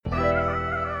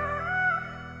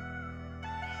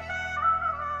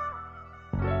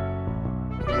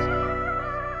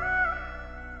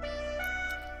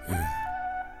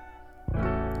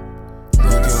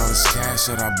gas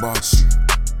that I bought you.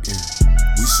 Yeah,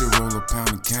 we should roll a pound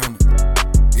and count it.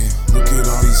 Yeah, look at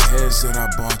all these heads that I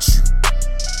bought you.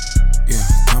 Yeah,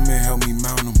 come and help me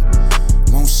mount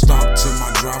them. Won't stop till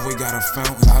my driveway got a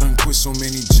fountain. I done quit so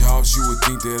many jobs, you would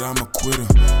think that I'm a quitter.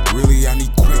 Really, I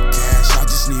need quick cash, I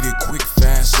just need it quick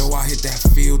fast. So I hit that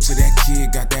field till that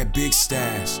kid got that big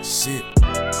stash. Shit.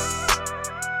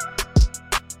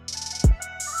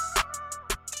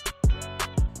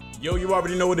 Yo, you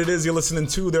already know what it is. You're listening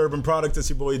to The Urban Product. It's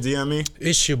your boy DME.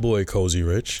 It's your boy Cozy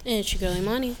Rich. And it's your girl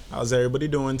Imani. How's everybody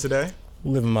doing today?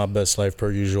 Living my best life per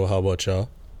usual. How about y'all?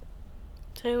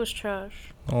 Today was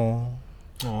trash. Oh.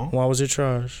 Why was it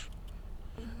trash?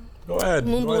 Go ahead.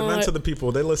 Vent to the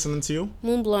people. They listening to you.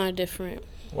 Moonblonde are different.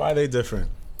 Why are they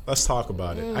different? Let's talk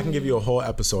about it. I can give you a whole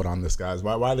episode on this, guys.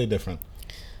 Why are they different?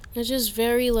 They're just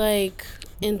very,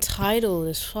 entitled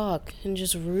as fuck and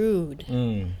just rude.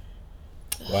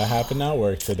 What happened at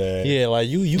work today? Yeah,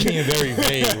 you being very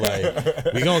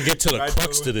vague. We gonna get to the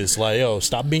crux to this. Yo,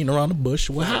 stop beating around the bush.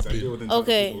 What happened?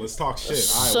 Okay. Let's talk shit.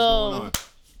 So, what's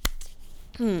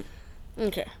going on?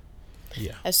 Okay.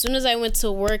 Yeah. As soon as I went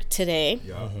to work today,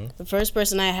 the first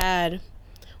person I had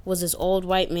was this old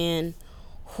white man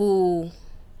who,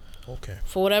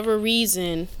 for whatever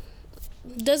reason,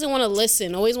 doesn't want to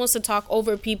listen. Always wants to talk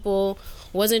over people.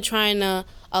 Wasn't trying to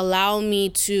allow me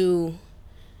to,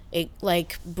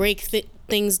 break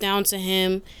things down to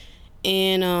him,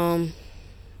 and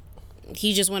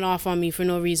he just went off on me for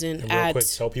no reason. And real quick,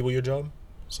 tell people your job.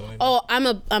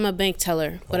 I'm a bank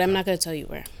teller, but I'm not gonna tell you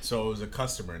where. So it was a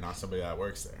customer, not somebody that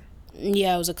works there.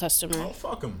 Yeah, it was a customer. Oh,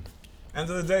 fuck them. End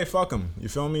of the day, fuck them. You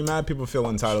feel me? Mad people feel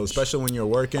entitled, especially when you're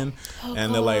working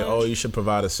and they're like, oh, you should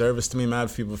provide a service to me. Mad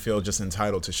people feel just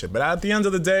entitled to shit. But at the end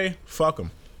of the day, fuck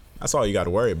them. That's all you got to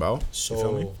worry about. So, you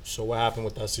feel me? So what happened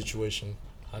with that situation?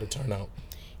 How'd it turn out?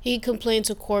 He complained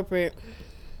to corporate,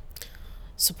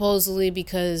 supposedly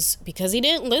because he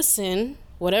didn't listen.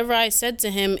 Whatever I said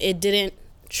to him, it didn't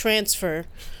transfer.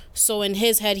 So in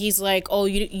his head, he's like, oh,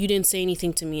 you didn't say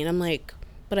anything to me. And I'm like,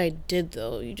 but I did,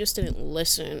 though. You just didn't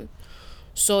listen.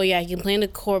 So, yeah, he complained to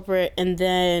corporate, and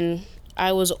then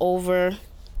I was over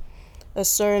a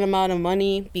certain amount of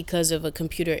money because of a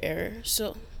computer error.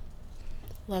 So,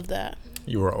 love that.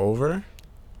 You were over?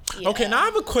 Yeah. Okay, now I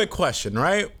have a quick question,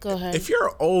 right? Go ahead. If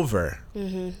you're over,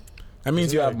 that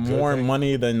means you have more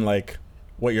money than,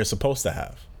 what you're supposed to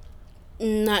have.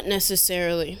 Not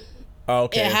necessarily.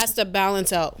 Okay. It has to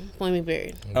balance out. Point me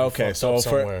buried. Okay, so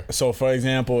for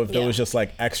example, if there was just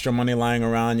extra money lying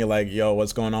around, you're like, yo,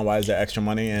 what's going on? Why is there extra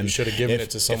money? And you should have given it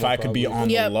to someone. If I could be on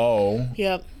the low,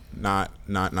 not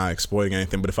exploiting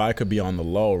anything, but if I could be on the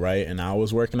low, right, and I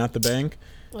was working at the bank,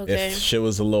 if shit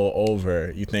was a little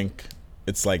over, you think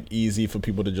it's easy for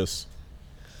people to just,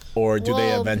 or do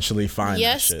they eventually find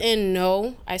that shit? Yes and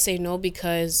no. I say no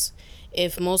because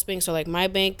if most banks are like my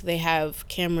bank, they have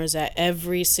cameras at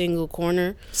every single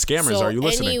corner. Scammers, are you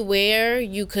listening? Anywhere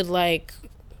you could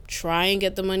try and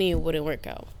get the money, it wouldn't work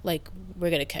out.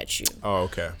 We're gonna catch you. Oh,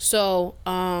 okay. So,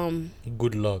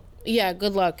 good luck. Yeah,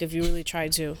 good luck if you really try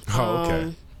to. Oh,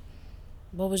 okay.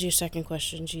 What was your second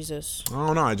question, Jesus? I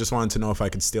don't know. I just wanted to know if I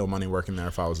could steal money working there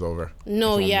if I was over.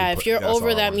 No, if you're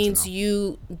over, that means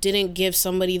you didn't give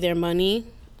somebody their money,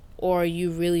 or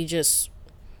you really just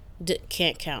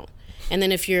can't count. And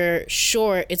then if you're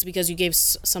short, it's because you gave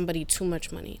somebody too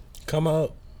much money. Come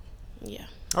up. Yeah.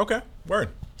 Okay.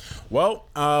 Word. Well,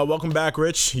 welcome back,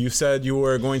 Rich. You said you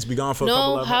were going to be gone for a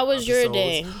couple of episodes. How was your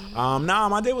day? Nah,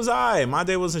 my day was alright. My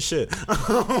day wasn't shit.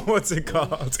 What's it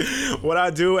called? What I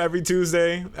do every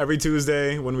Tuesday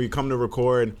when we come to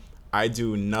record, I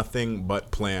do nothing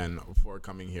but plan before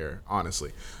coming here,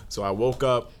 honestly. So I woke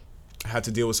up, had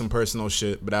to deal with some personal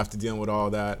shit, but after dealing with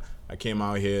all that, I came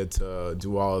out here to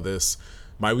do all of this.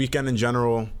 My weekend in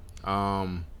general,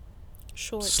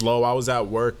 slow. I was at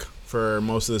work for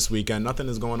most of this weekend. Nothing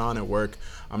is going on at work.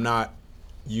 I'm not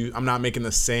making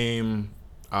the same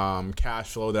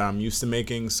cash flow that I'm used to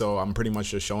making, so I'm pretty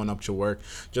much just showing up to work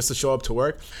just to show up to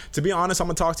work. To be honest, I'm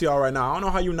gonna talk to y'all right now. I don't know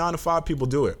how you 9 to 5 people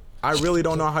do it. I really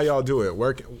don't know how y'all do it.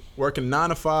 Working 9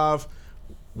 to 5.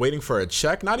 Waiting for a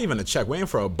check, not even a check, waiting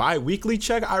for a bi-weekly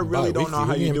check. I really don't know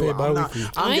how you do it.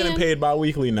 I'm getting paid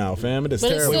bi-weekly now, fam. It is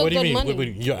terrible. Wait, what do you mean?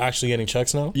 Wait, you're actually getting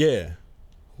checks now? Yeah.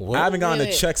 What? I haven't gotten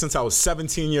a check since I was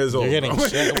 17 years old. You're getting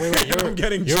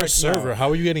checks. You're a server. Now. How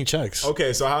are you getting checks?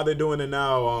 Okay, so how they doing it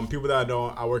now? People that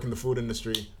don't, I work in the food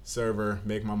industry, server,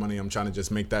 make my money. I'm trying to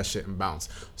just make that shit and bounce.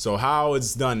 So how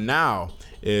it's done now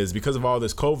is because of all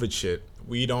this COVID shit,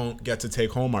 we don't get to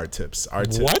take home our tips.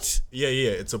 What? Yeah.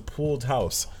 It's a pooled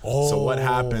house. So what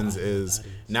happens is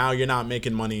now you're not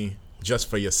making money just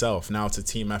for yourself. Now it's a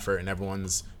team effort and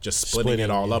everyone's just splitting it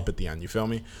all up at the end. You feel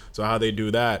me? So how they do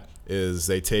that is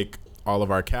they take all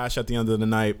of our cash at the end of the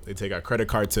night. They take our credit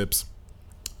card tips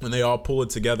and they all pull it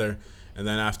together. And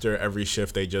then after every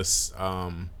shift, they just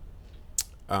give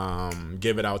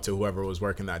it out to whoever was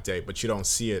working that day. But you don't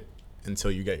see it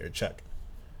until you get your check.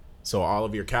 So all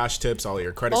of your cash tips, all of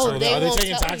your credit cards. Are they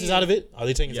taking taxes out of it? Are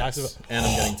they taking taxes? And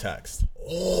I'm getting taxed.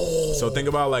 So think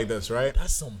about it like this, right?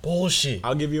 That's some bullshit.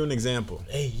 I'll give you an example.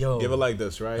 Hey, yo. Give it like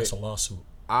this, right? That's a lawsuit.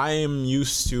 I am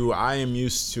used to I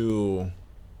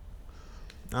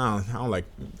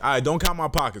don't count my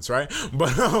pockets, right?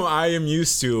 But I am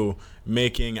used to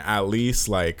making at least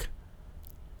like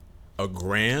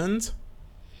 $1,000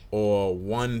 or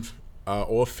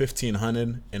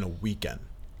 $1,500 in a weekend.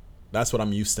 That's what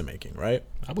I'm used to making, right?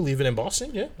 I believe it in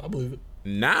Boston. Yeah, I believe it.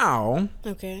 Now,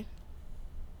 okay,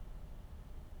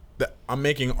 I'm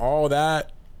making all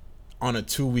that on a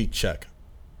 2-week check.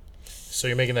 So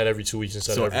you're making that every 2 weeks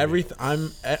instead of every week.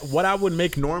 What I would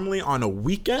make normally on a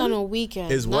weekend.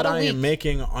 Is what I am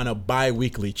making on a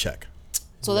bi-weekly check.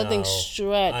 So that thing's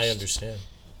stretched. I understand.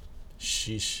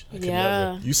 Sheesh. I could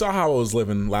yeah. never. You saw how I was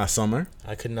living last summer.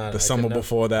 I could not. The summer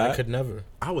before that. I could never.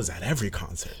 I was at every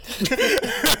concert.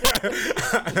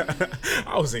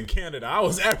 I was in Canada. I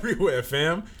was everywhere,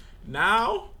 fam.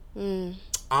 Now,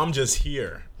 I'm just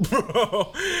here,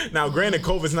 bro. Now, granted,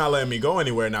 COVID's not letting me go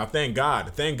anywhere now. Thank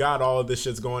God. Thank God all of this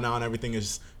shit's going on. Everything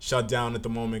is shut down at the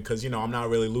moment because, I'm not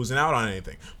really losing out on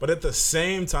anything. But at the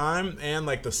same time, and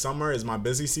like the summer is my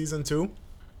busy season too,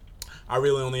 I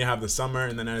really only have the summer,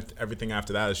 and then everything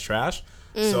after that is trash.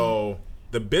 So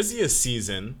the busiest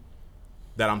season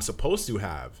that I'm supposed to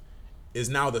have is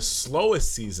now the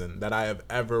slowest season that I have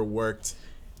ever worked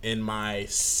in my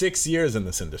 6 years in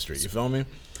this industry. You feel me?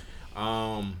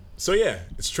 So yeah,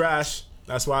 it's trash.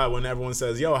 That's why when everyone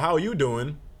says, yo, how are you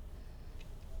doing?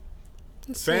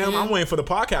 Fam, I'm waiting for the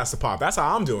podcast to pop. That's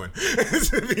how I'm doing,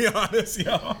 to be honest,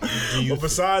 yo. But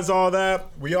besides all that,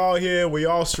 we all here. We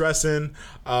all stressing.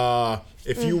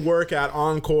 If you work at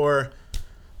Encore,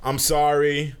 I'm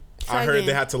sorry. I heard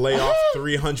they had to lay off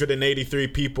 383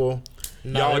 people.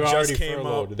 No, y'all just came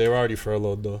up. They were already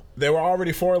furloughed, though. They were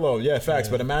already furloughed. Yeah, facts.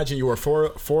 Yeah. But imagine you were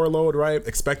furloughed, right?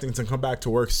 Expecting to come back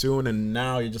to work soon, and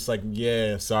now you're just like,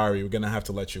 yeah, sorry, we're going to have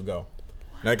to let you go.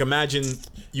 Like, imagine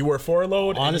you were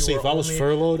furloughed. Honestly, if I was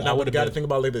furloughed, I would have got to think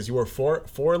about it like this. You were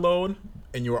furloughed,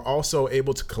 and you were also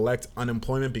able to collect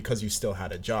unemployment because you still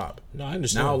had a job. No, I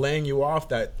understand. Now laying you off,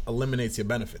 that eliminates your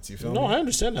benefits. You feel me? No, I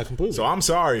understand that completely. So I'm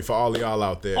sorry for all of y'all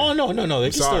out there. Oh, no.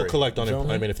 They can still collect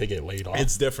unemployment if they get laid off.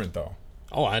 It's different, though.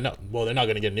 Oh, I know. Well, they're not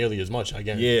going to get nearly as much.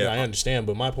 Again, yeah, I understand.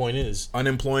 But my point is,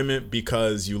 unemployment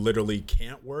because you literally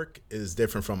can't work is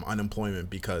different from unemployment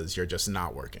because you're just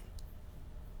not working.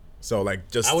 So, like,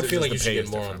 I would feel like you should get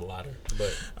more on the latter.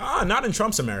 But not in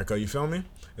Trump's America. You feel me?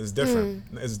 It's different.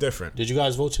 It's different. Did you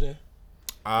guys vote today?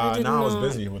 I was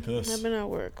busy with this. I've been at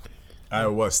work.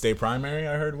 What, state primary?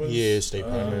 I heard was. Yeah, state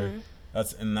primary.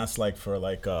 That's like for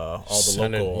like all the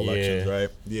Senate, local elections, right?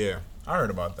 Yeah, I heard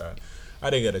about that. I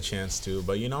didn't get a chance to,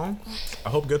 but I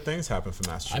hope good things happen for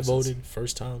Massachusetts. I voted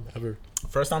first time ever.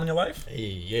 First time in your life? Hey,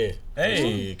 yeah.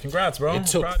 Hey, congrats, bro. It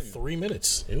took 3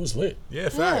 minutes. It was lit. Yeah,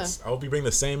 facts. Yeah. I hope you bring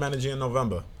the same energy in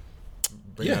November.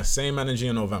 Bring that same energy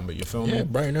in November. You feel me? Yeah,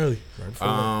 bright and early.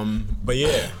 But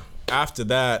yeah, after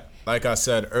that, like I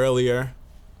said earlier,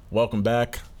 welcome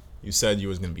back. You said you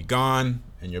was gonna be gone,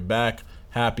 and you're back.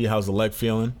 Happy? How's the leg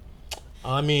feeling?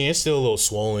 I mean, it's still a little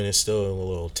swollen. It's still a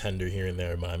little tender here and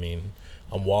there, but I mean,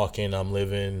 I'm walking, I'm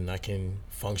living, I can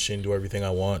function, do everything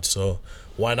I want. So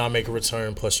why not make a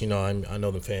return? Plus, I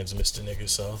know the fans miss the niggas,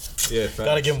 so yeah, facts.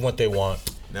 Gotta give them what they want.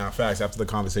 Now, facts. After the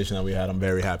conversation that we had, I'm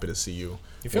very happy to see you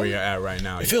where you're at right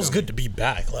now. It feels good to be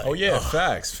back. Like,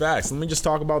 facts. Let me just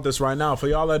talk about this right now for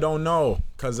y'all that don't know,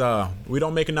 because we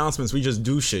don't make announcements. We just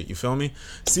do shit. You feel me?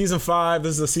 Season 5.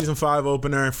 This is a season 5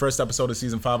 opener. First episode of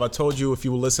season 5. I told you if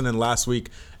you were listening last week,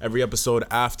 every episode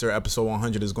after episode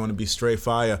 100 is going to be straight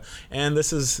fire. And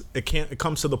it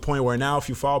comes to the point where now if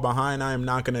you fall behind, I am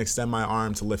not going to extend my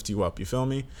arm to lift you up. You feel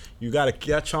me? You got to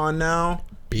catch on now.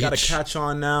 Bitch. You got to catch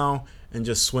on now and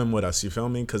just swim with us. You feel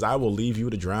me? Because I will leave you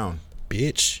to drown.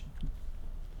 Bitch.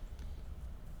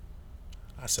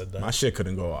 I said that. My shit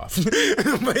couldn't go off.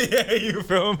 But yeah, you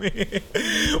feel me?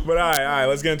 But all right,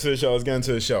 let's get into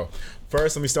the show.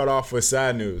 First, let me start off with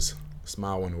sad news.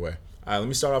 Smile went away. All right, let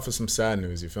me start off with some sad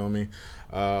news, you feel me?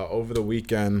 Over the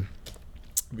weekend,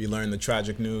 we learned the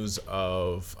tragic news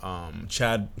of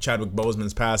Chadwick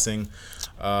Boseman's passing.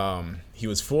 He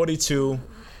was 42.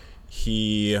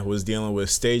 He was dealing with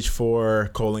stage 4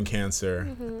 colon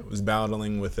cancer. Was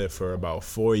battling with it for about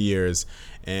 4 years,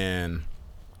 and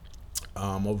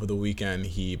over the weekend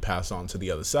he passed on to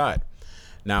the other side.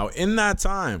 Now, in that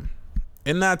time,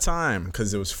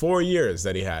 because it was 4 years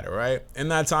that he had it, right? In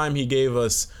that time, he gave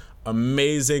us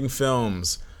amazing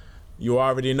films. You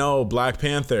already know Black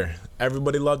Panther.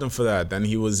 Everybody loved him for that. Then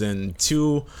he was in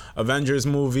 2 Avengers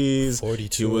movies.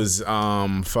 42. He was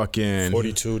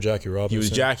 42, Jackie Robinson. He was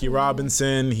Jackie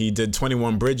Robinson. He did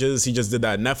 21 Bridges. He just did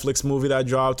that Netflix movie that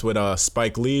dropped with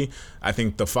Spike Lee. I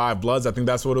think The Five Bloods. I think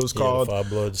that's what it was called. The Five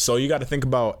Bloods. So you got to think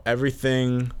about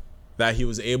everything that he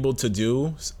was able to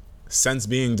do since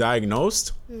being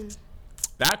diagnosed.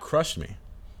 That crushed me.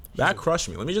 Let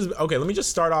me just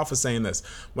start off with saying this.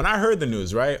 When I heard the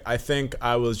news, right, I think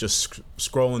I was just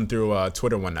scrolling through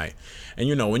Twitter one night. And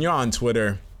you know, when you're on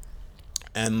Twitter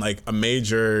and like a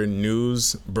major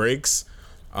news breaks,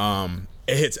 it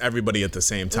hits everybody at the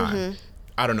same time.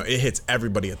 I don't know, it hits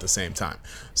everybody at the same time.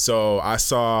 So I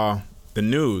saw the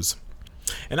news,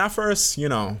 and at first, you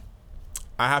know,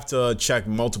 I have to check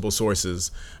multiple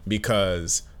sources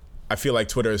because I feel like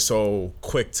Twitter is so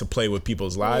quick to play with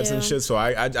people's lives and shit. So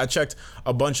I checked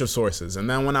a bunch of sources. And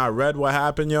then when I read what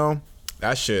happened, yo,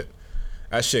 that shit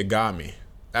got me.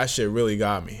 That shit really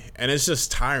got me. And it's just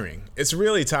tiring. It's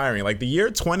really tiring. Like, the year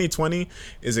 2020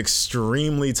 is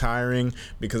extremely tiring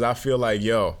because I feel like,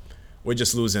 yo, we're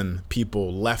just losing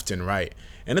people left and right.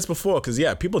 And it's before, because,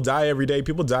 yeah, people die every day.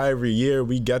 People die every year.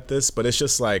 We get this. But it's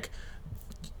just like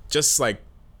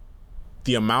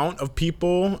the amount of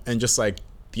people and just like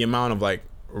the amount of like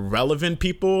relevant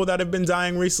people that have been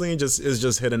dying recently is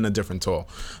just hitting a different toll.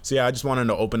 So yeah, I just wanted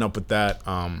to open up with that.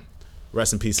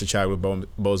 Rest in peace to Chadwick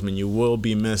Boseman. You will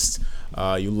be missed.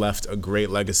 You left a great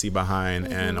legacy behind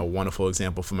and a wonderful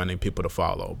example for many people to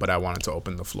follow. But I wanted to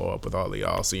open the floor up with all of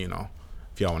y'all. So, you know,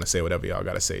 if y'all want to say whatever y'all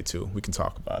got to say too, we can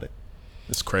talk about it.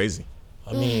 It's crazy.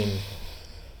 I mean,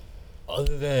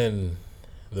 other than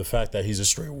the fact that he's a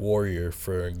straight warrior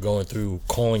for going through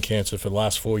colon cancer for the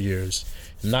last 4 years,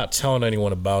 not telling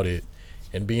anyone about it,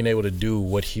 and being able to do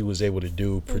what he was able to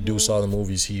do, produce all the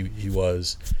movies he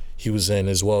was in,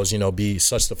 as well as, you know, be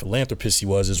such the philanthropist he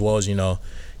was, as well as, you know,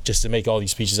 just to make all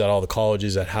these speeches at all the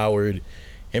colleges, at Howard,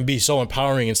 and be so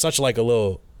empowering and such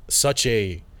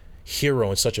a hero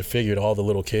and such a figure to all the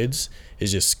little kids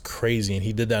is just crazy. And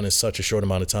he did that in such a short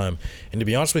amount of time. And to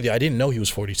be honest with you, I didn't know he was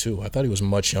 42. I thought he was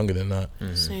much younger than that.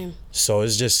 Same. So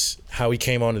it's just how he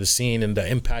came onto the scene and the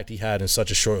impact he had in such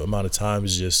a short amount of time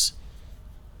is just,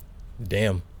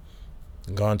 damn,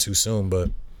 gone too soon.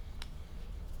 But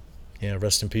yeah,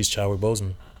 rest in peace, Chadwick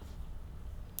Boseman.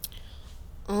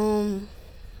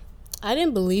 I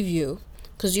didn't believe you,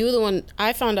 because you were the one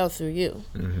I found out through you.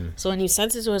 So when you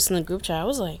sent it to us in the group chat, I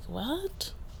was like,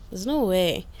 what? There's no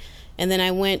way. And then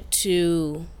I went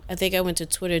to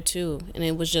Twitter too, and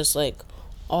it was just like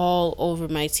all over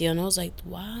my tea, and I was like,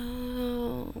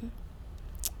 wow,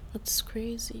 that's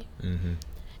crazy.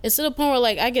 It's to the point where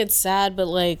like I get sad, but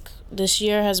like this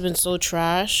year has been so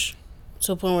trash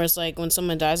to a point where it's like when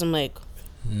someone dies, I'm like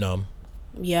numb.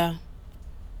 Yeah,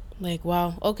 like,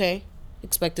 wow, okay,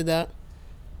 expected that.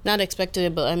 Not expected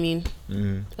it, but I mean,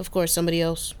 of course, somebody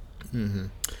else.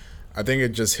 I think it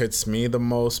just hits me the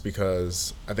most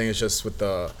because I think it's just with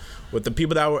the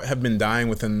people that have been dying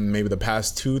within maybe the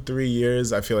past 2-3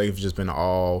 years. I feel like it's just been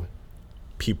all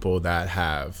people that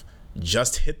have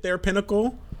just hit their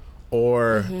pinnacle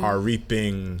or are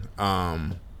reaping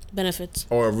benefits,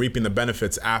 or reaping the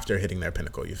benefits after hitting their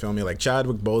pinnacle. You feel me? Like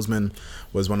Chadwick Boseman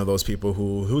was one of those people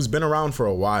who's been around for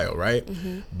a while, right?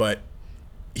 But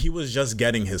he was just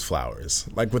getting his flowers.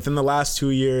 Like within the last 2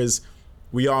 years,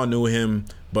 we all knew him,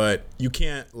 but you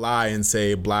can't lie and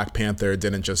say Black Panther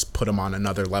didn't just put him on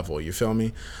another level. You feel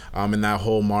me? And that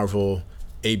whole Marvel,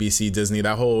 ABC, Disney,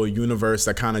 that whole universe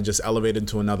that kind of just elevated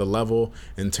to another level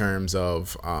in terms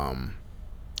of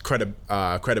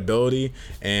credibility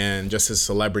and just his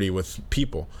celebrity with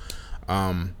people.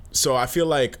 So I feel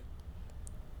like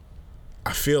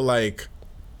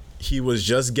he was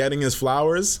just getting his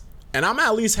flowers. And I'm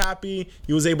at least happy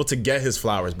he was able to get his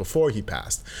flowers before he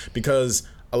passed, because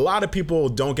a lot of people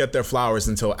don't get their flowers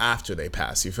until after they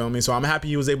pass. You feel me? So I'm happy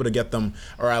he was able to get them,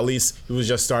 or at least he was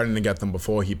just starting to get them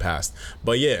before he passed.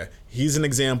 But yeah, he's an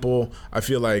example. I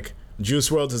feel like Juice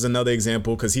WRLD is another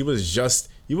example, because he was just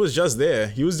there.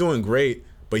 He was doing great,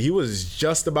 but he was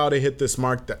just about to hit this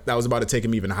mark that was about to take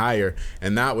him even higher,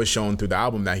 and that was shown through the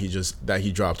album that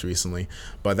he dropped recently.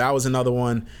 But that was another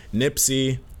one.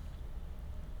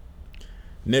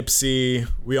 Nipsey,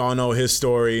 we all know his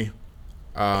story.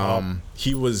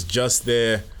 He was just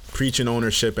there preaching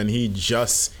ownership, and he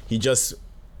just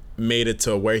made it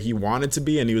to where he wanted to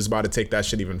be, and he was about to take that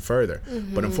shit even further.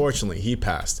 But unfortunately, he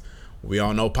passed. We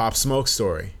all know Pop Smoke's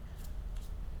story.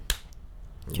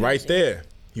 Right there.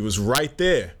 He was right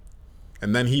there.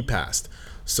 And then he passed.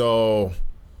 So,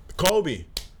 Kobe.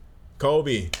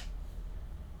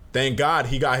 Thank God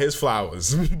he got his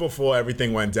flowers before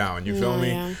everything went down. You feel me?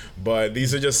 Yeah. But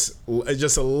these are just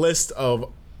a list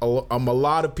of a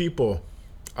lot of people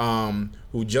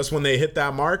who just when they hit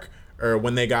that mark or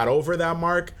when they got over that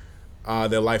mark,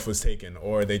 their life was taken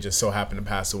or they just so happened to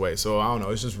pass away. So I don't know.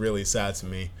 It's just really sad to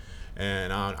me.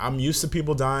 And I'm used to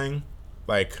people dying.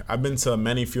 Like, I've been to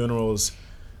many funerals.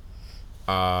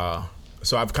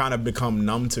 So I've kind of become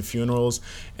numb to funerals.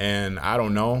 And I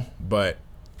don't know. But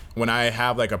when I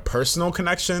have like a personal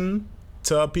connection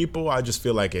to people, I just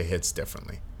feel like it hits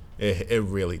differently. It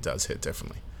really does hit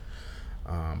differently.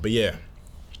 But yeah,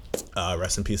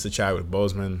 rest in peace to Chadwick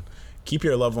Boseman. Keep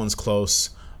your loved ones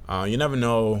close. You never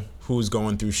know who's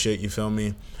going through shit, you feel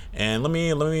me? And let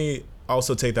me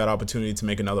also take that opportunity to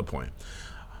make another point.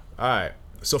 All right.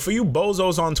 So for you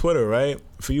bozos on Twitter, right?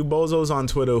 For you bozos on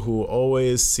Twitter who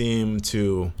always seem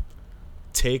to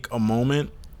take a moment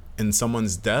in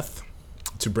someone's death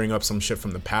to bring up some shit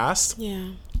from the past.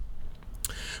 Yeah.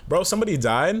 Bro, somebody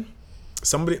died.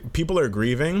 People are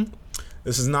grieving.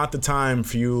 This is not the time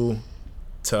for you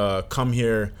to come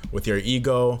here with your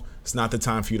ego. It's not the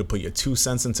time for you to put your 2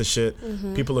 cents into shit.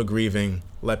 People are grieving.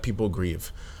 Let people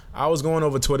grieve. I was going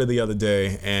over Twitter the other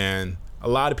day and a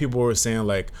lot of people were saying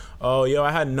like, oh, yo,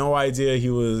 I had no idea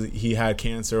he had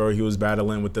cancer or he was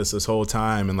battling with this whole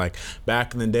time. And like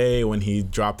back in the day when he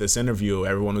dropped this interview,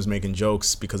 everyone was making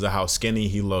jokes because of how skinny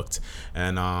he looked.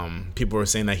 And people were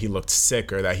saying that he looked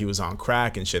sick or that he was on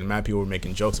crack and shit. And mad people were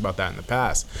making jokes about that in the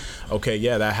past. Okay,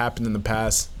 yeah, that happened in the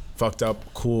past. Fucked up,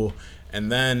 cool.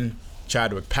 And then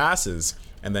Chadwick passes.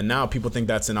 And then now people think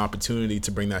that's an opportunity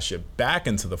to bring that shit back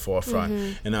into the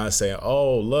forefront. And I say,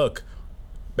 oh, look,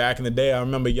 back in the day, I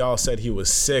remember y'all said he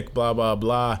was sick, blah, blah,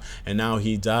 blah. And now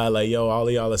he died. Like, yo, all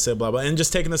of y'all have said blah, blah. And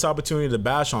just taking this opportunity to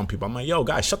bash on people. I'm like, yo,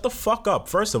 guys, shut the fuck up.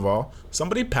 First of all,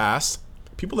 somebody passed.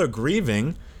 People are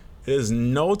grieving. It is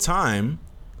no time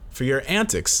for your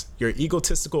antics, your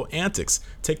egotistical antics.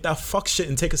 Take that fuck shit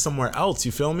and take it somewhere else.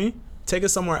 You feel me? Take it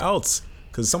somewhere else.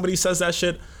 Because somebody says that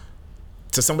shit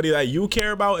to somebody that you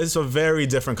care about, it's a very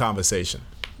different conversation.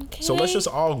 Okay. So let's just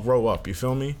all grow up. You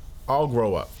feel me? All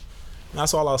grow up.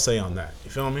 That's all I'll say on that.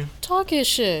 You feel me? Talk your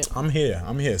shit. I'm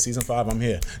here. Season 5, I'm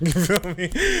here. You feel me?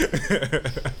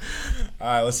 All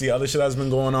right, let's see. Other shit that's been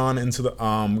going on in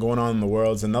the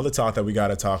world. Another talk that we got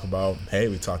to talk about. Hey,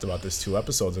 we talked about this 2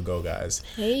 episodes ago, guys.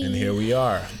 Hey. And here we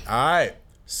are. All right.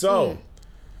 So,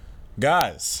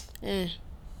 guys,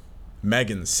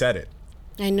 Megan said it.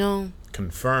 I know.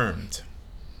 Confirmed.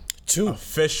 2.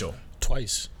 Official.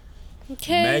 Twice.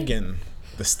 Okay. Megan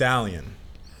Thee Stallion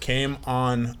came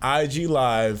on IG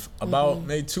Live about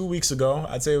maybe 2 weeks ago.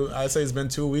 I'd say it's been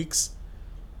 2 weeks,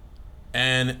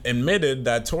 and admitted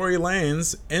that Tory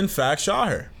Lanez in fact shot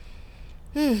her.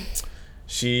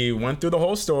 She went through the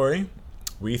whole story.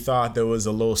 We thought there was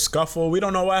a little scuffle. We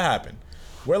don't know what happened.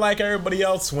 We're like everybody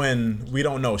else when we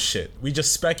don't know shit. We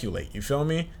just speculate. You feel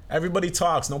me? Everybody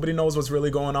talks. Nobody knows what's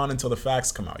really going on until the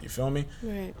facts come out. You feel me?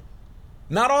 Right.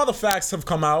 Not all the facts have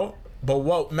come out, but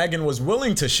what Megan was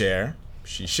willing to share,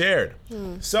 she shared.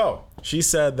 So she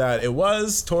said that it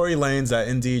was Tory Lanez that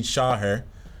indeed shot her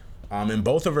in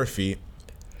both of her feet.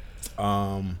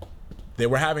 They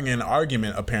were having an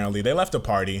argument, apparently. They left a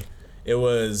party. It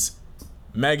was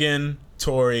Megan,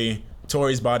 Tory's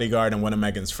bodyguard, and one of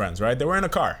Megan's friends, right? They were in a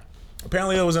car.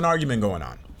 Apparently there was an argument going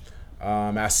on.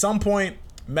 At some point,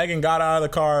 Megan got out of the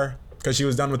car because she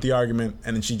was done with the argument,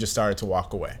 and then she just started to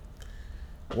walk away.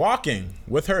 Walking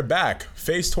with her back,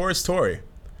 face towards Tory.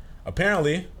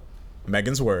 Apparently,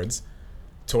 Megan's words,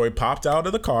 Tory popped out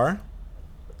of the car,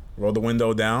 rolled the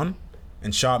window down,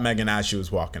 and shot Megan as she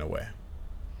was walking away.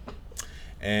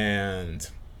 And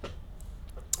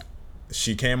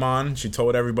she came on, she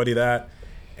told everybody that,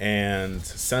 and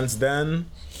since then,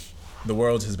 the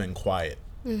world has been quiet.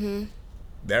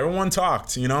 Everyone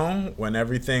talked, you know, when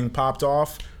everything popped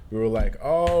off, we were like,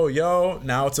 oh, yo,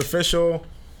 now it's official.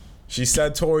 She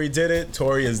said Tory did it.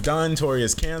 Tory is done. Tory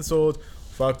is canceled.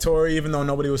 Fuck Tory, even though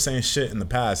nobody was saying shit in the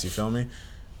past, you feel me?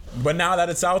 But now that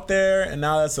it's out there and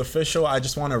now that's official, I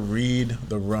just want to read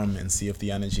the room and see if the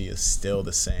energy is still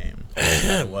the same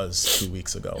as it was 2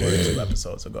 weeks ago or 2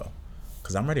 episodes ago.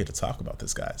 Because I'm ready to talk about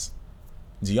this, guys.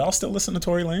 Do y'all still listen to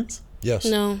Tory Lanez? Yes.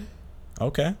 No.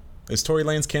 Okay. Is Tory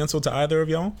Lanez canceled to either of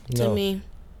y'all? No. To me.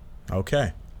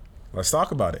 Okay. Let's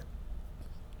talk about it.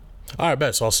 All right,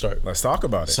 bet. So I'll start. Let's talk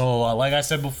about it. So, like I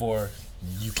said before,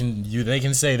 They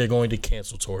can say they're going to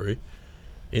cancel Tory.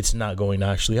 It's not going to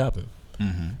actually happen.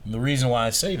 The reason why I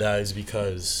say that is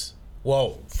because,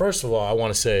 well, first of all, I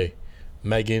want to say,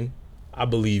 Megan, I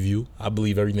believe you. I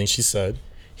believe everything she said.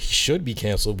 He should be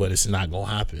canceled, but it's not going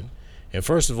to happen. And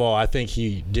first of all, I think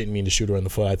he didn't mean to shoot her in the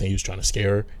foot. I think he was trying to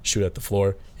scare her, shoot at the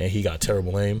floor, and he got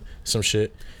terrible aim, some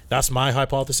shit. That's my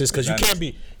hypothesis, because you can't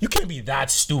be that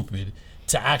stupid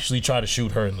to actually try to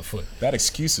shoot her in the foot. That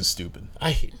excuse is stupid.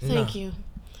 Thank you.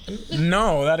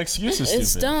 No, that excuse is stupid.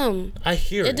 It's dumb. I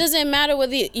hear it. It doesn't matter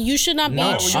whether you should not be.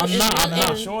 No, I'm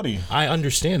not shorty. I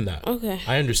understand that. Okay.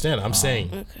 I understand. I'm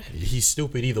saying he's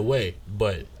stupid either way,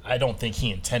 but I don't think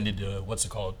he intended to,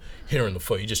 hit her in the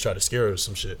foot. He just tried to scare her or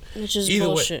some shit. Which is either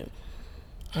bullshit. Way,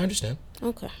 I understand.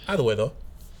 Okay. Either way, though,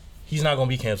 he's not going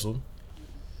to be canceled.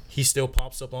 He still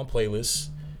pops up on playlists.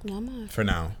 For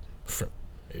now.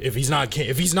 If he's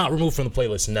not removed from the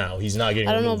playlist now, he's not getting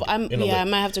removed. I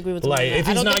might have to agree with you. If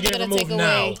he's not getting removed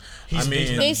now,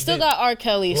 they still got R.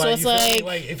 Kelly, so it's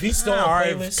like if he's still on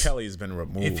playlist, R. Kelly's been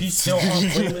removed. If he's still on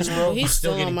playlist, bro, he's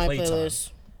still getting on my playtime.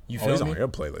 playlist. You feel he's me? on your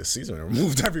playlist. He's been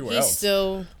removed everywhere else.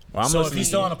 Still. Well, so if he's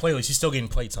still on a playlist, he's still getting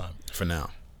playtime. For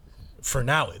now. For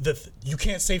now, you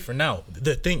can't say for now.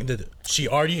 The thing that she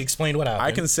already explained what happened.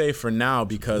 I can say for now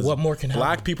because what more can happen?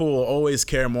 Black people will always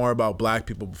care more about black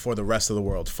people before the rest of the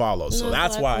world follows. So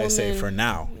that's why I say for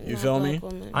now. You feel me?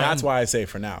 That's why I say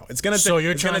for now. It's gonna. So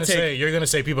you're trying to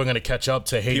say people are gonna catch up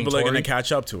to hating people Tory? are gonna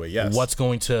catch up to it. Yes. What's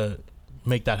going to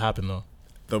make that happen though?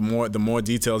 The more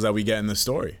details that we get in the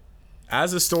story.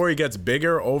 As the story gets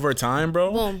bigger over time,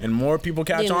 bro, and more people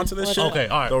catch on to this shit, okay,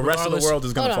 all right. The rest of the world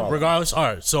is gonna follow. Regardless, all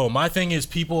right. So my thing is,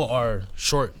 people are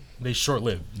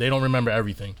short-lived. They don't remember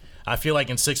everything. I feel like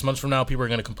in 6 months from now, people are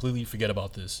gonna completely forget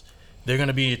about this. They're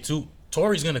gonna be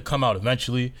Tory's gonna come out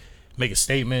eventually, make a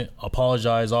statement,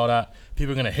 apologize, all that.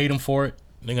 People are gonna hate him for it.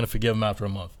 They're gonna forgive him after a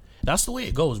month. That's the way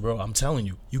it goes, bro. I'm telling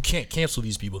you. You can't cancel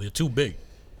these people. They're too big.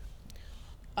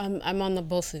 I'm on the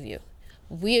both of you.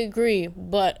 We agree,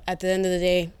 but at the end of the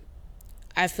day,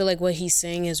 I feel like what he's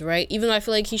saying is right. Even though I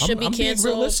feel like he should be canceled,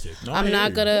 being realistic. No, I'm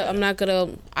not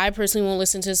gonna. I personally won't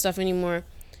listen to his stuff anymore.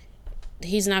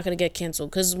 He's not gonna get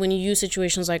canceled because when you use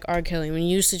situations like R. Kelly, when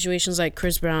you use situations like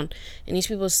Chris Brown, and these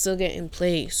people still get in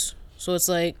place. So it's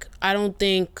like I don't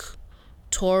think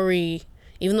Tory,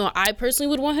 even though I personally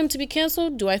would want him to be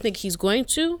canceled, do I think he's going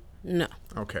to? No.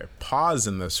 Okay, pause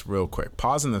in this real quick.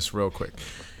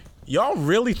 Y'all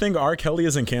really think R. Kelly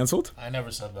isn't canceled? I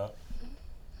never said that.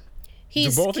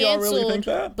 He's Do both of y'all really think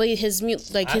that? But his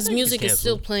music is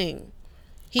still playing.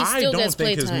 I don't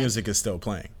think his music is still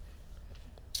playing.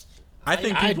 I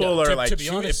think people are like,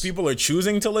 if people are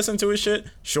choosing to listen to his shit,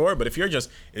 sure. But if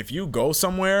you go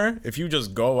somewhere, if you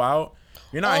just go out,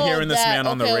 you're not hearing this man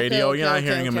on the radio. You're not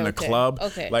hearing him in a club.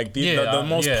 Like the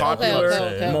most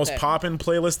popular, most poppin'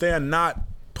 playlist, they are not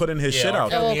putting his shit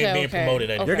out there. Being promoted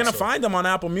anymore. You're gonna find them on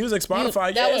Apple Music,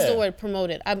 Spotify. That was the word,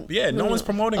 promoted. No one's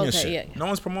promoting this shit. Yeah. No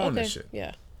one's promoting this shit.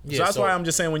 Yeah. So that's why I'm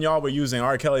just saying when y'all were using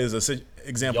R. Kelly as an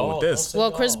example with this.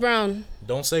 Well, Chris Brown.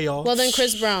 Don't say y'all. Well, then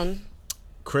Chris Brown.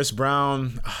 Chris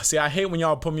Brown. See, I hate when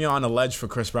y'all put me on a ledge for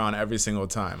Chris Brown every single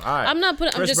time. All right. I'm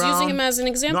just using him as an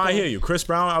example. No, I hear you. Chris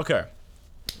Brown, okay.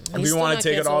 If you want to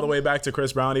take it all the way back to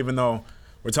Chris Brown, even though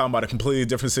we're talking about a completely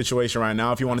different situation right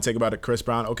now, if you want to take about it Chris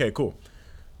Brown, okay, cool.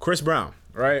 Chris Brown,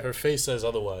 right? Her face says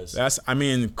otherwise.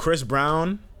 Chris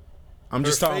Brown. I'm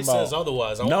just talking about. Her face says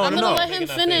otherwise. I'm gonna let him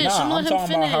finish. I'm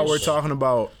talking about how we're talking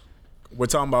about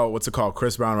what's it called,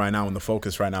 Chris Brown right now, and the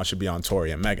focus right now should be on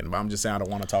Tory and Megan. But I'm just saying I don't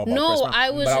want to talk about Chris Brown.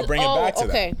 But I'll bring it back to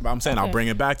that. But I'm saying I'll bring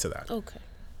it back to that. Okay.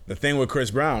 The thing with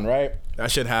Chris Brown, right? That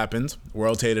shit happened.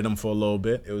 World hated him for a little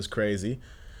bit. It was crazy.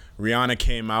 Rihanna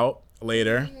came out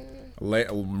later,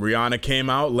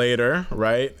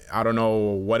 right? I don't know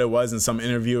what it was in some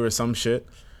interview or some shit.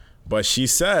 But she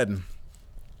said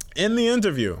in the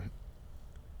interview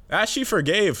that she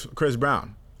forgave Chris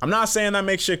Brown. I'm not saying that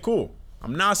makes shit cool.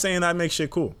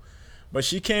 But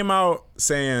she came out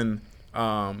saying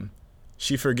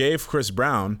she forgave Chris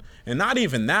Brown. And not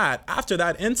even that, after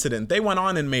that incident, they went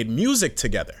on and made music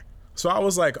together. So I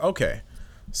was like, okay.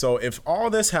 So if all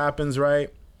this happens,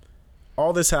 right?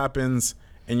 All this happens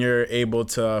and you're able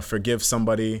to forgive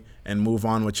somebody and move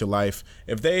on with your life.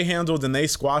 If they handled and they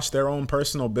squashed their own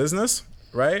personal business,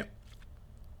 right?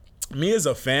 Me as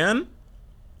a fan,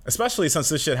 especially since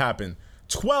this shit happened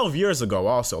 12 years ago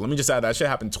also. Let me just add that shit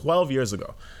happened 12 years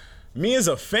ago. Me as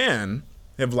a fan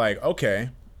have like, okay,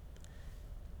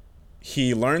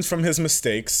 he learns from his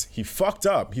mistakes. He fucked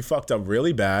up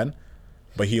really bad,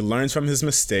 but he learns from his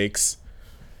mistakes.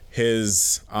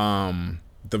 His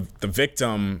the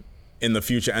victim in the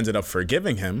future ended up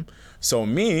forgiving him. So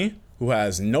me, who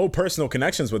has no personal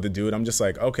connections with the dude, I'm just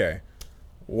like, okay,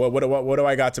 what do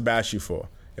I got to bash you for?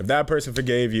 If that person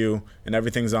forgave you and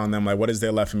everything's on them, like, what is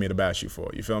there left for me to bash you for?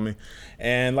 You feel me?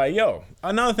 And like, yo,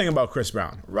 another thing about Chris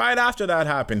Brown. Right after that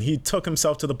happened, he took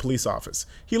himself to the police office.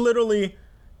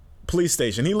 Police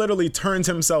station. He literally turned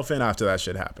himself in after that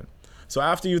shit happened. So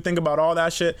after you think about all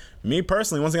that shit, me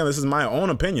personally, once again, this is my own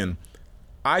opinion,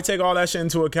 I take all that shit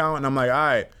into account and I'm like, all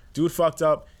right, dude fucked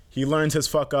up. He learned his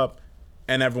fuck up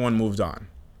and everyone moved on.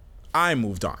 I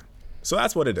moved on. So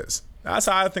that's what it is. That's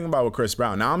how I think about with Chris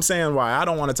Brown. Now I'm saying why I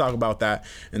don't want to talk about that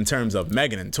in terms of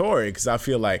Megan and Tory, because I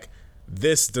feel like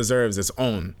this deserves its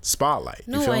own spotlight.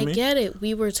 No, you feel I me? get it.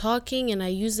 We were talking and I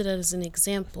used it as an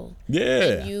example.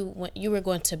 Yeah. And you were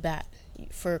going to bat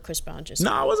for Chris Brown just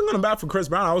No, I wasn't gonna bat for Chris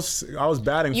Brown. I was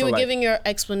batting You for were like, giving your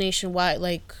explanation why,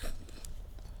 like,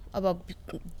 about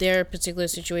their particular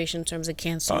situation in terms of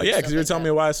canceling. Oh yeah, because you're telling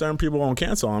me why certain people won't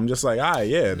cancel. I'm just like,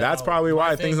 that's probably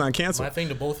why things not canceled. My thing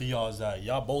to both of y'all is that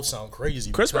y'all both sound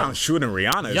crazy. Chris Brown shooting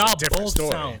Rihanna is y'all a different both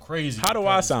story. sound crazy. How do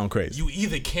I sound crazy? You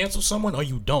either cancel someone or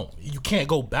you don't. You can't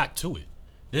go back to it.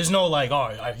 There's no like, all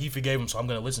right, he forgave him, so I'm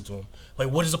gonna listen to him. Like,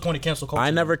 what is the point of cancel culture?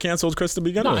 I never canceled Chris to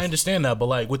begin with. I understand that, but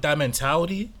like with that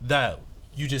mentality that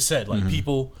you just said, like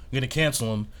people gonna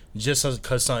cancel him just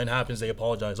because something happens, they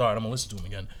apologize. All right, I'm gonna listen to him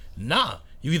again. Nah.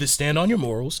 You either stand on your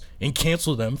morals and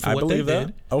cancel them for what they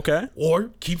did, okay,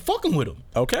 or keep fucking with them.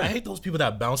 Okay, I hate those people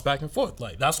that bounce back and forth.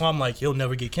 Like that's why I'm like, he'll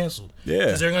never get canceled. Yeah,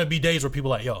 because there are gonna be days where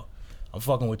people are like, yo, I'm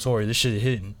fucking with Tory, this shit is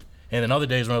hitting, and then other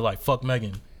days where they're like, fuck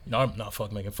Megan, no, I'm not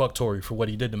fuck Megan, fuck Tory for what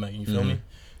he did to Megan. You feel me?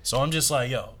 So I'm just like,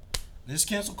 yo, this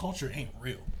cancel culture ain't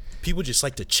real. People just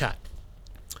like to chat.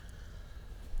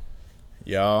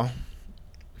 Y'all,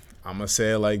 I'm gonna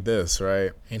say it like this,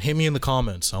 right? And hit me in the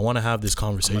comments. I want to have this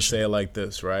conversation. I'm gonna say it like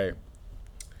this, right?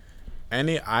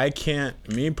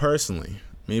 Me personally,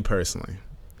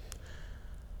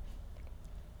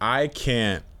 I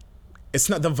can't. It's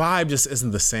not, the vibe just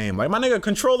isn't the same. Like, my nigga,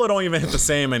 controller don't even hit the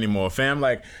same anymore, fam.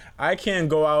 Like, I can't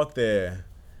go out there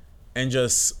and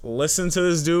just listen to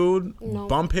this dude,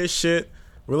 bump his shit,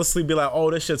 realistically be like,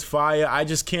 oh, this shit's fire. I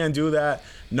just can't do that,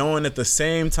 knowing at the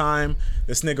same time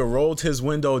this nigga rolled his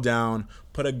window down,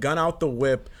 put a gun out the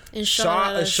whip, and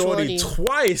shot a shorty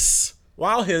twice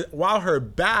while her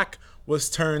back was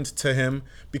turned to him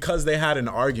because they had an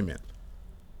argument.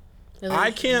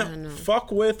 I can't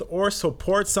fuck with or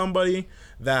support somebody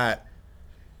that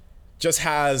just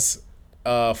has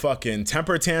a fucking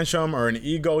temper tantrum or an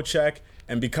ego check,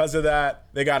 and because of that,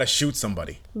 they gotta shoot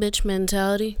somebody. Bitch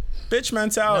mentality. No,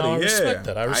 I respect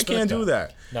that. I can't do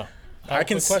that. No, I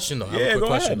can. Question though. Yeah,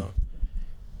 go ahead.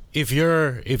 If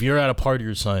you're at a party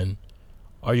or something,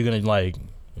 are you gonna like?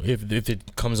 If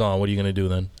it comes on, what are you gonna do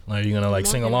then? Like, are you gonna like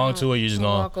sing along to it? Or you just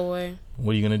gonna walk away.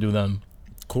 What are you gonna do then?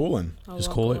 Cooling. Just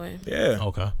cool it. Yeah.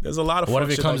 Okay. There's a lot of. What if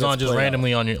it comes on just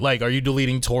randomly on your? Like, are you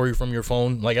deleting Tory from your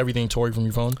phone? Like everything Tory from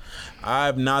your phone?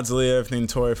 I've not deleted everything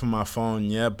Tory from my phone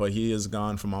yet, but he is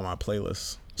gone from all my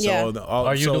playlists. So Yeah.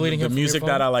 Are you deleting the him from music your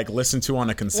that phone? I like listen to on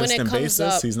a consistent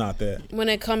basis? He's not there. When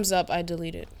it comes up, I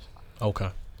delete it. Okay.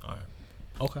 All right.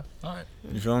 Okay. All right.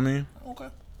 You feel me? Okay.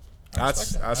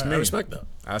 That's me. I respect that.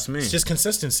 That's me. It's just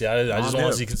consistency. I just want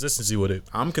to see consistency with it.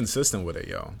 I'm consistent with it,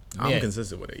 yo.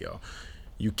 Consistent with it, yo.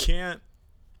 You can't.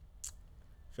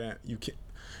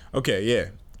 Okay,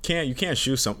 yeah. You can't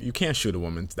shoot a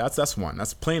woman. That's one.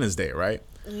 That's plain as day, right?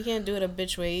 You can't do it a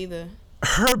bitch way either.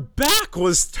 Her back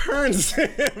was turned to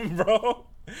him, bro.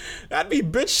 That'd be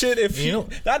bitch shit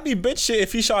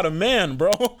if he shot a man,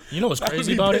 bro. You know what's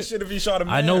crazy about it? Shit if he shot a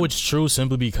man. I know it's true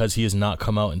simply because he has not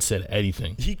come out and said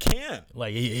anything. He can't.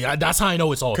 Like, that's how I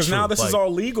know it's all true. Because now this is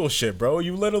all legal shit, bro.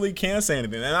 You literally can't say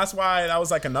anything. And that's why that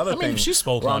was like another thing. If she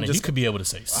spoke on it, he could be able to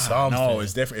say something. No,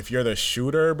 it's different. If you're the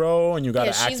shooter, bro, and you got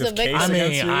an active case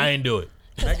against you. I ain't do it.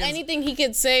 Anything he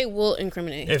could say will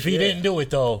incriminate. If he didn't do it,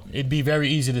 though, it'd be very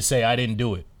easy to say I didn't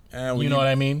do it. You know what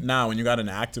I mean? Nah, when you got an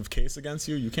active case against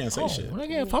you, you can't say shit. Well,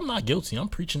 again, if I'm not guilty, I'm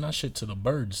preaching that shit to the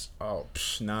birds. Oh,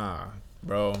 nah,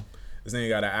 bro. This nigga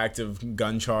got an active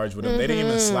gun charge with him. They didn't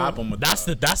even slap him with that's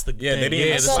the yeah. They didn't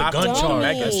even slap gun him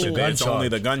charge. It's only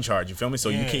the gun charge. You feel me? So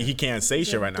he can't say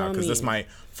shit right now because this might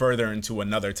further into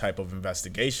another type of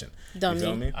investigation. Dummy. You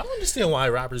feel me? I don't understand why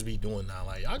rappers be doing that.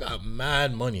 Like, I got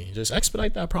mad money. Just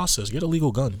expedite that process. Get a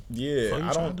legal gun.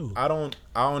 Yeah, I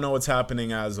don't know what's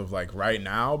happening as of like right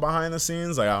now behind the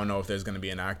scenes. Like, I don't know if there's gonna be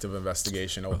an active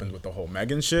investigation opened with the whole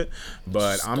Megan shit.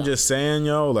 But I'm just saying,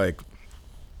 yo, like.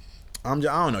 I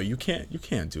don't know. You can't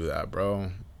do that,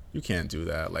 bro. You can't do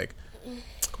that. Like,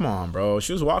 come on, bro.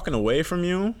 She was walking away from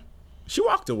you. She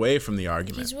walked away from the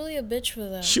argument. He's really a bitch for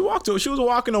that. She was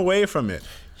walking away from it.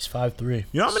 He's 5'3".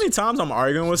 You know how many times I'm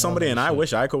arguing with somebody and I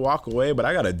wish I could walk away, but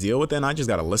I gotta deal with it and I just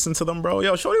gotta listen to them,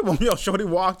 bro. Shorty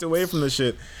walked away from the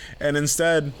shit, and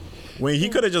instead, when he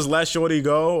could have just let Shorty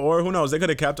go, or who knows, they could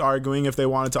have kept arguing if they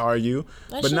wanted to argue.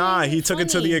 But nah, he took it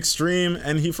to the extreme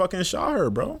and he fucking shot her,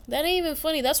 bro. That ain't even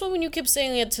funny. That's what when you keep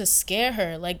saying it to scare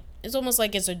her, like it's almost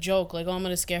like it's a joke. Like, oh, I'm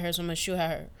gonna scare her, so I'm gonna shoot at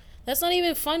her. That's not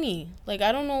even funny. Like,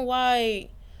 I don't know why.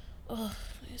 Oh,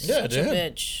 he's such a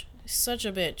bitch. He's such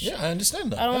a bitch. Yeah, I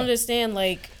understand that. I don't understand.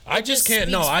 Like, I just can't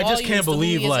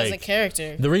believe, like, as a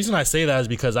character. The reason I say that is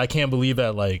because I can't believe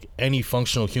that, like, any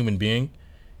functional human being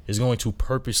is going to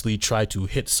purposely try to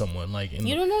hit someone. Like,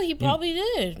 you don't know. He probably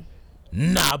did.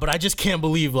 Nah, but I just can't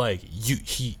believe, like,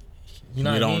 you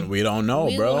know what I mean? We don't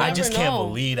know, bro. I just can't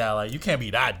believe that. Like, you can't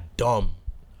be that dumb.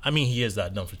 I mean, he is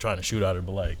that dumb for trying to shoot at her,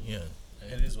 but, like, yeah,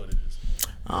 it is what it is.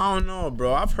 I don't know,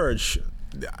 bro. I've heard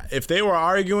if they were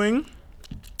arguing,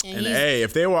 and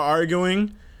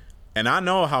I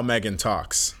know how Megan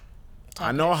talks.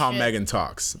 Megan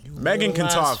talks. Megan can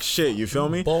talk shit, you feel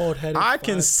me? I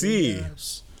can see.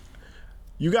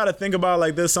 You got to think about it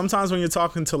like this. Sometimes when you're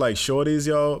talking to like shorties,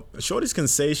 shorties can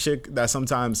say shit that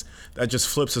sometimes that just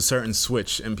flips a certain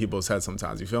switch in people's heads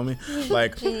sometimes, you feel me?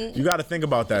 Like, you got to think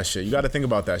about that shit.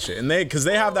 And because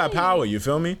they have that power, you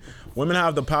feel me? Women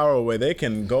have the power where they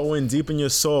can go in deep in your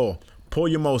soul, pull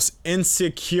your most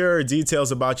insecure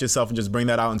details about yourself and just bring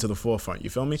that out into the forefront, you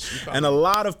feel me? And a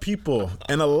lot of people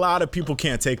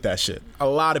can't take that shit.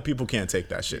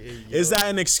 Is that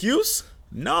an excuse?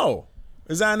 No.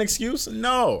 Is that an excuse?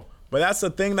 No. But that's the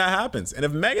thing that happens. And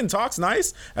if Megan talks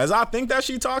nice, as I think that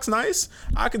she talks nice,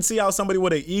 I can see how somebody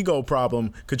with an ego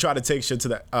problem could try to take shit to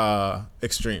the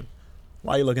extreme.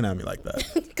 Why are you looking at me like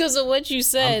that? Because of what you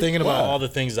said. I'm thinking about all the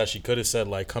things that she could have said,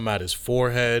 like come at his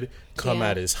forehead, come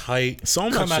at his height,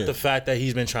 come at the fact that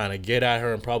he's been trying to get at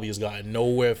her and probably has gotten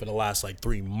nowhere for the last like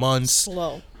 3 months.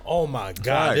 Slow. Oh my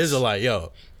God.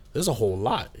 There's a whole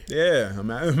lot. Yeah.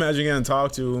 Imagine getting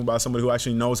talked to by somebody who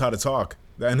actually knows how to talk.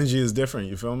 The energy is different,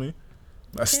 you feel me?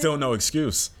 That's still no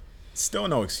excuse.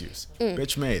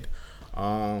 Bitch made.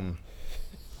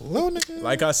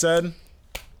 Like I said,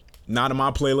 not in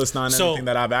my playlist, not in anything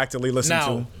that I've actively listened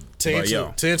to.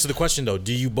 To answer the question though,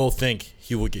 do you both think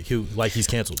he's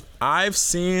canceled? I've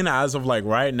seen, as of like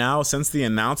right now, since the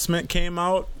announcement came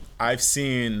out, this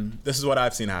is what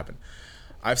I've seen happen.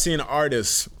 I've seen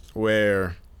artists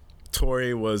where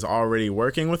Tory was already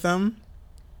working with them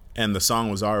and the song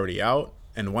was already out,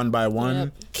 and one by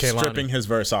one stripping his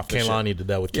verse off the shit. Kehlani did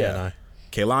that with K&I.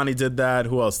 Kehlani did that.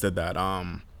 Who else did that?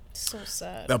 So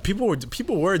sad. People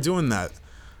were doing that.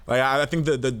 Like, I think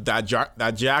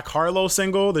that Jack Harlow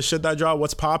single, the shit that dropped,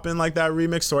 What's Poppin', like that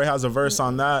remix, Tory has a verse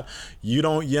on that.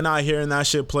 You're not hearing that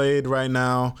shit played right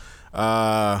now.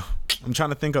 I'm trying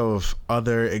to think of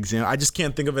other examples. I just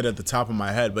can't think of it at the top of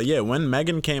my head. But yeah, when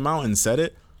Megan came out and said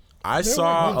it, I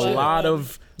saw a lot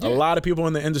of people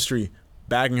in the industry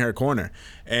bagging her corner.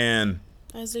 And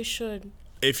as they should.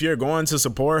 If you're going to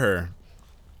support her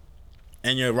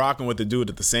and you're rocking with the dude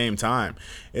at the same time,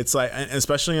 it's like,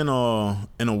 especially in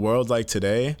a world like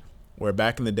today, where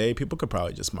back in the day people could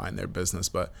probably just mind their business,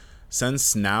 but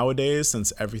since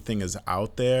everything is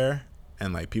out there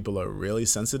and like people are really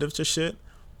sensitive to shit,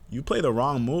 you play the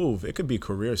wrong move, it could be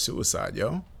career suicide,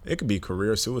 yo. It could be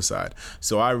career suicide.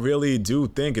 So I really do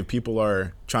think if people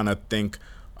are trying to think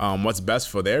what's best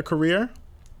for their career,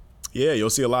 yeah, you'll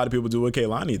see a lot of people do what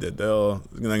Kehlani did. They're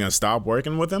gonna stop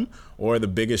working with him, or the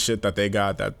biggest shit that they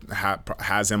got that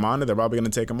has him on it, they're probably gonna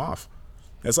take him off.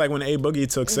 It's like when A Boogie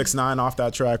took 6ix9ine off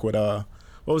that track with what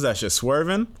was that shit,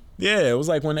 Swervin'? Yeah, it was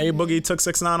like when A Boogie took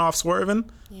 6ix9ine off Swervin'.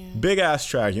 Yeah. Big ass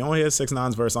track. You don't hear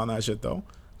 6ix9ine's verse on that shit though,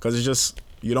 because it's just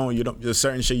you don't. There's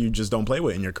certain shit you just don't play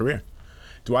with in your career.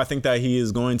 Do I think that he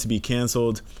is going to be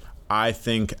canceled? I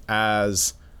think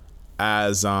as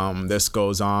this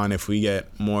goes on, if we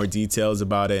get more details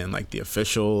about it and like the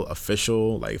official,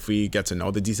 like if we get to know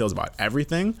the details about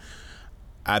everything,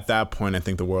 at that point I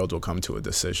think the world will come to a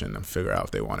decision and figure out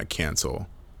if they want to cancel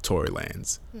Tory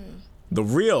Lanez. The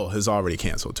Real has already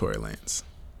canceled Tory Lanez.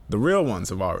 The real ones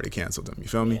have already canceled him, you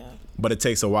feel me? Yeah. But it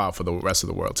takes a while for the rest of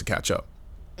the world to catch up.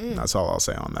 That's all I'll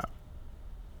say on that.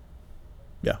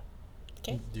 Yeah.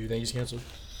 Okay. Do you think he's canceled?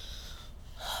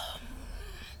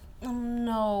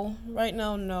 No. Right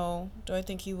now, no. Do I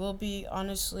think he will be?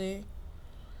 Honestly,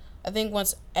 I think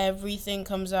once everything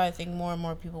comes out, I think more and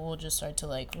more people will just start to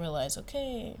like realize,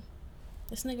 okay,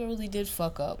 this nigga really did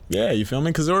fuck up. Yeah, you feel me?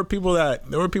 Because there were people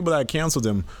that canceled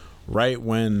him right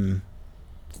when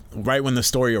right when the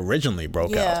story originally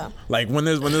broke out. Like when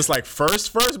this like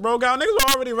first broke out, niggas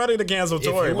were already ready to cancel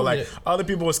Tory, but like other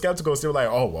people were skeptical, still like,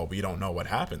 oh well, we don't know what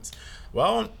happens.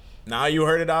 Well, now you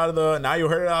heard it out of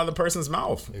the person's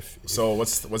mouth. So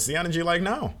what's the energy like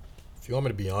now? If you want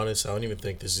me to be honest, I don't even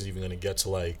think this is even gonna get to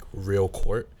like real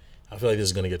court. I feel like this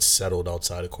is gonna get settled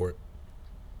outside of court.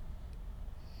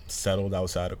 Settled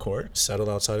outside of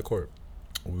court.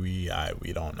 We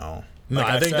don't know. No,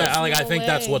 like I think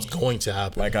that's what's going to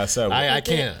happen. Like I said, I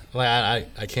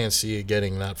can't see it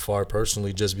getting that far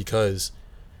personally, just because,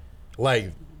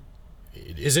 like,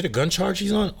 is it a gun charge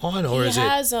he's on, or is it? He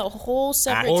has a whole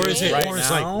separate. Or is it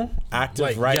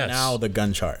active now? The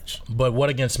gun charge. But what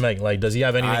against Megan? Like, does he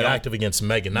have anything active against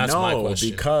Megan? That's my question.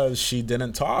 No, because she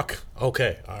didn't talk.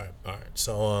 Okay, all right.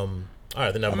 So all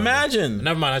right, then never mind. Imagine.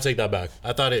 Never mind. I take that back.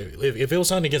 I thought if it was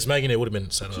something against Megan, it would have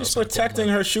been settled. She's protecting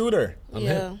her shooter.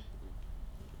 Yeah.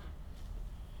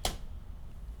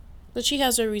 But she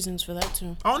has her reasons for that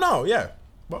too. Oh no, yeah.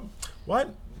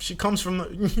 What? She comes from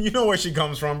you know where she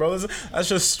comes from, bro. That's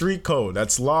just street code.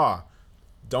 That's law.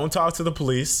 Don't talk to the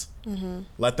police. Mm-hmm.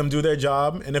 Let them do their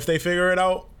job, and if they figure it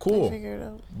out, cool.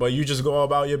 But you just go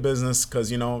about your business because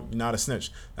you're not a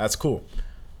snitch. That's cool.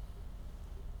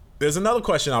 There's another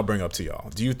question I'll bring up to y'all.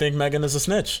 Do you think Megan is a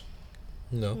snitch?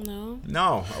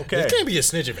 No. Okay. You can't be a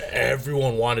snitch if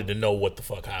everyone wanted to know what the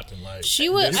fuck happened. Like, she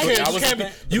would.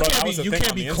 You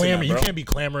can't be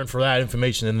clamoring for that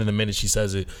information, and then the minute she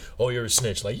says it, oh, you're a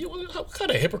snitch. Like, what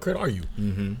kind of hypocrite are you?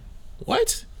 Mm-hmm.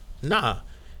 What? Nah.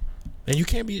 And you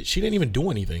can't be. She didn't even do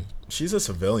anything. She's a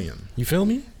civilian. You feel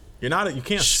me? You're not. You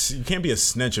can't be a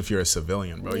snitch if you're a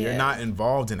civilian, bro. Yeah. You're not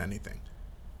involved in anything.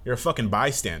 You're a fucking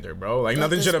bystander, bro. Like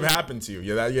nothing should have happened to you.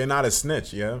 You're not a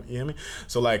snitch. Yeah, you hear me?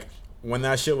 So like. When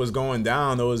that shit was going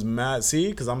down, there was mad.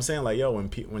 See, because I'm saying like, yo,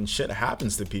 when shit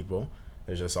happens to people,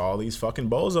 there's just all these fucking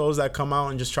bozos that come out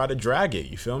and just try to drag it.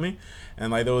 You feel me?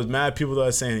 And like there was mad people that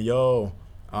are saying, yo,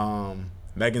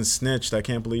 Megan snitched. I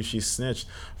can't believe she snitched.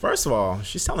 First of all,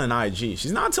 she's telling IG.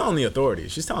 She's not telling the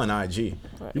authorities. She's telling IG.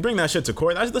 Right. You bring that shit to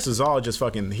court. This is all just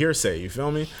fucking hearsay. You feel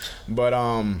me? But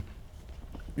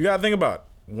you gotta think about it.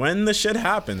 When the shit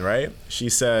happened, right? She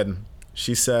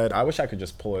said, I wish I could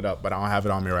just pull it up, but I don't have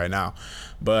it on me right now.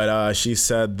 But she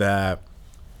said that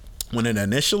when it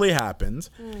initially happened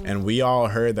and we all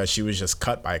heard that she was just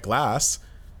cut by glass,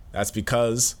 that's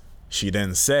because she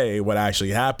didn't say what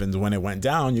actually happened when it went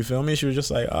down. You feel me? She was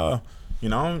just like,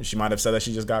 she might have said that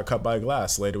she just got cut by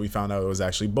glass. Later we found out it was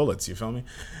actually bullets. You feel me?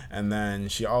 And then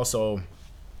she also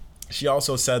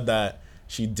said that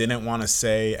she didn't want to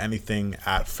say anything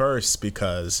at first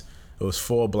because it was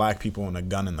 4 black people and a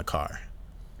gun in the car.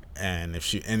 And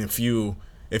if you're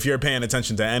paying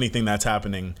attention to anything that's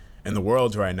happening in the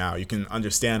world right now, you can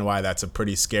understand why that's a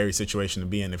pretty scary situation to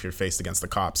be in if you're faced against the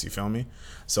cops. You feel me?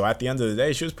 So at the end of the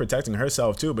day, she was protecting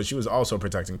herself too, but she was also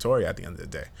protecting Tory at the end of the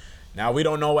day. Now we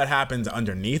don't know what happened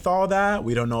underneath all that.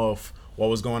 We don't know what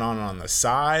was going on the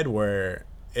side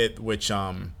which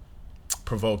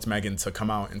provoked Megan to come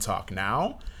out and talk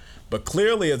now. But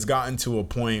clearly it's gotten to a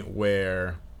point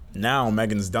where now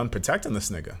Megan's done protecting this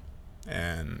nigga.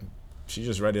 And she's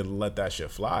just ready to let that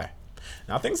shit fly.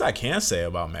 Now, things I can say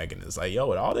about Megan is like, yo,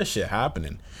 with all this shit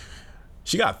happening,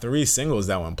 she got 3 singles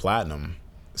that went platinum.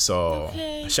 So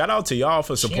shout out to y'all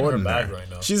for supporting her.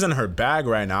 She's in her bag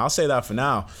right now. I'll say that for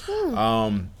now.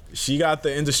 She got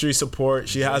the industry support.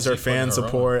 She has her fan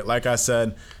support. Like I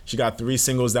said, she got 3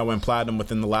 singles that went platinum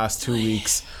within the last 2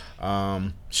 weeks.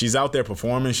 She's out there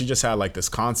performing. She just had like this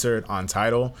concert on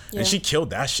Tidal and she killed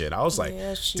that shit. I was like,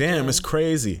 damn, it's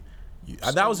crazy.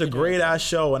 That was a great ass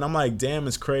show, and I'm like, damn,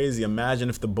 it's crazy. Imagine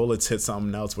if the bullets hit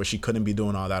something else where she couldn't be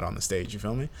doing all that on the stage. You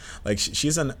feel me? Like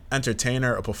she's an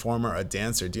entertainer, a performer, a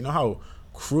dancer. Do you know how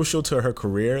crucial to her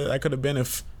career that could have been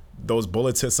if those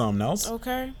bullets hit something else?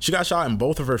 Okay. She got shot in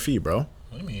both of her feet, bro.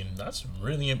 I mean, that's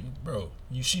really, bro.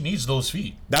 She needs those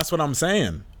feet. That's what I'm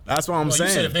saying. That's what I'm saying.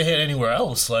 You said if they hit anywhere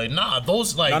else, like, nah,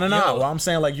 those, like, no. Well, I'm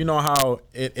saying, like, you know how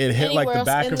it hit like the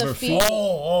back of her feet.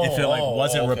 If it like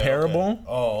wasn't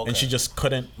repairable, and she just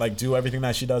couldn't like do everything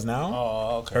that she does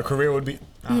now. Her career would be.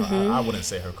 I wouldn't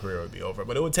say her career would be over,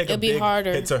 but it would take a big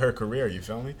hit to her career. You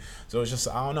feel me? So it's just,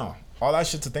 I don't know. All that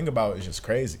shit to think about is just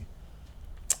crazy.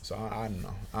 So I don't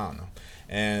know,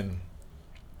 and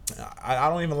I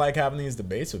don't even like having these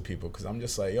debates with people because I'm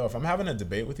just like, yo, if I'm having a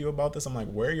debate with you about this, I'm like,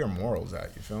 where are your morals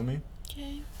at? You feel me?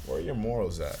 Okay. Where are your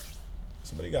morals at?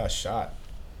 Somebody got shot.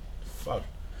 Fuck.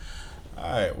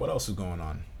 All right, what else is going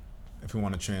on? If we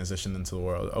want to transition into the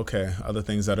world. Okay, other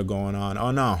things that are going on.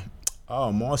 Oh, no.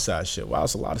 Oh, more sad shit. Wow,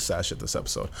 it's a lot of sad shit this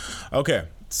episode. Okay,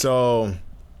 so,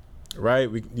 right,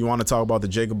 you want to talk about the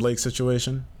Jacob Blake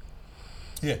situation?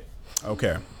 Yeah.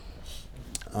 Okay.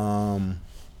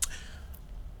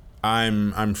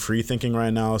 I'm free thinking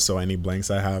right now, so any blanks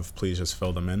I have, please just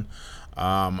fill them in.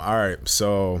 All right,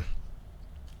 so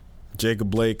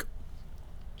Jacob Blake,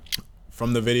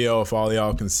 from the video, if all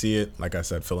y'all can see it, like I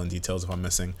said, fill in details if I'm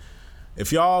missing.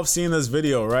 If y'all have seen this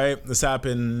video, right, this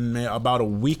happened about a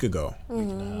week ago,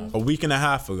 a week and a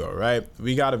half ago, right?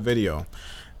 We got a video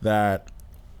that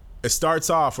it starts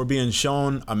off, we're being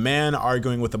shown a man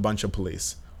arguing with a bunch of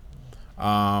police.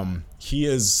 He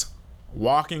is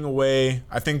walking away.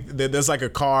 I think there's like a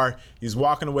car. He's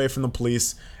walking away from the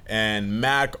police, and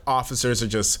mad officers are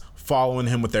just following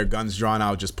him with their guns drawn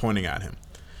out, just pointing at him.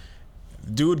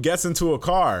 Dude gets into a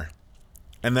car,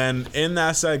 and then in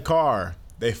that said car,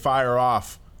 they fire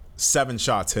off 7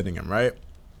 shots hitting him, right?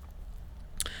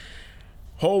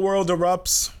 Whole world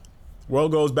erupts.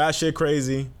 World goes batshit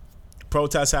crazy.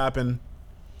 Protests happen.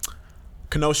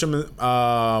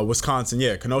 Kenosha, Wisconsin.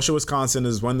 Yeah, Kenosha, Wisconsin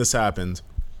is when this happened.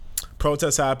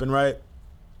 Protests happen, right?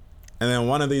 And then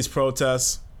one of these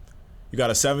protests, you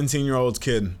got a 17-year-old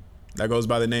kid that goes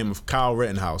by the name of Kyle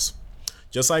Rittenhouse.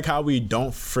 Just like how we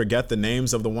don't forget the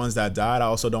names of the ones that died, I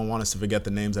also don't want us to forget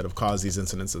the names that have caused these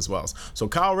incidents as well. So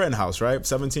Kyle Rittenhouse, right?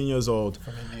 17 years old.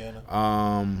 From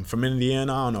Indiana. From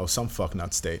Indiana? I don't know, some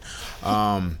fucknut state.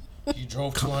 He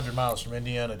drove 200 miles from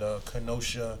Indiana to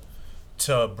Kenosha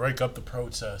to break up the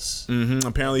protests.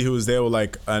 Apparently he was there with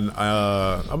like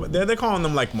they're calling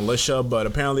them like militia, but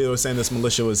apparently they were saying this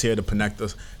militia was here to protect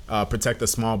the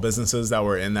small businesses that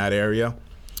were in that area.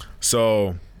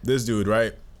 So this dude,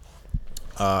 right,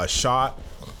 shot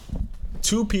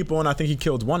 2 people, and I think he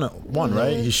killed one,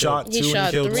 right? He shot 2 shot and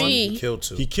he killed 3. 1. He killed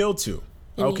 2. He killed 2.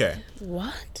 Okay.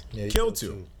 What? Yeah, he Killed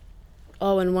 2.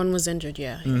 Oh, and 1 was injured,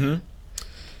 yeah.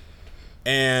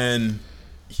 And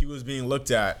he was being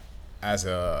looked at as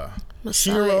a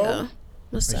Messiah.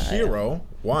 a hero,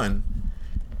 1,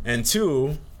 and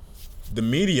 2, the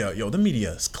media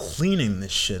is cleaning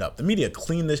this shit up. The media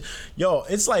clean this.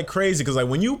 It's like crazy because like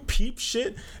when you peep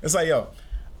shit, it's like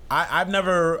I've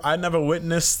never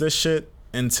witnessed this shit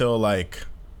until like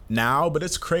now, but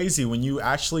it's crazy when you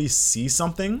actually see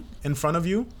something in front of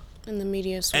you And the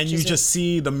media and you just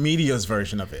see the media's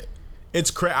version of it.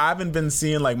 It's I haven't been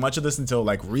seeing like much of this until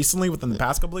like recently within the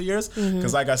past couple of years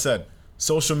because like I said,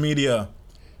 social media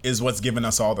is what's giving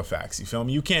us all the facts. You feel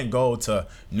me? You can't go to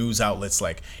news outlets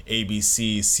like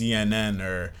ABC, CNN,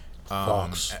 or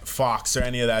Fox or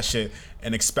any of that shit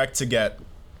and expect to get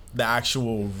the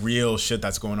actual real shit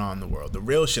that's going on in the world. The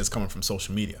real shit's coming from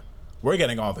social media. We're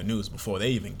getting all the news before they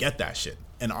even get that shit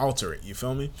and alter it. You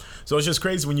feel me? So it's just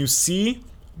crazy when you see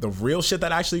the real shit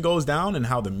that actually goes down and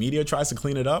how the media tries to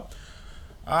clean it up.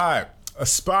 All right,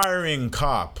 aspiring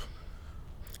cop.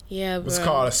 Yeah, bro. What's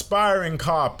called aspiring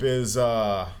cop is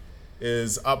up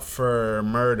for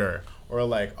murder, or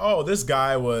like, oh, this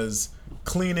guy was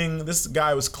cleaning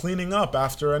up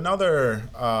after another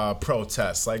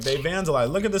protest. Like they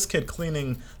vandalized. Look at this kid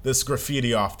cleaning this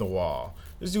graffiti off the wall.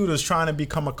 This dude was trying to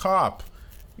become a cop.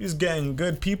 He was getting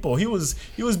good people. He was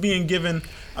being given.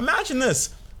 Imagine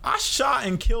this: I shot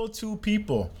and killed 2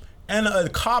 people, and a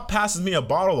cop passes me a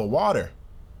bottle of water.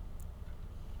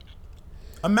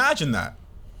 Imagine that.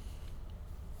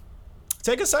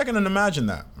 Take a second and imagine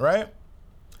that, right?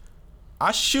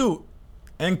 I shoot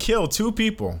and kill 2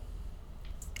 people,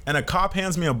 and a cop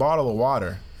hands me a bottle of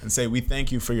water and say, "We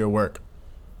thank you for your work."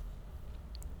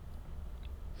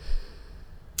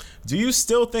 Do you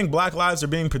still think black lives are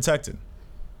being protected?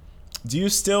 Do you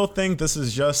still think this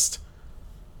is just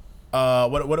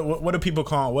what do people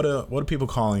call what are people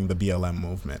calling the BLM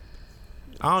movement?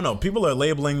 I don't know. People are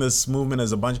labeling this movement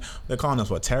as a bunch. They're calling us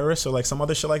what, terrorists or like some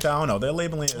other shit like that. I don't know. They're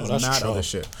labeling it as mad other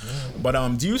shit. Yeah.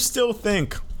 But do you still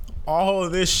think all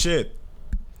of this shit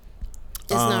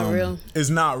it's not real?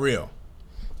 Is not real?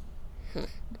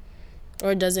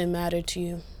 Or does it matter to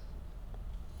you?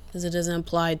 Because it doesn't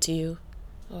apply to you.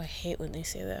 Oh, I hate when they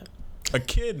say that. A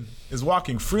kid is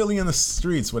walking freely in the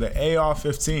streets with an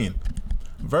AR-15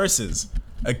 versus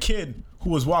a kid who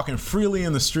was walking freely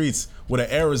in the streets with an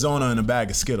Arizona and a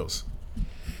bag of Skittles.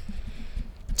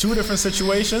 2 different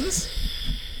situations.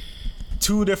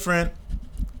 2 different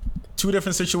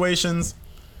situations.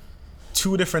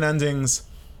 2 different endings.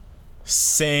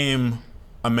 Same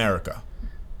America.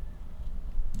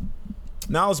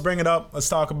 Now let's bring it up. Let's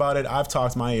talk about it. I've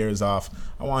talked my ears off.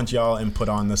 I want y'all input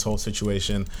on this whole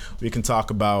situation. We can talk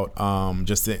about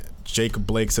just the Jacob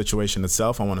Blake situation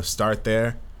itself. I want to start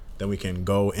there. Then we can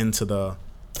go into the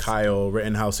Kyle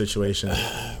Rittenhouse situation,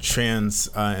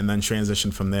 and then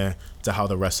transition from there to how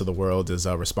the rest of the world is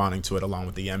responding to it, along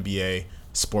with the NBA,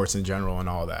 sports in general, and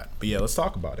all that. But yeah, let's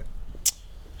talk about it.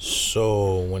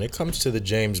 So when it comes to the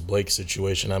James Blake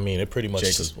situation, I mean, it pretty much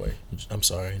Jacob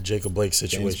Blake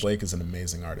situation. James Blake is an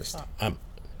amazing artist.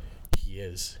 He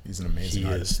is. He's an amazing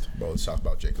artist. Bro, let's talk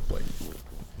about Jacob Blake.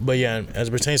 But yeah, as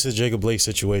it pertains to the Jacob Blake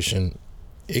situation,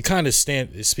 it kind of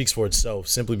speaks for itself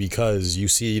simply because you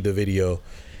see the video.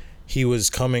 He was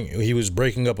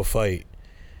breaking up a fight.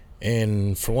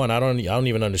 And for one, I don't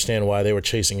even understand why they were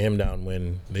chasing him down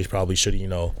when they probably should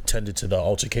have, tended to the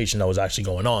altercation that was actually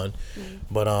going on. Mm-hmm.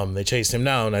 But they chased him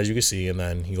down, as you can see, and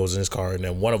then he goes in his car, and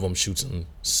then one of them shoots him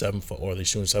they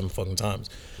shoot him 7 fucking times.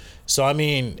 So I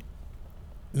mean,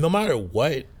 no matter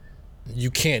what,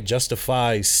 you can't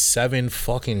justify 7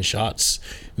 fucking shots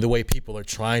the way people are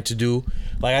trying to do.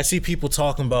 Like, I see people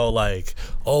talking about, like,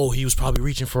 oh, he was probably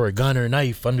reaching for a gun or a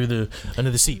knife under the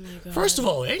seat. Oh, first of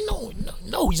all, ain't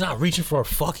no, he's not reaching for a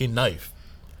fucking knife.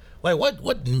 Like,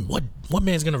 what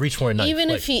man's gonna reach for a knife? Even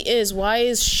if he is, why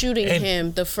is shooting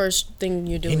him the first thing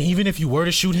you're doing? And even if you were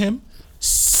to shoot him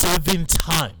 7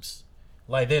 times,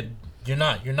 like that, you're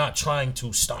not trying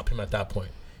to stop him at that point.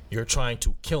 You're trying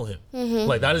to kill him. Mm-hmm.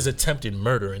 Like, that is attempted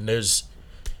murder, and there's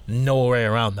no way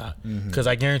around that. Because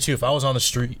I guarantee you, if I was on the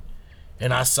street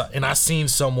and I seen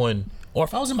someone, or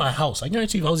if I was in my house, I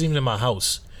guarantee you, if I was even in my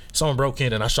house, someone broke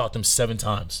in and I shot them 7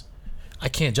 times, I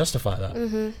can't justify that.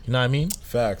 Mm-hmm. You know what I mean?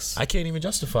 Facts. I can't even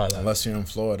justify that. Unless you're in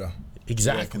Florida.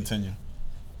 Exactly. Yeah, continue.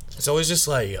 So it's just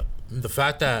like the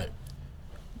fact that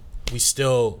we're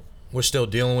still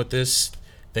dealing with this,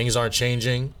 things aren't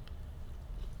changing,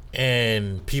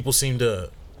 and people seem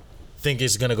to think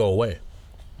it's gonna go away.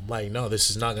 Like, no, this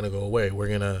is not gonna go away. We're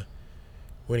gonna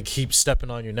keep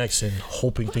stepping on your necks and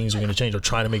hoping things are gonna change or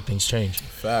trying to make things change.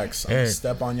 Facts. I'm gonna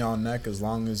step on y'all neck as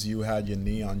long as you had your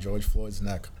knee on George Floyd's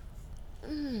neck.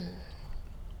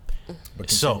 But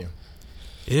continue.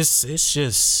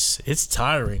 So it's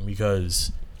tiring,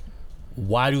 because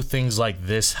why do things like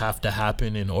this have to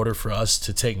happen in order for us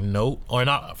to take note, or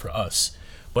not for us,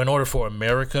 but in order for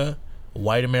America,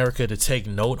 white America, to take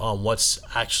note on what's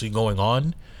actually going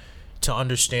on, to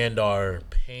understand our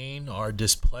pain, our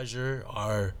displeasure,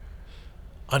 our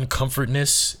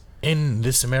uncomfortness in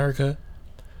this America,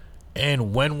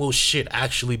 and when will shit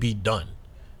actually be done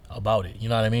about it? You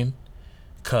know what I mean?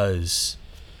 Because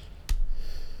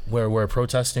we're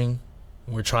protesting,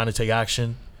 we're trying to take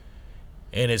action,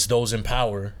 and it's those in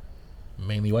power,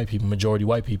 mainly white people, majority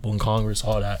white people in Congress,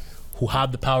 all that, who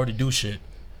have the power to do shit.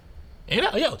 And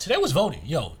today was voting.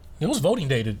 It was voting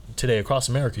day today across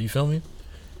America. You feel me?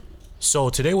 So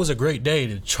today was a great day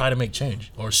to try to make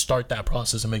change, or start that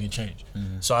process of making change.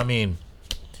 Mm-hmm. So I mean,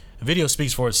 the video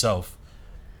speaks for itself.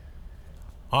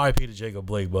 R.I.P. to Jacob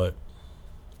Blake, but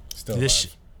still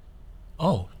alive.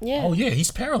 Oh yeah,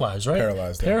 he's paralyzed, right?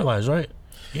 Paralyzed, right?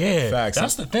 Yeah, facts.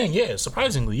 That's the thing. Yeah,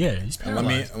 surprisingly, he's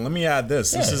paralyzed. Let me add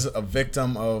this. Yeah. This is a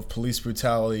victim of police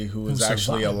brutality who is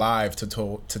actually alive to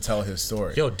tell his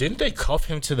story. Yo, didn't they cuff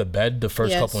him to the bed the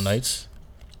first couple nights?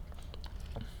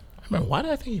 I remember. Why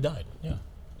did I think he died? Yeah,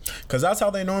 because that's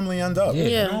how they normally end up.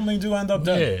 Yeah. They normally do end up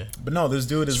dead. Yeah. But no, this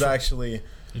dude is actually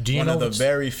one of the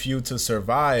very few to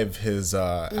survive his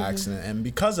accident, and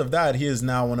because of that, he is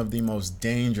now one of the most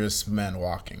dangerous men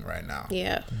walking right now.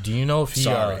 Yeah. Do you know if he?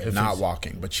 If not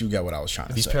walking, but you get what I was trying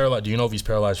to say. He's paralyzed. Do you know if he's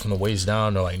paralyzed from the waist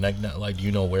down or like neck? Like, do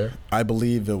you know where? I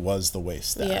believe it was the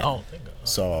waist down. Yeah. Oh, thank God.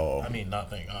 So I mean, not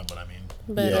thank God, but I mean.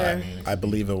 Better. Yeah, I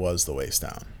believe it was the waist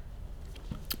down.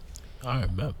 All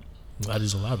right, bet. Glad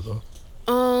he's alive though.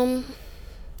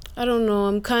 I don't know.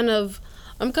 I'm kind of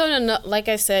like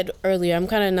I said earlier, I'm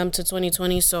kind of numb to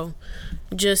 2020. So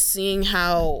just seeing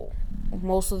how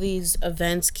most of these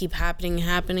events keep happening.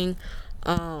 I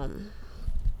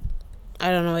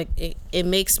don't know. It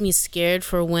makes me scared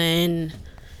for when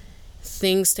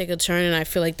things take a turn, and I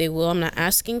feel like they will. I'm not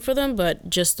asking for them, but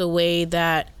just the way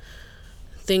that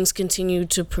things continue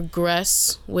to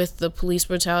progress with the police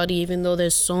brutality, even though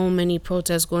there's so many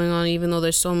protests going on, even though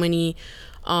there's so many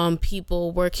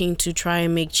people working to try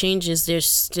and make changes, there's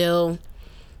still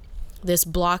this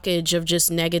blockage of just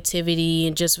negativity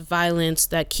and just violence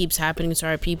that keeps happening to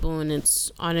our people. And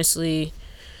it's honestly,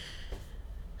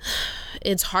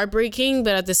 it's heartbreaking,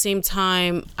 but at the same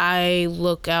time, I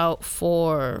look out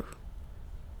for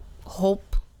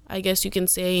hope, I guess you can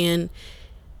say. And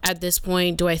at this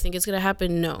point, do I think it's gonna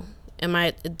happen? No.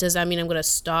 Does that mean I'm gonna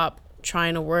stop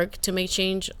trying to work to make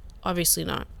change? Obviously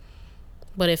not.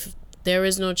 But if there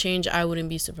is no change, I wouldn't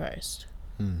be surprised.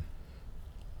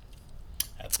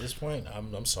 At this point,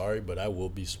 I'm sorry, but I will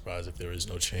be surprised if there is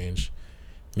no change,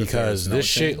 because this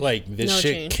shit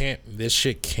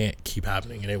can't keep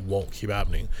happening, and it won't keep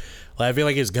happening. Like, I feel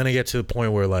like it's gonna get to the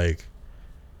point where like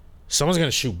someone's gonna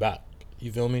shoot back.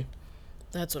 You feel me?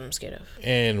 That's what I'm scared of.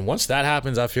 And once that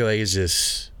happens, I feel like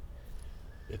it's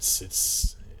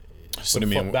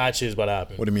some fuck bad shit is about to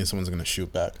happen. What do you mean someone's gonna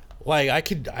shoot back? Like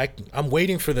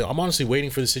I'm honestly waiting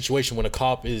for the situation when a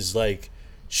cop is like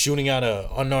shooting at a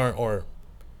unarmed or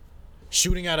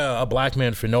shooting at a black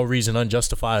man for no reason,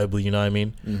 unjustifiably, you know what I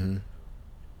mean? Mm-hmm.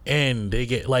 And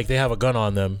they have a gun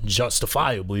on them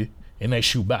justifiably, and they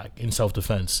shoot back in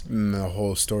self-defense. And the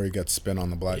whole story gets spin on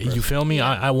the black person. You feel me?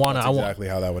 I want exactly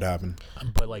how that would happen.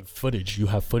 But like footage, you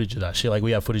have footage of that shit. Like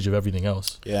we have footage of everything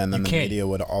else. Yeah, and then the media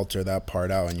would alter that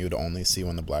part out, and you'd only see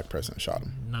when the black person shot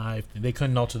him. Nah, if they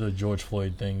couldn't alter the George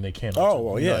Floyd thing. They can't. Oh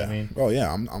well, yeah. I mean, oh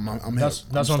yeah. That's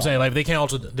what I'm saying. Like if they can't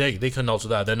alter. They couldn't alter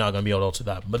that. They're not gonna be able to alter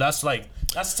that. But that's the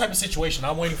type of situation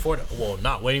I'm waiting for. Well,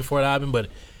 not waiting for it to happen, but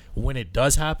when it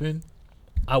does happen,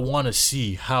 I want to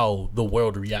see how the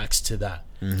world reacts to that.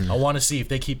 Mm-hmm. I want to see if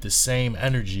they keep the same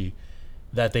energy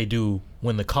that they do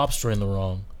when the cops are in the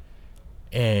wrong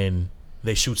and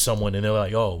they shoot someone and they're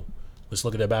like, oh, let's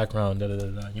look at their background, da, da, da,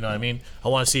 da. You know what I mean? I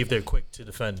want to see if they're quick to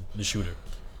defend the shooter.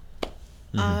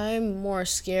 Mm-hmm. I'm more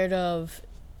scared of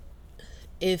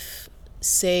if,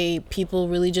 say, people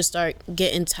really just start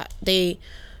getting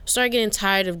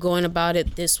tired of going about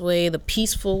it this way, the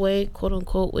peaceful way, quote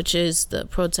unquote, which is the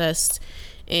protest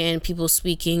and people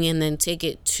speaking, and then take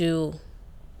it to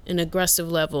an aggressive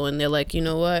level, and they're like, you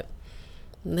know what,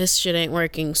 this shit ain't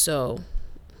working, so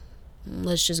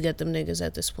let's just get them niggas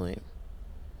at this point.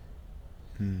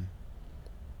 And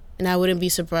I wouldn't be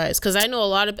surprised, because I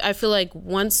know I feel like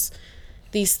once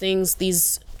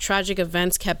these tragic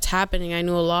events kept happening, I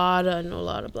know a lot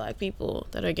of black people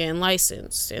that are getting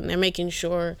licensed, and they're making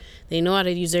sure they know how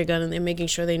to use their gun, and they're making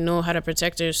sure they know how to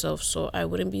protect themselves. So I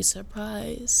wouldn't be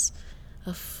surprised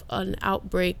of an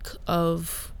outbreak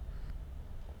of,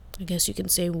 I guess you can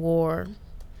say, war,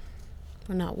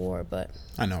 or not war, but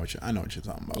I know what you're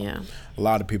talking about. Yeah, a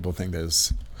lot of people think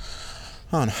there's,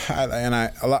 I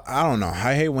don't know.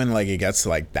 I hate when like it gets to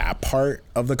like that part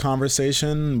of the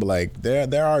conversation, but like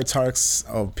there are talks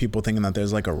of people thinking that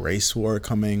there's like a race war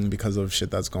coming because of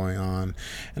shit that's going on,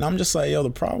 and I'm just like, yo,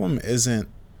 the problem is,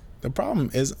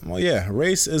 well, yeah,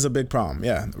 race is a big problem.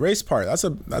 Yeah, the race part,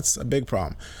 that's a big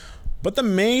problem. But the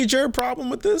major problem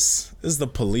with this is the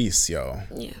police, yo.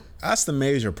 Yeah. That's the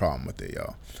major problem with it,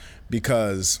 yo.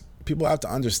 Because people have to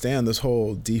understand this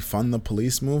whole defund the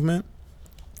police movement.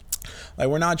 Like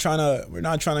we're not trying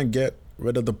to get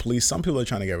rid of the police. Some people are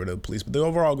trying to get rid of the police, but the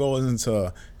overall goal isn't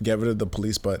to get rid of the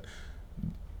police, but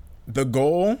the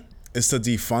goal is to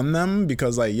defund them,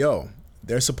 because like, yo,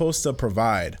 they're supposed to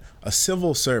provide a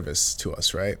civil service to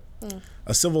us, right?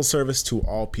 A civil service to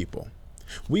all people.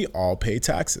 We all pay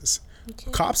taxes.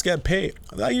 Okay. Cops get paid.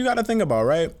 Like you got to think about,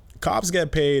 right? Cops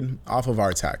get paid off of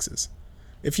our taxes.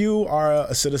 If you are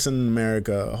a citizen in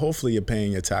America, hopefully you're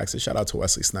paying your taxes. Shout out to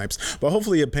Wesley Snipes. But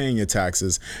hopefully you're paying your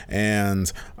taxes,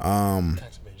 and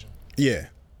tax evasion. Yeah,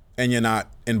 and you're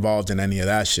not involved in any of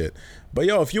that shit. But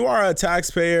yo, if you are a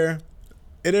taxpayer,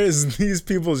 it is these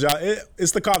people's job.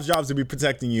 It's the cops' jobs to be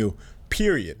protecting you,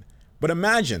 period. But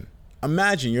imagine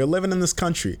you're living in this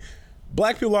country.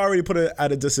 Black people are already put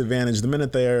at a disadvantage the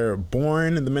minute they're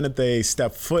born, and the minute they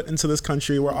step foot into this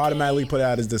country, we're automatically put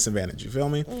at a disadvantage. You feel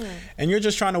me? And you're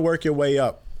just trying to work your way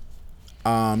up.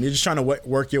 You're just trying to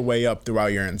work your way up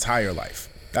throughout your entire life.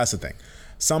 That's the thing.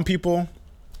 Some people,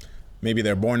 maybe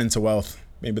they're born into wealth.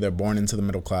 Maybe they're born into the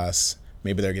middle class.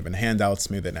 Maybe they're given handouts.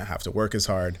 Maybe they don't have to work as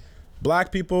hard.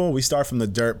 Black people, we start from the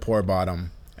dirt poor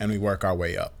bottom, and we work our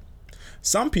way up.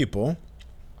 Some people,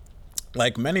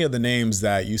 like many of the names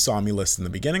that you saw me list in the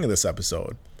beginning of this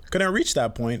episode, couldn't reach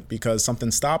that point because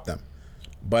something stopped them.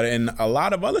 But in a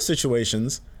lot of other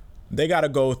situations, they got to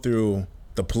go through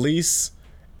the police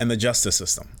and the justice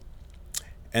system.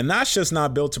 And that's just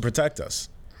not built to protect us.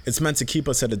 It's meant to keep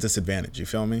us at a disadvantage. You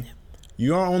feel me?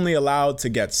 You're only allowed to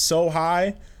get so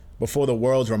high before the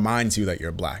world reminds you that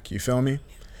you're black. You feel me?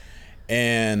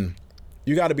 And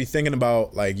you got to be thinking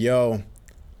about like, yo,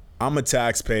 I'm a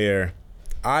taxpayer.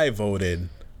 I voted.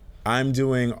 I'm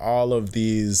doing all of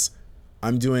these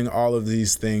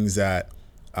things that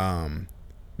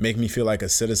make me feel like a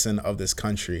citizen of this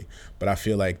country, but I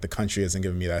feel like the country isn't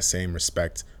giving me that same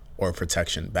respect or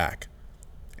protection back.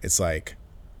 It's like,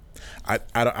 I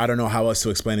don't know how else to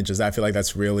explain it. Just I feel like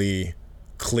that's really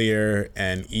clear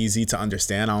and easy to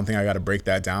understand. I don't think I got to break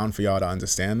that down for y'all to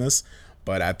understand this.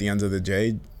 But at the end of the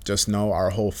day, just know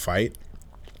our whole fight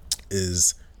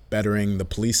is bettering the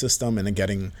police system and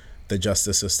getting the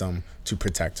justice system to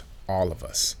protect all of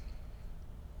us.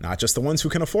 Not just the ones who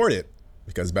can afford it,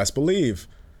 because best believe,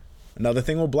 another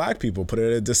thing with black people, put it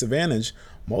at a disadvantage.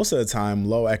 Most of the time,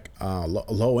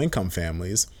 low income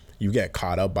families, you get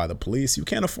caught up by the police, you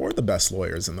can't afford the best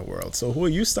lawyers in the world. So who are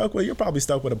you stuck with? You're probably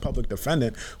stuck with a public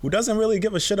defendant who doesn't really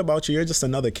give a shit about you. You're just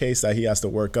another case that he has to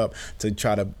work up to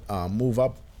try to move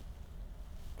up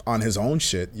on his own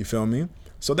shit. You feel me?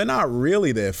 So they're not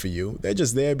really there for you. They're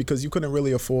just there because you couldn't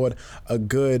really afford a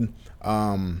good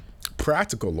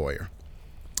practical lawyer.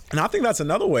 And I think that's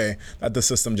another way that the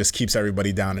system just keeps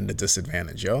everybody down in the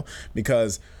disadvantage, yo.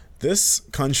 Because this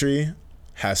country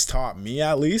has taught me,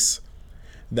 at least,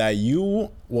 that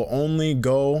you will only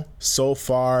go so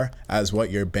far as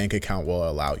what your bank account will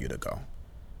allow you to go.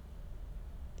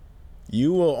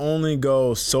 You will only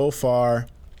go so far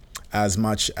as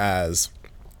much as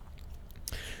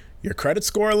your credit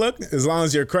score look. As long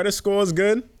as your credit score is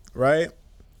good, right?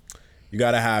 You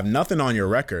got to have nothing on your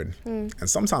record. And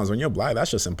sometimes when you're black,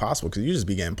 that's just impossible because you just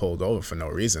be getting pulled over for no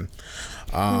reason.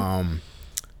 And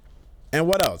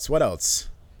what else? What else?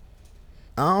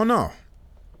 I don't know.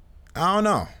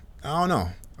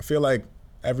 I feel like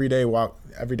every day,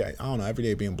 every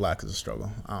day being black is a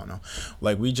struggle. I don't know.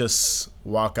 Like, we just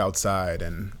walk outside,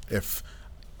 and if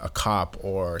a cop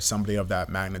or somebody of that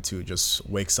magnitude just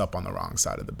wakes up on the wrong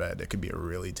side of the bed, it could be a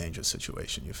really dangerous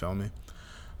situation. You feel me?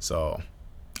 So,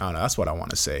 I don't know. That's what I want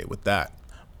to say with that.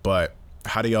 But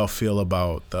how do y'all feel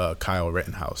about the Kyle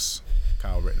Rittenhouse?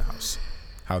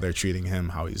 How they're treating him,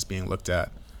 how he's being looked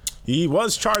at. He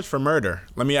was charged for murder.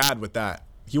 Let me add with that.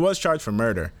 He was charged for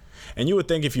murder. And you would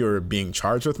think if you were being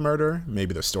charged with murder,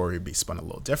 maybe the story would be spun a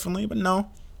little differently. But no,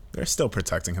 they're still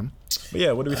protecting him. But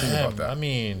yeah, what do we think about that? I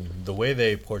mean, the way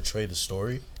they portray the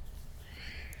story,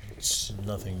 it's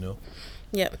nothing new.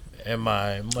 Yep.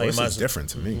 This is different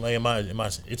to me.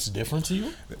 It's different to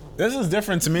you? This is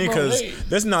different to me because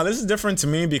this is different to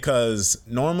me because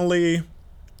normally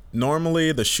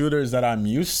the shooters that I'm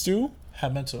used to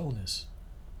have mental illness.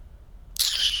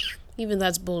 Even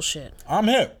that's bullshit. I'm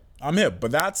hip,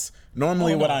 but that's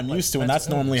normally what I'm used to, and that's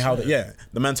normally how the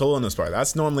mental illness part.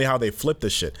 That's normally how they flip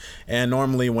this shit. And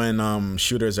normally when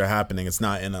shooters are happening, it's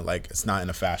not in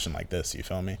a fashion like this. You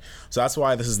feel me? So that's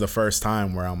why this is the first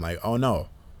time where I'm like, oh no,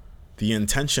 the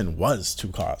intention was to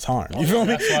cause harm. You feel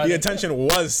me? The intention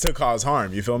was to cause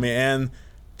harm. You feel me? And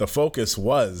the focus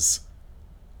was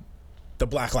the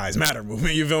Black Lives Matter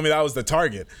movement. You feel me? That was the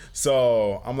target.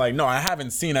 So I'm like, no, I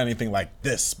haven't seen anything like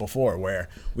this before where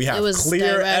we have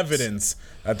clear evidence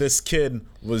that this kid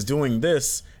was doing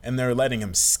this and they're letting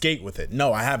him skate with it.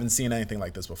 No, I haven't seen anything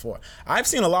like this before. I've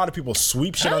seen a lot of people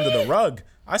sweep shit under the rug.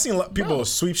 I've seen people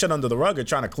sweep shit under the rug and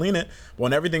trying to clean it. But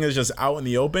when everything is just out in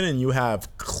the open and you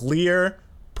have clear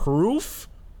proof,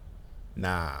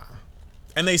 nah.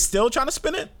 And they still trying to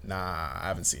spin it? Nah, I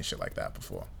haven't seen shit like that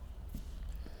before.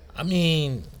 I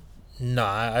mean,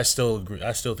 nah, I still agree.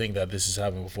 I still think that this has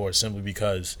happened before simply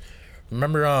because,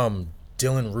 remember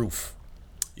Dylan Roof?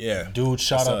 Yeah. Dude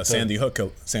shot up Sandy Hook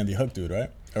dude, right?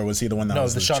 Or was he the one that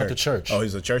was the shot at the church? Oh,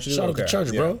 he's a church dude? Shot at the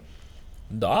church, bro.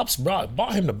 The ops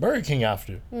bought him to Burger King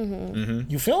after.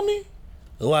 You feel me?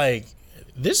 Like,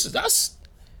 that's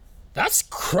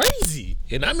crazy.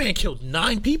 And that man killed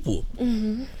 9 people.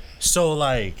 So,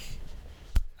 like,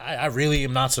 I really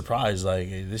am not surprised. Like,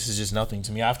 this is just nothing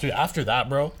to me. After that,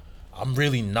 bro, I'm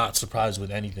really not surprised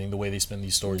with anything, the way they spin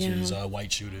these stories for these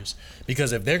white shooters.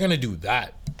 Because if they're going to do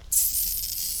that,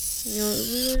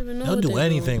 they'll do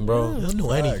anything, bro. They'll do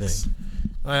anything.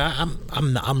 Like,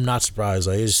 I'm not surprised.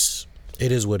 Like,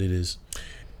 it is what it is.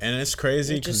 And it's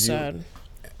crazy because sad.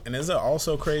 And is it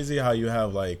also crazy how you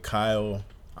have, like, Kyle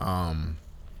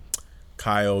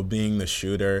being the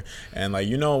shooter, and like,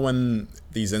 you know, when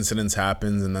these incidents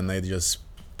happens and then they just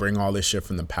bring all this shit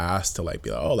from the past to like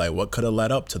be like, oh, like what could have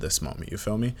led up to this moment, you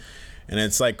feel me? And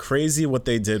it's like crazy what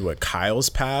they did with Kyle's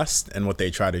past and what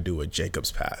they try to do with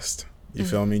Jacob's past. You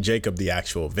feel me? Jacob, the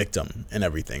actual victim and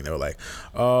everything. They were like,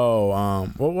 oh,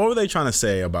 what were they trying to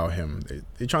say about him?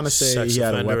 They trying to say sex he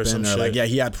had a weapon, or like, yeah,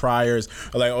 he had priors,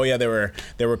 or like, oh yeah, they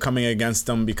were coming against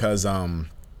him because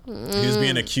he was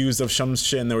being accused of some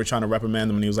shit and they were trying to reprimand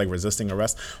him and he was like resisting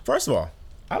arrest. First of all,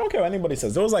 I don't care what anybody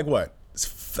says. There was like what?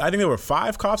 I think there were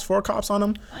 4 cops on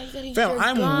him. Fam,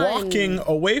 I'm walking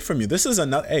away from you. This is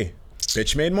another, hey,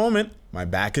 bitch made moment. My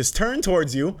back is turned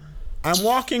towards you. I'm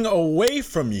walking away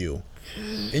from you.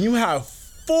 And you have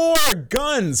 4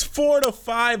 to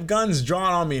 5 guns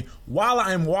drawn on me while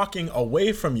I'm walking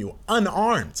away from you,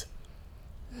 unarmed.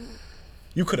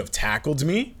 You could have tackled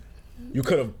me. You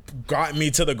could have got me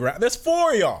to the ground. There's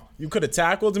 4 of y'all. You could have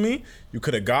tackled me. You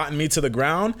could have gotten me to the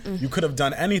ground. You could have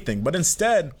done anything. But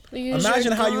instead,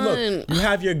 imagine how you look. You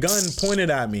have your gun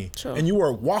pointed at me, and you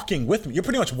are walking with me. You're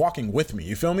pretty much walking with me.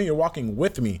 You feel me? You're walking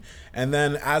with me. And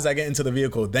then as I get into the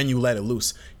vehicle, then you let it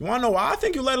loose. You want to know why I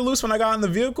think you let it loose when I got in the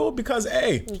vehicle? Because,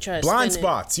 hey, blind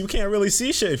spots. You can't really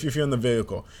see shit if you're in the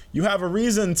vehicle. You have a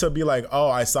reason to be like, oh,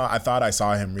 I thought I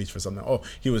saw him reach for something. Oh,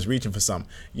 he was reaching for something.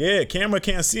 Yeah, camera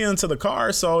can't see into the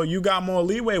car, so you got more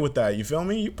leeway with that. You feel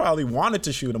me? You probably wanted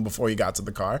to shoot him before he got to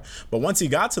the car. But once he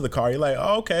got to the car, you're like,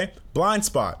 oh, okay, blind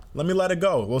spot. Let me let it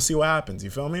go. We'll see what happens. You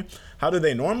feel me? How do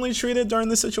they normally treat it during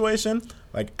this situation?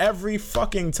 Like every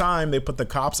fucking time they put the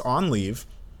cops on leave,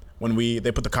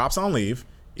 they put the cops on leave,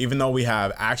 even though we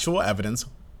have actual evidence,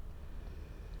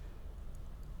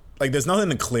 like there's nothing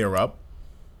to clear up.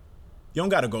 You don't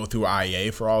got to go through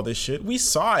IEA for all this shit. We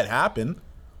saw it happen.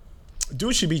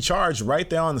 Dude should be charged right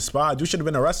there on the spot. Dude should have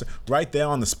been arrested right there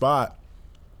on the spot.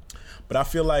 But I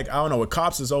feel like, I don't know, with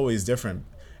cops is always different.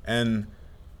 And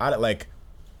I don't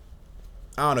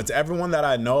know, to everyone that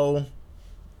I know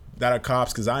that are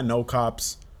cops, because I know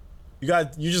cops, you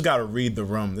just got to read the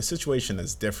room. The situation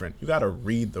is different. You got to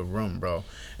read the room, bro.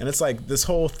 And it's like this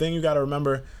whole thing, you got to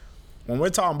remember, when we're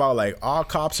talking about like all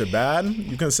cops are bad,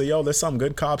 you can say, yo, there's some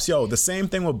good cops. Yo, the same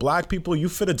thing with black people. You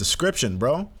fit a description,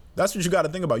 bro. That's what you got to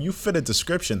think about. You fit a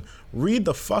description. Read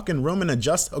the fucking room and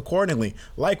adjust accordingly,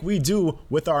 like we do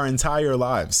with our entire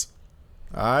lives.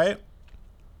 All right?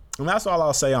 And that's all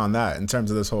I'll say on that in terms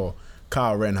of this whole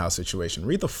Kyle Rittenhouse situation.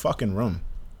 Read the fucking room.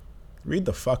 Read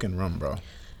the fucking room, bro.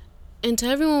 And to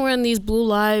everyone wearing these Blue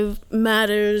Lives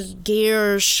Matters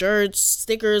gear, shirts,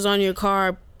 stickers on your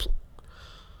car,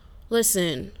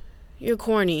 listen, you're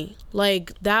corny.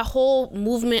 Like, that whole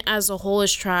movement as a whole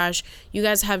is trash. You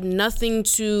guys have nothing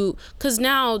to... Because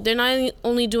now, they're not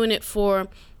only doing it for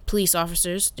police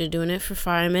officers. They're doing it for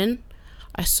firemen.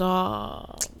 I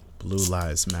saw... Blue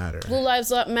Lives Matter. Blue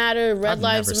Lives Matter, Red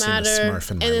Lives Matter,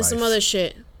 and then some other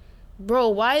shit. Bro,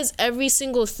 why is every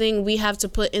single thing we have to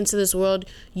put into this world,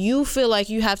 you feel like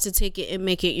you have to take it and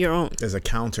make it your own? There's a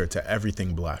counter to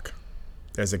everything black.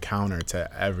 There's a counter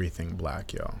to everything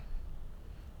black, yo.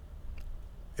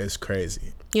 It's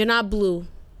crazy. You're not blue.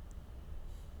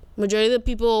 Majority of the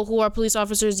people who are police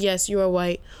officers, yes, you are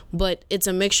white, but it's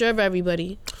a mixture of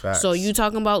everybody. Facts. So you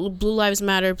talking about Blue Lives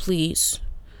Matter, please.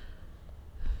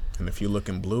 And if you look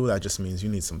in blue, that just means you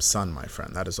need some sun, my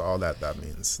friend. That is all that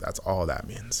means. That's all that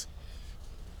means.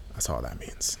 That's all that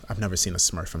means. I've never seen a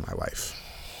Smurf in my life.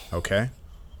 Okay?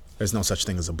 There's no such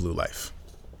thing as a blue life.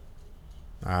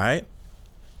 All right?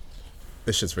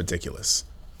 This shit's ridiculous.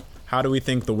 How do we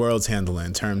think the world's handling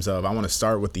in terms of, I want to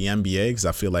start with the NBA because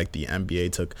I feel like the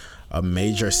NBA took a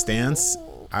major stance.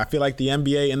 I feel like the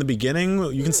NBA in the beginning,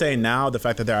 you can say now, the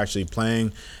fact that they're actually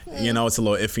playing, you know, it's a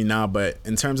little iffy now, but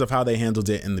in terms of how they handled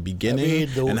it in the beginning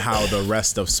and how the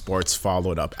rest of sports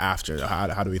followed up after,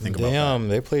 how do we think about that?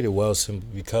 They played it well simply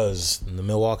because the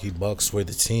Milwaukee Bucks were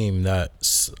the team that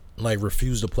like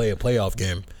refused to play a playoff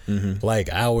game, like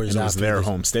hours and it was after their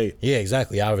home state. Yeah,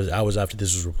 exactly. Hours after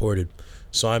this was reported.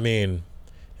 So, I mean,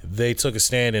 they took a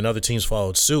stand and other teams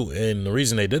followed suit. And the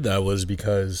reason they did that was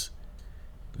because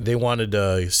they wanted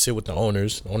to sit with the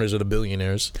owners. Owners are the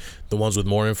billionaires, the ones with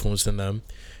more influence than them.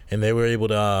 And they were able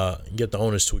to get the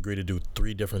owners to agree to do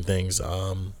 3 different things.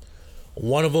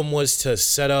 One of them was to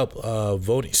set up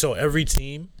voting. So every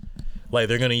team, like,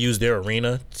 they're going to use their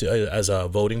arena as a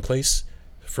voting place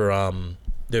for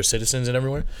their citizens and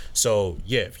everywhere. So,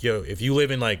 yeah, if you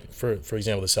live in, like, for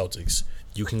example, the Celtics,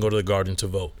 you can go to the Garden to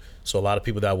vote. So a lot of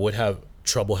people that would have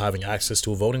trouble having access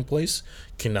to a voting place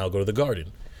can now go to the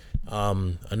Garden.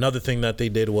 Another thing that they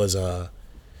did was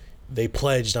they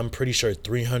pledged, I'm pretty sure,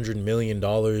 $300 million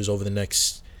over the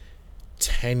next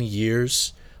 10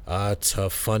 years to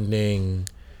funding,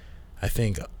 I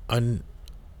think,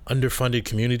 underfunded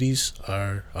communities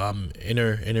or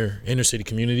inner city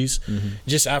communities,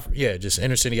 just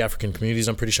inner city African communities.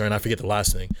 I'm pretty sure, and I forget the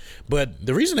last thing. But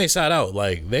the reason they sat out,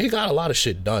 like, they got a lot of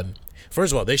shit done.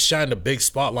 First of all, they shined a big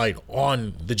spotlight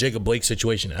on the Jacob Blake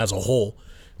situation as a whole,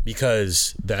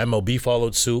 because the MLB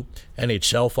followed suit,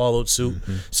 NHL followed suit.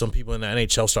 Some people in the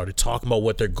NHL started talking about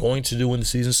what they're going to do when the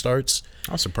season starts.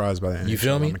 I'm surprised by that. You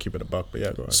feel me? I'm gonna keep it a buck, but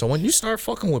yeah, go ahead. So when you start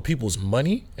fucking with people's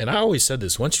money, and I always said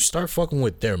this, once you start fucking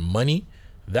with their money,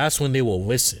 that's when they will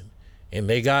listen. And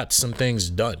they got some things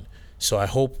done. So I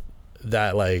hope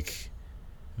that, like,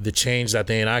 the change that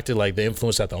they enacted, like the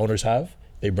influence that the owners have,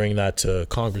 they bring that to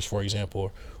Congress, for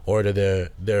example, or to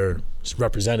their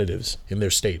representatives in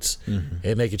their states,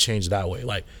 and make it change that way.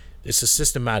 Like, it's a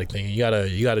systematic thing. You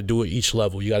gotta do it each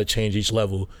level. You gotta change each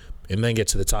level, and then get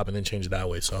to the top, and then change it that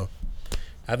way. So,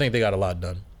 I think they got a lot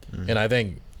done. And I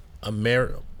think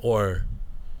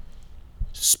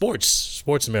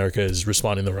sports America is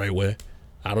responding the right way.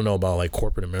 I don't know about like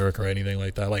corporate America or anything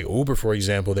like that. Like Uber, for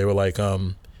example, they were like,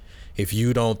 if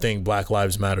you don't think Black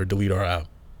Lives Matter, delete our app.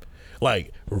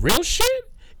 Like real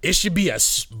shit, it should be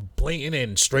as blatant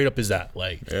and straight up as that.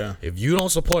 Like, if you don't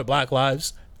support Black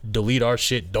Lives, delete our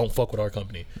shit. Don't fuck with our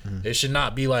company. It should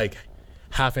not be like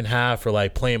half and half or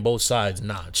like playing both sides.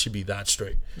 Nah, it should be that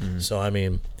straight. So I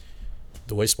mean,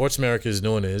 the way Sports America is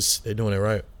doing is they're doing it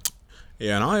right.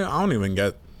 Yeah, and I don't even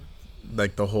get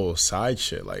like the whole side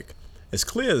shit. Like, it's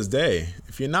clear as day.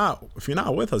 If you're not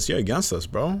with us, you're against us,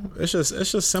 bro. It's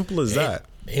just simple as that.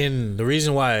 And the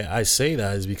reason why I say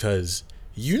that is because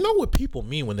you know what people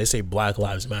mean when they say Black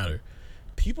Lives Matter.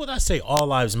 People that say all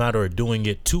lives matter are doing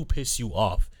it to piss you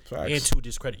off. Facts. And to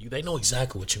discredit you. They know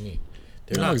exactly what you mean.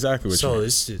 They know exactly what you mean.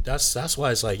 So that's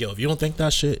why it's like, yo, if you don't think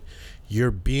that shit,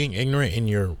 you're being ignorant and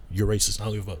you're racist. I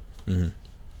don't give a fuck.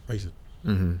 Racist.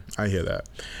 I hear that.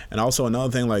 And also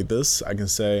another thing like this, I can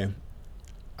say,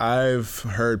 I've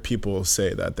heard people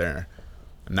say that they're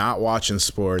not watching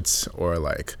sports, or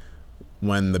like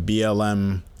when the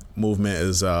BLM movement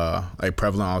is like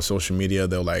prevalent on social media,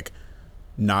 they'll like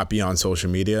not be on social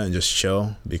media and just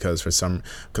chill because for some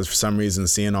reason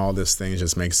seeing all these things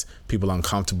just makes people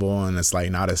uncomfortable, and it's like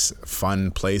not a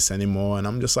fun place anymore. And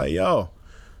I'm just like, yo,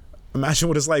 imagine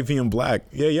what it's like being black.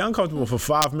 Yeah, you're uncomfortable for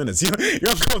 5 minutes. You're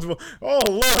uncomfortable. Oh,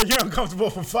 Lord, you're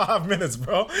uncomfortable for 5 minutes,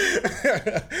 bro.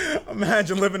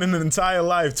 Imagine living an entire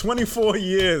life, 24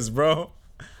 years, bro.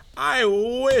 I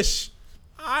wish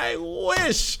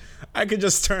I could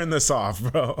just turn this off,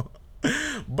 bro.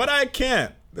 But I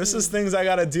can't. This is things I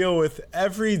got to deal with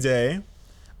every day.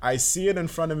 I see it in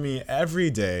front of me every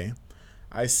day.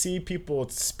 I see people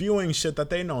spewing shit that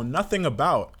they know nothing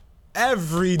about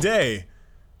every day.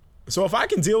 So if I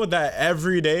can deal with that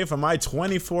every day for my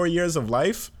 24 years of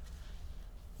life,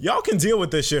 y'all can deal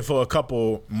with this shit for a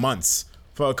couple months,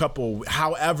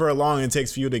 however long it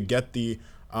takes for you to get the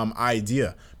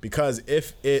idea. Because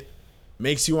if it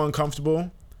makes you uncomfortable,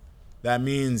 that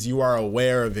means you are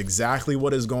aware of exactly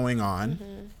what is going on.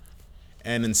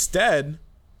 And instead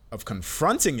of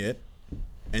confronting it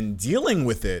and dealing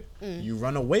with it, you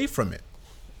run away from it.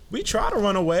 We try to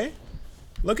run away.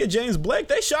 Look at James Blake.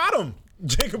 They shot him.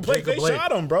 Jacob Blake, they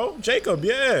shot him, bro. Jacob,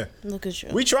 yeah. Look at you.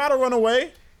 We try to run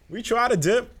away. We try to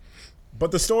dip. But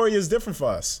the story is different for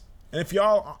us. And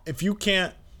if you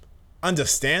can't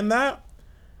understand that,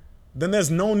 then there's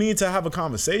no need to have a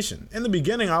conversation. In the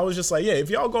beginning, I was just like, yeah,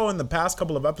 if y'all go in the past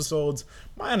couple of episodes,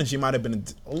 my energy might have been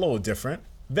a little different.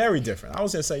 Very different. I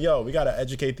was going to say, yo, we got to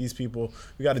educate these people.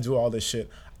 We got to do all this shit.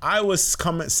 I was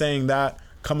saying that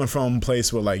coming from a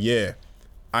place where like, yeah,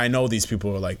 I know these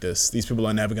people are like this. These people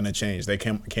are never going to change. They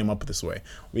came up this way.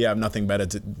 We have nothing better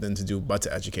than to do but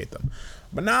to educate them.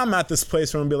 But now I'm at this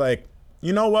place where I'm be like,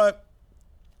 you know what?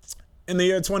 In the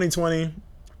year 2020,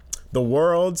 the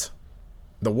world,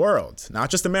 not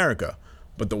just America,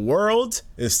 but the world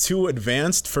is too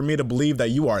advanced for me to believe that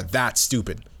you are that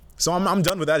stupid. So I'm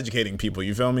done with educating people,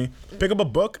 you feel me? Pick up a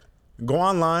book, go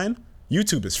online.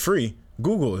 YouTube is free.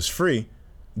 Google is free.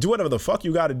 Do whatever the fuck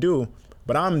you got to do.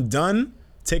 But I'm done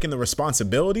taking the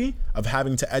responsibility of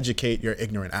having to educate your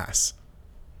ignorant ass.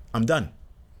 I'm done.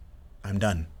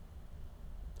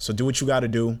 So do what you got to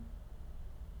do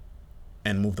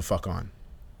and move the fuck on.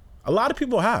 A lot of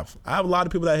people have. I have a lot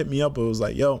of people that hit me up. It was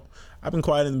like, yo, I've been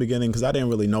quiet in the beginning because I didn't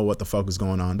really know what the fuck was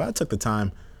going on. But I took the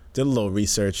time, did a little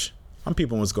research. I'm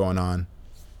peeping what's going on.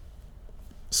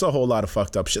 It's a whole lot of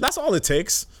fucked up shit. That's all it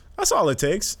takes.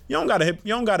 You don't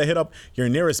gotta hit up your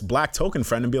nearest black token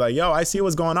friend and be like, yo, I see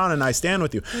what's going on and I stand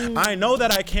with you. I know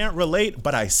that I can't relate,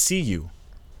 but I see you.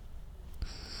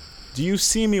 Do you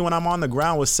see me when I'm on the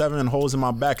ground with 7 holes in my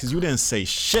back? Because you didn't say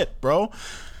shit, bro.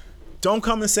 Don't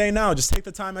come and say now. Just take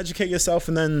the time, educate yourself,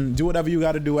 and then do whatever you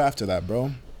got to do after that,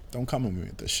 bro. Don't come with me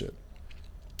with this shit.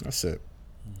 That's it.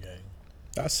 Okay.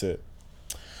 That's it.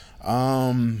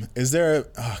 Is there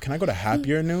can I go to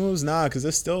happier news? Nah, because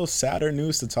there's still sadder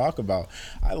news to talk about.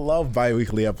 I love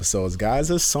bi-weekly episodes, guys.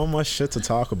 There's so much shit to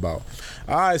talk about.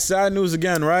 All right, sad news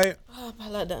again, right? Oh,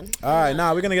 pala done. All right,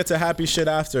 now we're gonna get to happy shit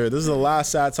after. This is the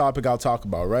last sad topic I'll talk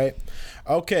about, right?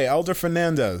 Okay, Elder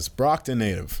Fernandes, Brockton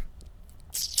native.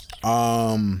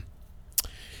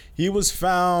 He was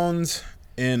found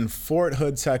in Fort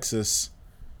Hood, Texas.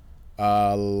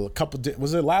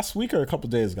 Was it last week or a couple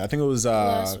days ago? I think it was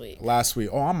last week.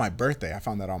 Oh, on my birthday. I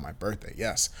found that on my birthday.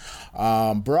 Yes.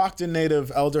 Brockton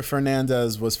native Elder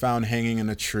Fernandes was found hanging in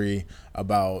a tree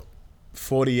about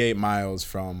 48 miles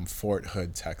from Fort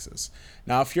Hood, Texas.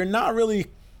 Now, if you're not really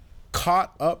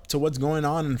caught up to what's going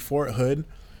on in Fort Hood,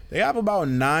 They have about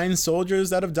 9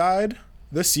 soldiers that have died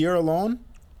this year alone.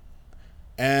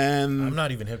 And I'm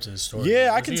not even hip to this story.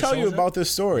 Yeah, I can tell you about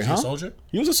this story. Was he a soldier?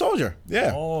 He was a soldier.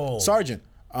 Yeah. Oh. Sergeant.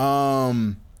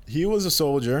 He was a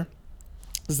soldier.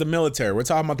 This is the military. We're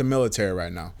talking about the military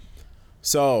right now.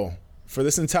 So, for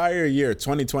this entire year,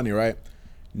 2020, right?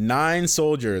 9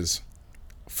 soldiers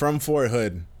from Fort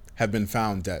Hood have been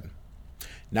found dead.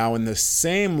 Now, in the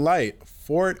same light,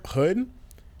 Fort Hood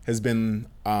has been,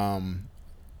 a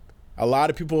lot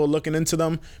of people are looking into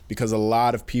them because a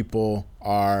lot of people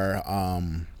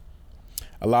are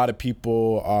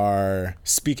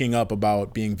speaking up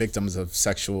about being victims of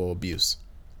sexual abuse.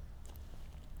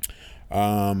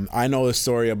 I know a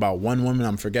story about one woman,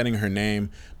 I'm forgetting her name,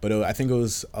 but I think it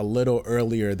was a little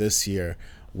earlier this year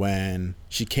when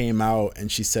she came out and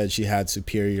she said she had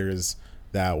superiors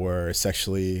that were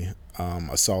sexually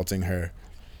assaulting her,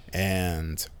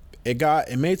 and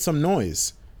it made some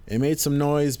noise. It made some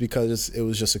noise because it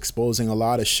was just exposing a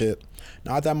lot of shit.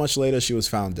 Not that much later, she was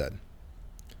found dead.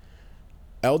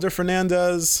 Elder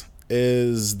Fernandes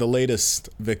is the latest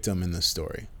victim in this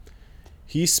story.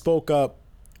 He spoke up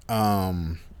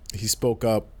not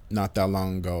that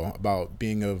long ago about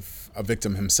being a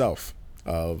victim himself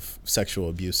of sexual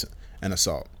abuse and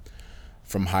assault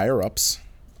from higher ups,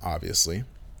 obviously.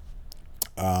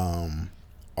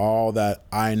 All that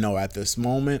I know at this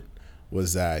moment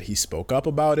was that he spoke up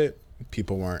about it.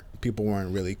 People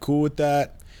weren't really cool with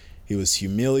that. He was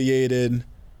humiliated.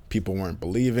 People weren't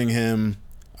believing him.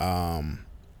 I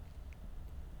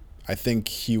think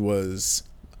he was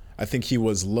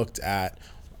looked at.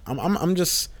 I'm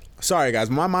just sorry, guys.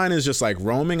 My mind is just like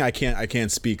roaming. I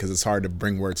can't speak because it's hard to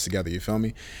bring words together. You feel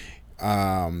me?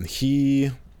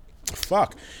 He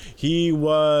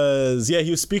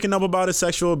was speaking up about his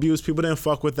sexual abuse. People didn't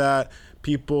fuck with that.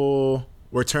 People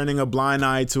were turning a blind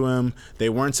eye to him. They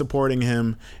weren't supporting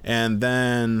him. And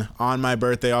then on my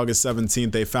birthday, August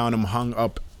 17th, they found him hung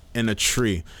up in a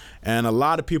tree. And a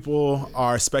lot of people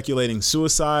are speculating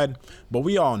suicide, but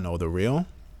we all know the real.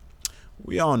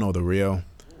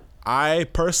 I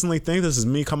personally think, this is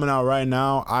me coming out right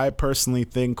now, I personally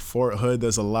think Fort Hood,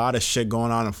 there's a lot of shit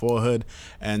going on in Fort Hood,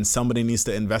 and somebody needs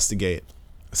to investigate.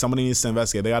 They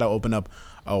got to open up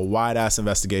a wide-ass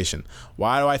investigation.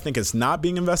 Why do I think it's not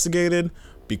being investigated?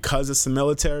 Because it's the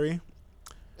military.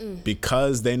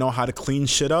 Because they know how to clean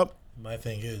shit up. My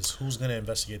thing is, who's going to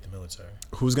investigate the military?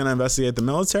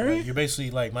 Like, you're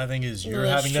basically, like, my thing is, you're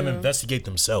having them investigate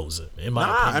themselves, in my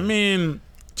opinion. I mean,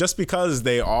 just because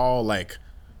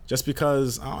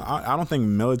I don't think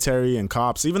military and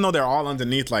cops, even though they're all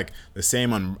underneath, like, the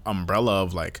same umbrella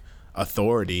of, like,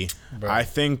 authority, bro. I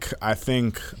think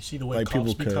you see the way like,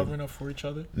 cops be covering up for each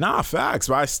other? Nah, facts,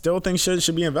 but I still think shit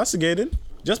should be investigated.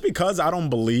 Just because I don't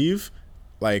believe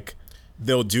like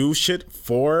they'll do shit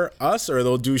for us or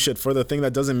they'll do shit for the thing,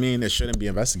 that doesn't mean it shouldn't be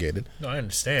investigated. No, I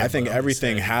understand. I think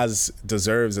everything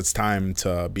deserves its time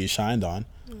to be shined on.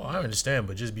 Well, I understand,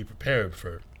 but just be prepared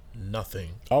for nothing.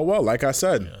 Oh well, like I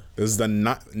said, this is the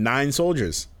 9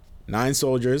 soldiers. 9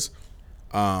 soldiers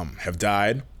have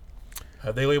died.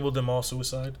 Have they labeled them all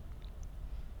suicide?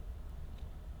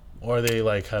 Or are they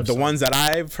like have the ones that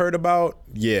I've heard about?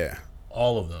 Yeah,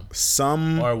 all of them.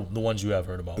 Some are the ones you have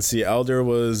heard about. Let's see. Elder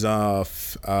was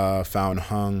found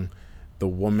hung. The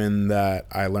woman that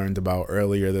I learned about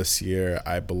earlier this year,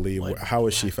 I believe. How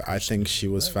was she? I think she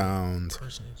was found.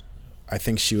 I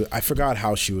forgot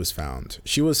how she was found.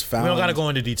 She was found. We don't gotta go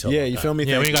into detail. Yeah, you feel me?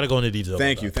 Yeah, we ain't gotta go into detail.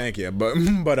 Thank you.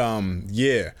 But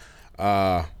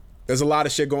yeah. There's a lot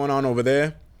of shit going on over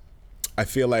there. I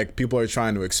feel like people are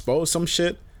trying to expose some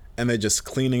shit and they're just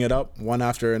cleaning it up one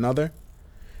after another.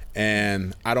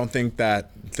 And I don't think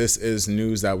that this is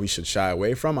news that we should shy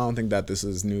away from. I don't think that this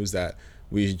is news that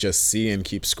we just see and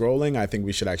keep scrolling. I think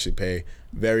we should actually pay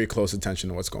very close attention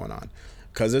to what's going on.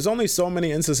 Because there's only so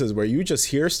many instances where you just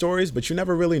hear stories, but you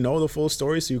never really know the full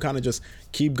story, so you kind of just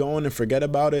keep going and forget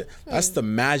about it. That's the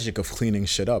magic of cleaning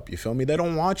shit up, you feel me? They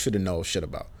don't want you to know shit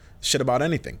about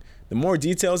anything. The more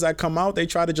details that come out, they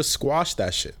try to just squash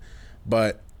that shit.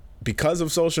 But because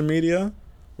of social media,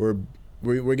 we're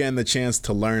getting the chance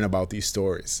to learn about these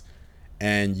stories.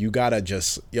 And you gotta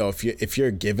just, if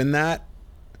you're given that,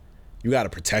 you gotta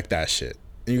protect that shit.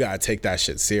 And you gotta take that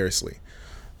shit seriously.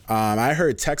 I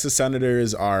heard Texas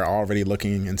senators are already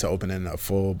looking into opening a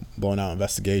full blown out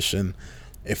investigation.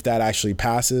 If that actually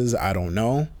passes, I don't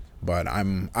know, but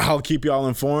I'll keep y'all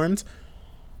informed.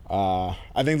 I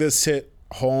think this hit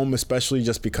home, especially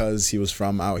just because he was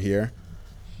from out here.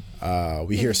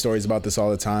 We hear stories about this all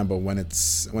the time, but when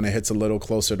it hits a little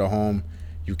closer to home,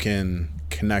 you can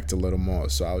connect a little more.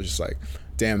 So I was just like,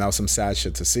 damn, that was some sad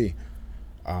shit to see.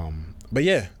 But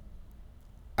yeah,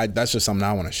 that's just something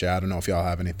I want to share. I don't know if y'all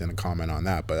have anything to comment on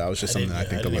that, but that was just something I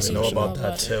think the listeners should know about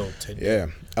that too. Yeah,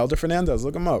 Elder Fernandes,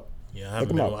 look him up. Yeah, I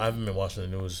haven't been watching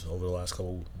the news over the last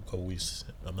couple weeks.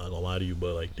 I'm not gonna lie to you,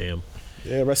 but like, damn.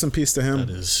 Yeah, rest in peace to him. That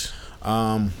is.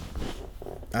 I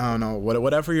don't know,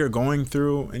 whatever you're going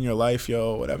through in your life,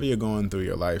 whatever you're going through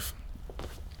your life,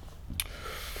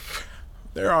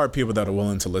 there are people that are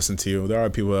willing to listen to you. There are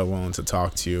people that are willing to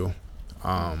talk to you.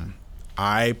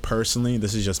 I personally,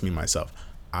 this is just me myself,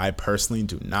 I personally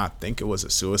do not think it was a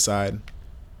suicide.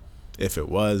 If it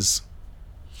was,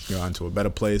 you're on to a better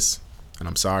place, and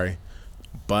I'm sorry.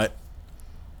 But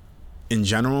in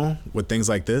general, with things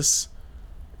like this,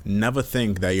 never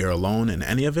think that you're alone in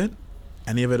any of it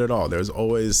at all. There's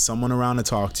always someone around to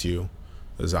talk to you.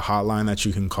 There's a hotline that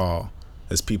you can call.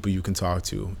 There's people you can talk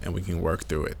to, and we can work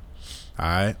through it. All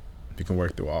right? We can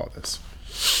work through all of this.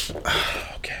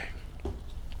 Okay.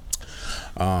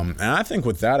 And I think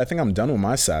with that, I think I'm done with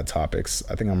my sad topics.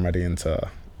 I think I'm ready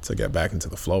to get back into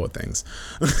the flow of things.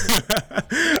 I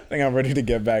think I'm ready to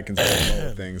get back into the flow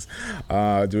of things.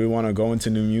 Do we want to go into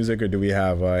new music, or do we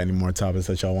have any more topics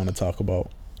that y'all want to talk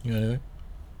about? You got anything?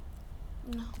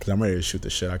 No. Because I'm ready to shoot the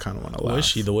shit. I kind of want to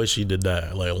laugh. The way she did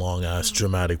that, like, long ass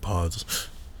dramatic pause.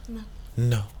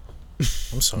 No.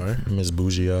 I'm sorry, Miss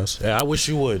Bougie ass. Yeah, I wish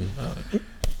you would.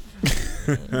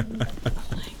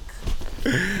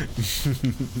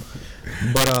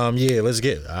 But yeah, let's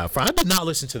get. I did not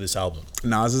listen to this album.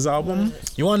 Nas's album.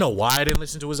 You want to know why I didn't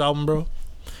listen to his album, bro?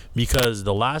 Because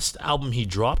the last album he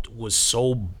dropped was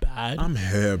so bad. I'm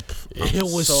hip. It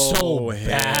was so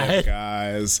bad,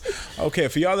 guys. Okay,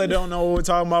 for y'all that don't know what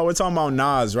we're talking about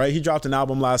Nas, right? He dropped an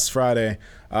album last Friday,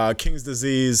 King's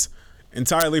Disease,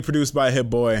 entirely produced by Hit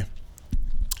Boy.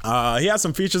 He had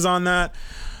some features on that.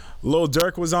 Lil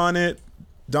Durk was on it.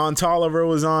 Don Toliver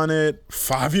was on it.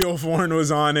 Fabio Foreign was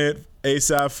on it. A$AP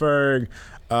Ferg.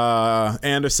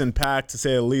 Anderson .Paak, to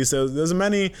say the least. There's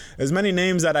many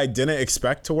names that I didn't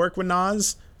expect to work with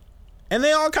Nas, and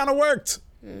they all kind of worked.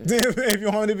 If you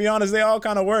want me to be honest, they all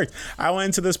kind of worked. I went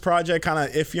into this project kind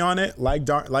of iffy on it,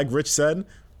 like Rich said,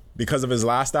 because of his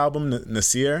last album,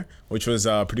 Nasir, which was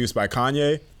produced by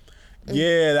Kanye.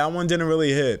 Yeah, that one didn't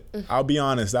really hit. I'll be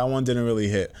honest, that one didn't really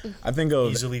hit. I think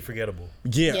of easily forgettable.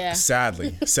 Yeah.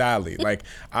 Sadly. Like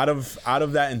out of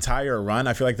that entire run,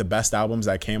 I feel like the best albums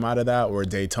that came out of that were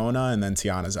Daytona and then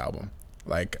Tiana's album.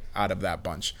 Like out of that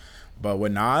bunch. But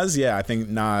with Nas, yeah, I think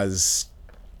Nas,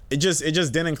 it just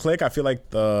didn't click. I feel like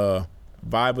the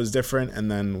vibe was different, and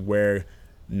then where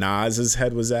Nas's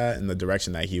head was at and the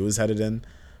direction that he was headed in,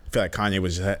 I feel like Kanye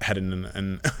was headed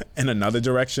in another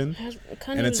direction.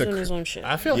 Kanye was doing his own shit.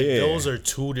 I feel like those are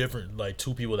two different, like,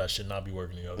 two people that should not be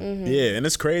working together. Mm-hmm. Yeah, and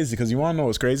it's crazy because you want to know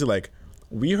what's crazy? Like,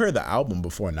 we heard the album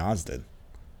before Nas did.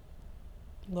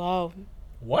 Wow.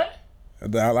 What?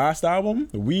 The last album,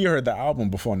 we heard the album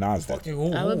before Nas did.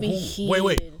 I would be heated.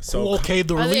 Wait. So who okayed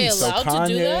the release? Are they allowed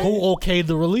to do that? Who okayed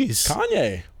the release?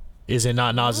 Kanye. Is it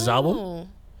not Nas's album?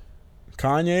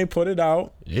 Kanye put it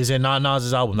out. Is it not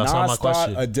Nas's album? That's not my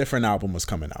question. A different album was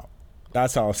coming out.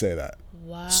 That's how I'll say that.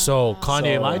 Wow. So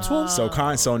Kanye lied to him?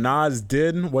 So Nas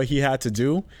did what he had to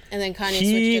do. And then Kanye switched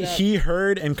it up. He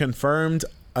heard and confirmed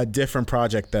a different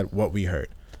project than what we heard.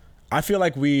 I feel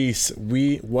like what Nas,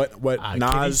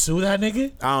 can he sue that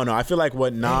nigga? I don't know. I feel like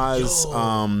what Nas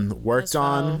worked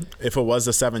on, if it was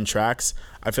the 7 tracks,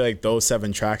 I feel like those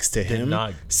 7 tracks to him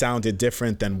sounded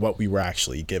different than what we were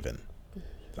actually given.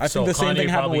 I think the same thing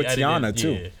happened with Tiana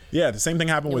too. Yeah, the same thing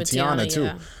happened with Tiana too.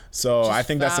 So I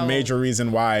think that's a major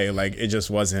reason why, like, it just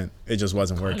wasn't working.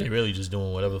 Kanye really just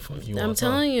doing whatever the fuck you want. I'm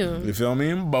telling you. You feel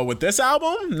me? But with this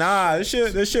album, nah, this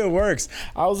shit works.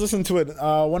 I was listening to it.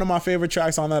 One of my favorite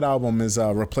tracks on that album is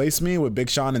 "Replace Me" with Big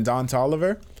Sean and Don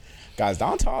Toliver. Guys,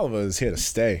 Don Toliver is here to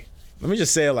stay. Let me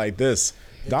just say it like this: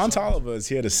 Don Toliver is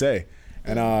here to stay.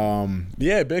 And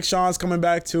yeah, Big Sean's coming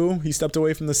back too. He stepped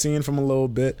away from the scene from a little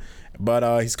bit,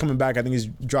 but he's coming back. I think he's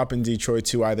dropping Detroit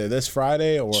 2 either this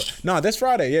Friday or this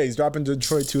Friday. Yeah, he's dropping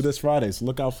Detroit 2 this Friday. So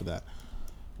look out for that.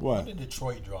 What? When did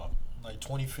Detroit drop? Like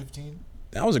 2015?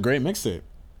 That was a great mixtape.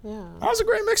 Yeah. That was a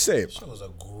great mixtape. That was a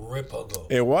grip ago.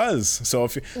 It was.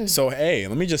 So hey,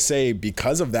 let me just say,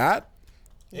 because of that,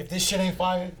 if this shit ain't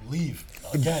fire, leave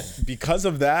again. Because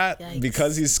of that, Yikes.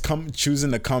 because he's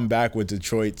choosing to come back with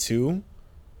Detroit 2,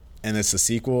 and it's a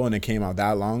sequel and it came out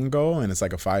that long ago and it's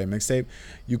like a fire mixtape,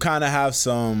 you kind of have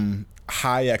some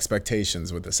high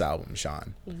expectations with this album,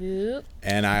 Sean. Yep.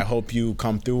 And I hope you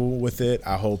come through with it.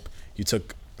 I hope you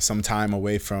took some time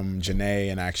away from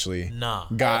Janae and actually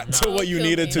got to what you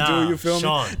needed to do. You feel me?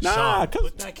 Sean,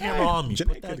 put that camera on me.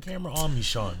 Put that camera on me,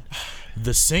 Sean.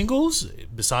 The singles,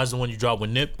 besides the one you dropped with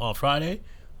Nip on Friday,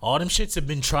 All them shits have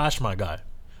been trash, my guy.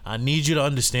 I need you to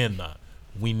understand that.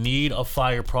 We need a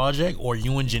fire project, or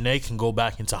you and Janae can go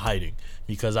back into hiding.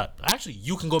 Because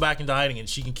you can go back into hiding and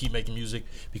she can keep making music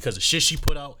because the shit she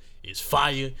put out is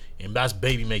fire, and that's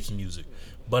baby making music.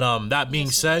 But that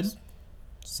being said,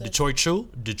 Detroit 2.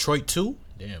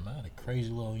 Damn, I had a crazy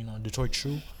little, Detroit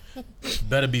 2.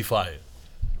 Better be fire.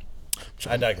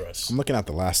 I digress. I'm looking at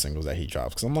the last singles that he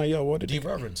dropped because I'm like, yo, what did Deep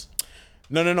Reverence.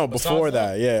 No. Before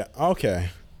that, yeah. Okay.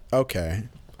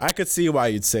 I could see why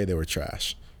you'd say they were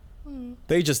trash.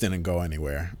 They just didn't go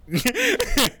anywhere.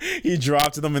 He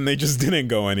dropped them and they just didn't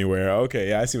go anywhere. Okay,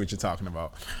 yeah, I see what you're talking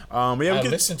about. But yeah, I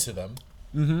listened to them,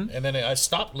 and then I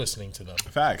stopped listening to them.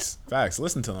 Facts.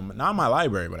 Listen to them. Not in my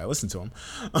library, but I listened to them.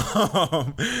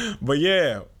 But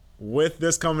yeah, with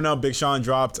this coming up, Big Sean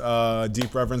dropped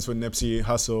Deep Reverence with Nipsey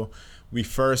Hussle. We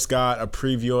first got a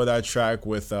preview of that track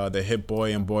with the Hit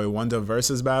Boy and Boy Wonder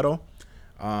versus battle,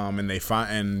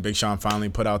 and Big Sean finally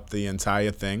put out the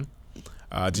entire thing.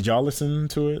 Did y'all listen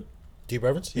to it? Deep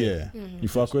Reverence? Yeah. You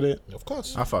fuck with it? Of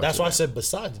course. That's why I said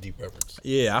besides Deep Reverence.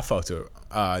 Yeah, I fucked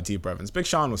with Deep Reverence. Big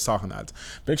Sean was talking that.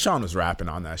 Big Sean was rapping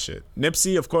on that shit.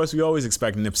 Nipsey, of course, we always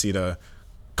expect Nipsey to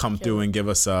come through and give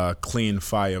us a clean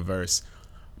fire verse.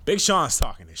 Big Sean's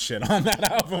talking his shit on that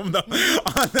album, though.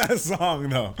 On that song,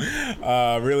 though.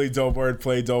 Really dope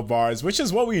wordplay, dope bars, which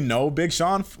is what we know Big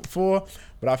Sean for.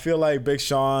 But I feel like Big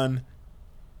Sean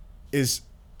is...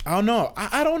 I don't know.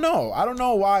 I don't know. I don't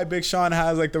know why Big Sean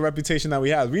has like the reputation that we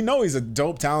have. We know he's a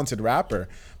dope, talented rapper,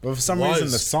 but for some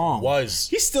reason the song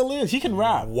he still is. He can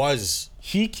rap.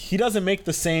 He doesn't make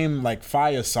the same like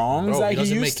fire songs that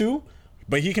he used to,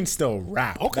 but he can still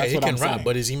rap. Okay, he can rap,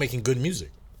 but is he making good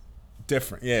music?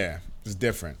 Different. Yeah, it's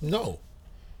different. No.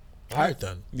 All right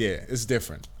then. Yeah, it's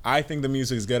different. I think the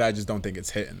music is good. I just don't think it's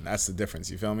hitting. That's the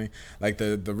difference. You feel me? Like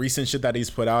the recent shit that he's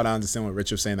put out. I understand what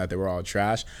Rich was saying that they were all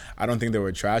trash. I don't think they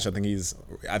were trash. I think he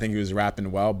was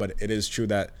rapping well, but it is true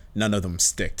that none of them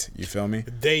sticked. You feel me?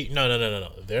 No.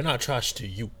 They're not trash to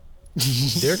you.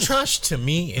 They're trash to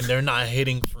me, and they're not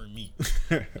hitting for me.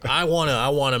 I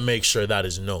wanna make sure that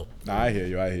is known. I hear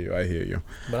you.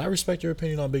 But I respect your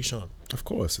opinion on Big Sean. Of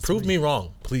course. Prove me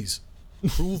wrong, please.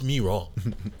 Prove me wrong.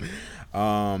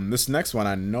 This next one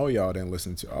I know y'all didn't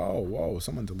listen to. Oh, whoa,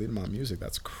 someone deleted my music.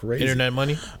 That's crazy. Internet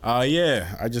Money?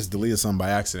 Yeah, I just deleted something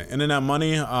by accident. Internet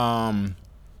Money,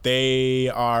 they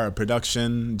are a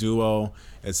production duo.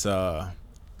 It's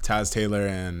Taz Taylor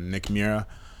and Nick Mira.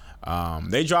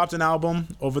 They dropped an album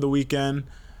over the weekend.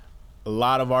 A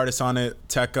lot of artists on it.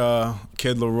 Tekka,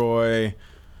 Kid Laroi,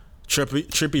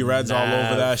 Trippie Red's all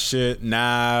over that shit.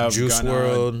 Nav, Juice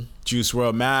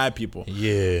WRLD, mad people.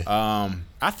 Yeah.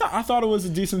 I thought it was a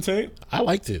decent tape. I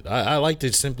liked it. I liked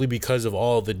it simply because of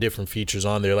all the different features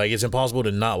on there. Like, it's impossible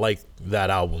to not like that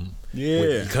album.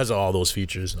 Yeah. Because of all those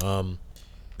features.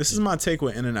 This is my take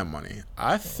with Internet Money.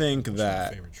 I think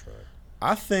that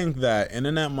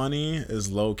Internet Money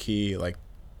is low key, like,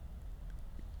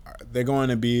 they're going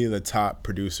to be the top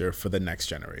producer for the next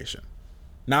generation.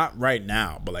 Not right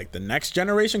now, but like the next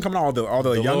generation coming up, all the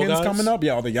youngins coming up.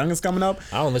 Yeah, all the youngins coming up.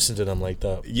 I don't listen to them like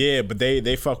that. Yeah, but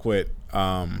they fuck with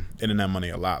Internet Money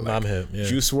a lot. Like I'm hip, yeah.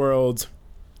 Juice WRLD,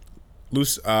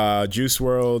 his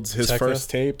Tekka?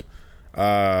 first tape.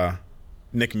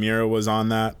 Nick Mira was on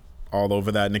that, all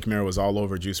over that. Nick Mira was all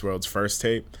over Juice WRLD's first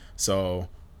tape, so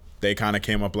they kind of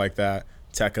came up like that.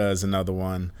 Tekka is another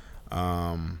one.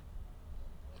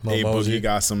 A-Boogie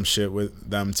got some shit with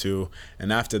them too,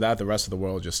 and after that the rest of the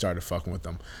world just started fucking with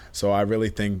them. So I really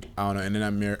think, I don't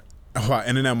know,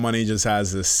 Internet Money just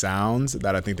has this sound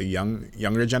that I think the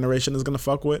younger generation is gonna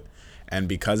fuck with, and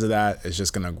because of that it's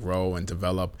just gonna grow and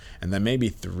develop, and then maybe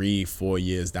 3-4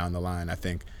 years down the line I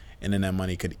think Internet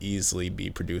Money could easily be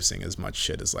producing as much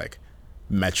shit as like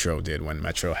Metro did when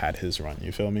Metro had his run.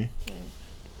 You feel me?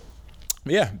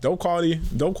 Yeah, dope quality.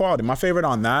 My favorite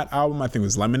on that album I think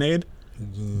was Lemonade.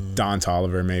 Don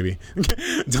Toliver, maybe.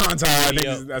 Don Toliver, I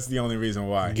think that's the only reason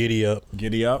why. Giddy Up.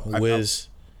 Wiz.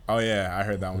 Oh yeah, I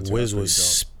heard that one too. Wiz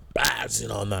was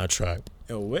spazzing on that track.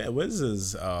 Yo, Wiz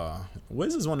is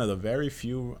one of the very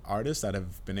few artists that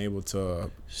have been able to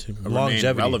remain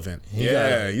relevant.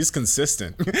 Yeah, he's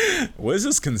consistent. Wiz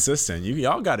is consistent.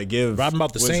 Y'all got to give rapping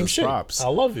about the Wiz same shit. Props. I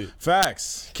love it.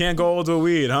 Facts. Can't go old with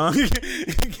weed, huh?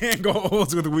 Can't go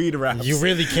old with weed raps. You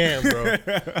really can, bro.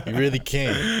 You really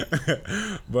can.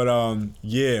 But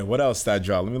yeah. What else that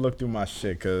dropped? Let me look through my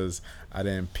shit because I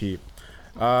didn't peep.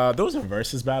 Those are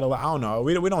versus battle. I don't know.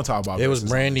 We don't talk about. It was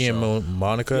Brandy and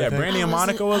Monica. Yeah, Brandy and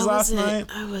Monica was last night.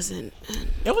 I wasn't.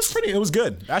 It was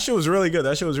good. That shit was really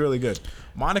good.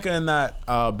 Monica in that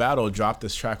battle dropped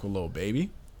this track with Lil Baby.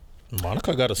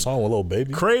 Monica got a song with Lil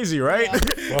Baby. Crazy, right?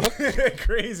 Yeah.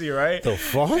 Crazy, right? The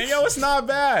fuck? And yo, it's not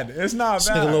bad. It's not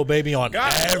bad. Nigga Lil Baby on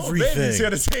everything. Lil Baby's here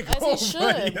to take As he over.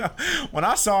 should. Yeah. When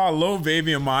I saw Lil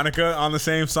Baby and Monica on the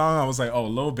same song, I was like, oh,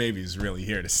 Lil Baby's really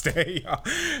here to stay.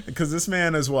 Because this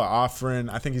man is offering,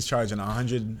 I think he's charging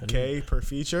 $100K per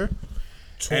feature.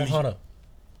 200.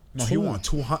 No, he wants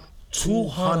 200.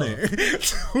 200.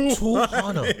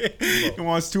 200. He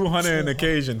wants 200 an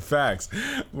occasion. Facts.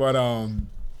 But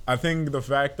I think the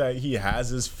fact that he has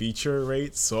his feature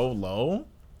rate so low,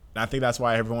 I think that's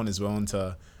why everyone is willing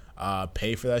to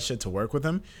pay for that shit to work with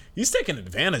him. He's taking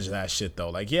advantage of that shit though.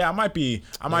 Like, yeah, I might be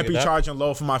charging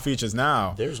low for my features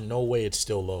now. There's no way it's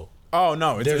still low. Oh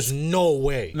no, there's no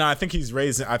way. No, I think he's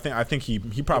raising. I think he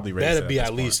probably raised it. Better be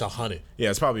at least 100. Yeah,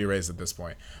 it's probably raised at this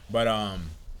point. But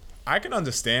I can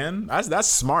understand. That's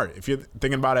smart. If you're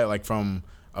thinking about it like from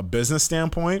a business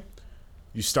standpoint,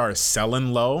 you start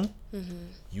selling low,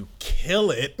 you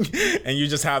kill it, and you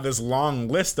just have this long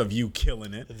list of you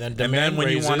killing it. Then when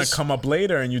you want to come up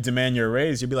later and you demand your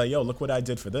raise, you'll be like, yo, look what I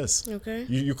did for this. Okay.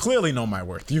 You clearly know my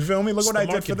worth. You feel me? Look what I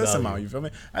did for this value. amount. You feel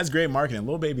me? That's great marketing.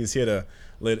 Lil Baby's here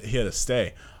to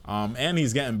stay. And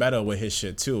he's getting better with his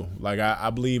shit too. Like I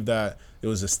believe that there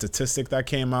was a statistic that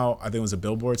came out. I think it was a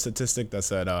Billboard statistic that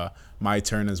said My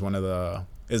Turn is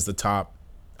the top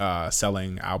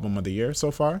selling album of the year so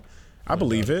far. I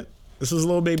believe it. This is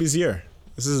Lil Baby's year.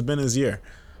 This has been his year.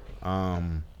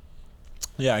 Yeah,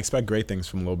 I expect great things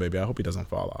from Lil Baby. I hope he doesn't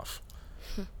fall off.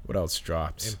 What else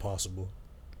dropped? Impossible.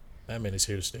 That man is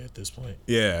here to stay at this point.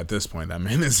 Yeah, at this point, that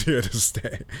man is here to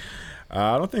stay.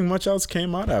 I don't think much else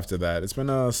came out after that. It's been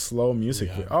a slow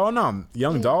music. Yeah. Oh no,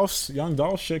 Young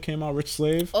Dolph shit came out. Rich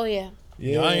Slave. Oh yeah.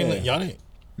 Yeah. Y'all ain't.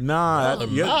 Nah,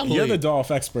 you're the Dolph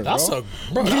expert, That's bro.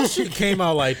 that shit came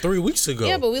out like 3 weeks ago.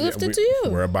 Yeah, but we left it to you.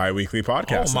 We're a bi-weekly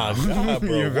podcast. Oh my god,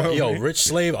 bro. Yo, Rich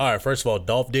Slave. All right, first of all,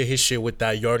 Dolph did his shit with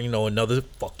that. You already know, another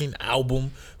fucking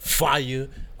album, fire.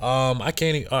 I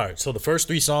can't even. All right, so the first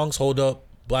 3 songs hold up.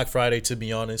 Black Friday, to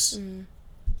be honest.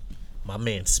 My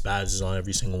man spazzes on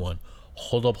every single one.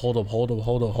 Hold up,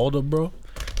 bro.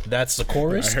 That's the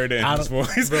chorus. I heard it in his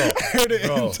voice. Bro, I heard it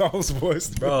in Dolph's voice.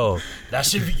 Bro, that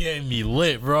shit be getting me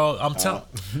lit, bro. I'm telling.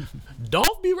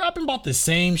 Dolph be rapping about the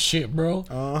same shit, bro.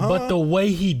 But the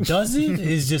way he does it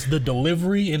is just, the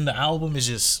delivery in the album is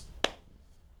just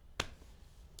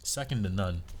second to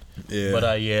none. Yeah. But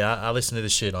I listen to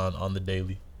this shit on the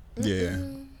daily. Yeah.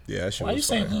 Yeah, that shit Why you was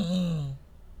saying? fire.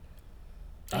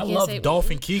 I love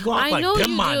Dolph and Kegel. I'm I know like,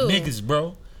 them you my do. niggas,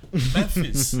 bro.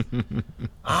 Memphis.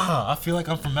 I feel like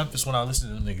I'm from Memphis when I listen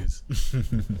to them niggas.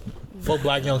 Fuck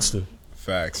Black Youngster.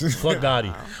 Facts. Fuck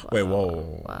Gotti. Wait,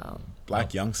 whoa. Wow.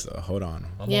 Black Youngster. Hold on.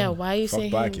 Yeah, why you Fuck say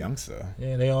Black him? Youngster.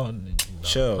 Yeah, they all.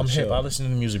 Chill. I'm hip. chill. I listen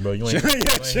to the music, bro. You ain't.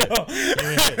 Chill. You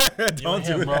ain't hip. Don't You ain't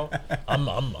do hip, bro.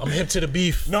 I'm hip to the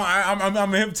beef. No,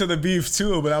 I'm hip to the beef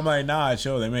too, but I'm like, nah,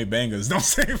 chill. They make bangers. Don't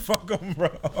say fuck them, bro.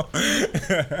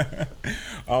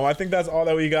 I think that's all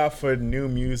that we got for new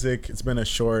music. It's been a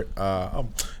short.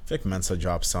 Vic Mensa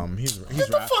dropped some. He's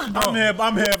fuck, bro? I'm hip.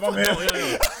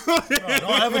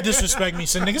 Don't ever disrespect me.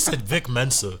 Some nigga said Vic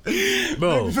Mensa,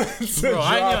 bro.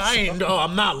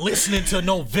 I'm not listening to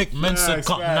no Vic Mensa.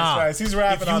 Facts. He's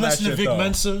rapping on that shit. If you listen to Vic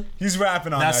Mensa, he's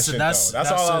rapping on that shit. That's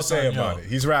all I'll say about it.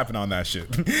 He's rapping on that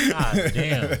shit. God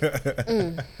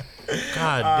damn. God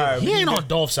damn. He ain't on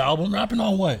Dolph's album. Rapping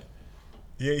on what?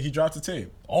 Yeah, he dropped a tape.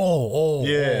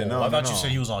 Yeah, no, I thought no. you said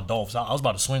he was on Dolph's. I was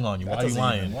about to swing on you. Why are you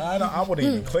lying? I wouldn't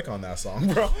even click on that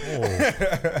song, bro. All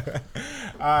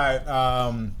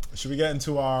right. Should we get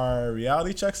into our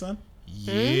reality checks then?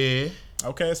 Yeah.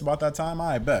 Okay, it's about that time.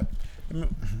 I bet.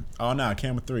 Oh, no,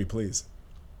 camera 3, please.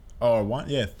 Oh, 1?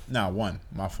 Yeah, no, 1.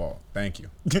 My fault. Thank you.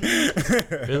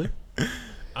 Really?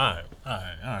 All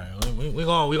right. We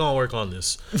gonna work on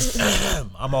this.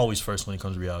 I'm always first when it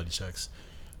comes to reality checks,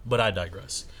 but I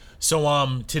digress.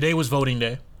 So today was voting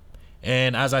day,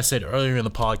 and as I said earlier in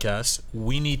the podcast,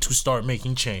 we need to start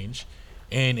making change,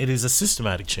 and it is a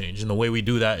systematic change, and the way we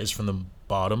do that is from the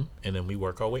bottom, and then we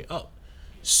work our way up.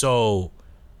 So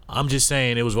I'm just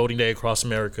saying, it was voting day across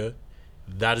America.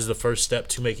 That is the first step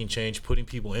to making change, putting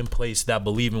people in place that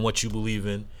believe in what you believe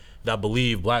in, that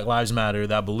believe Black Lives Matter,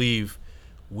 that believe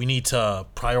we need to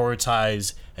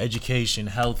prioritize education,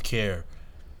 healthcare,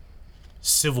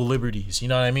 civil liberties. You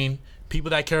know what I mean?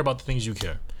 People that care about the things you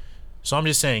care. So I'm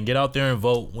just saying, get out there and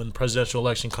vote. When the presidential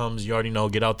election comes, you already know,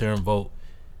 get out there and vote.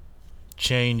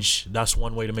 Change, that's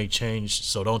one way to make change.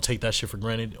 So don't take that shit for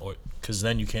granted, or because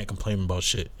then you can't complain about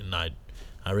shit. And I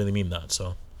really mean that.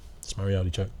 So it's my reality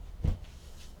check.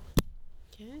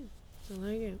 Okay, I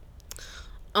like it.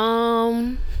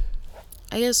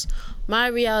 I guess my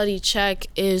reality check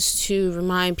is to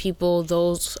remind people,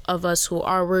 those of us who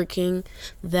are working,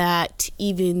 that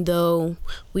even though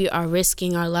we are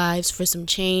risking our lives for some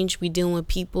change, we dealing with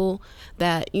people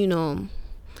that,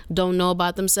 don't know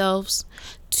about themselves,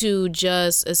 to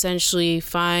just essentially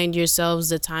find yourselves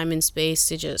the time and space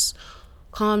to just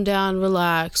calm down,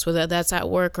 relax, whether that's at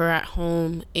work or at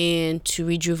home, and to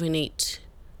rejuvenate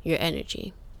your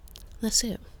energy. That's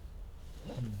it.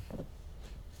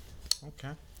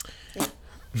 Okay.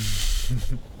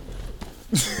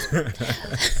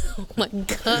 Oh my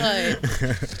God.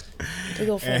 We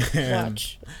go for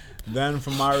watch. Then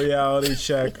for my reality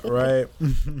check, right?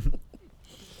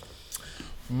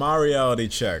 My reality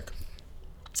check.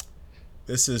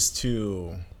 This is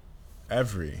to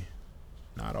every,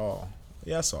 not all,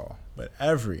 yes all, but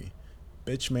every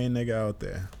bitch made nigga out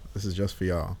there. This is just for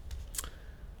y'all.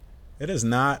 It is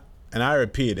not, and I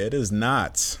repeat, it is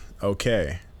not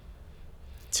okay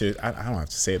to, I don't have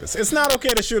to say this. It's not okay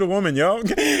to shoot a woman, yo.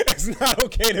 It's not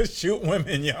okay to shoot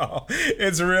women, y'all.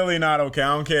 It's really not okay.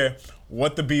 I don't care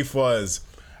what the beef was.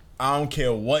 I don't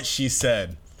care what she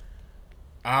said.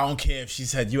 I don't care if she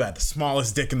said you had the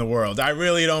smallest dick in the world. I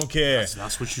really don't care.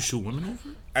 That's what you shoot women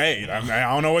over? Hey,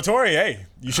 I don't know what Tory. Hey,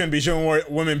 you shouldn't be shooting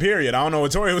women, period. I don't know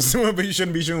what Tory was doing, but you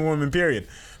shouldn't be shooting women, period.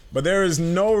 But there is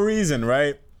no reason,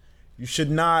 right? You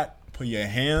should not put your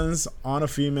hands on a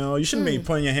female. You shouldn't be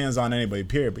putting your hands on anybody,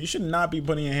 period. But you should not be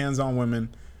putting your hands on women.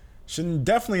 Should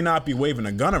definitely not be waving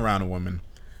a gun around a woman.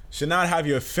 Should not have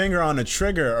your finger on the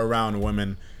trigger around a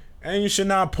woman. And you should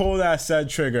not pull that said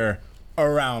trigger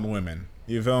around women.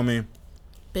 You feel me?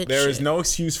 There is no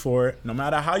excuse for it, no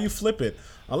matter how you flip it,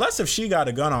 unless if she got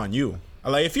a gun on you.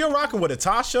 Like, if you're rocking with a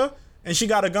Tasha and she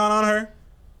got a gun on her,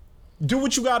 do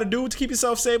what you got to do to keep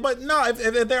yourself safe. But no,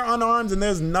 if they're unarmed and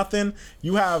there's nothing,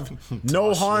 you have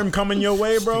no harm coming your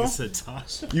way, bro.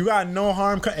 You got no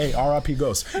harm. Hey, R.I.P.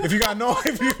 Ghost. If you got no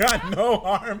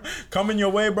harm coming your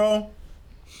way, bro,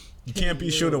 you can't be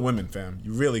shooting women, fam.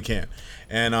 You really can't.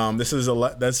 And this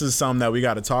is something that we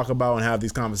got to talk about and have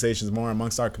these conversations more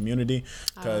amongst our community,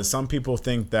 because some people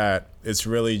think that it's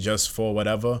really just for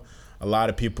whatever. A lot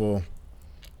of people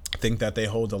think that they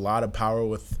hold a lot of power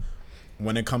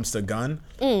when it comes to gun.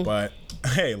 But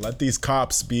hey, let these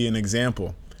cops be an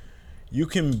example. You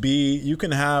can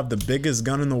have the biggest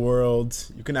gun in the world,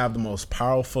 you can have the most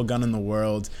powerful gun in the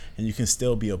world, and you can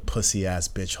still be a pussy ass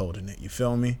bitch holding it. You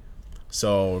feel me?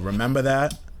 So remember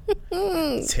that.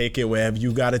 Take it wherever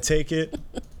you gotta take it,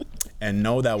 and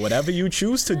know that whatever you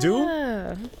choose to do,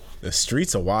 the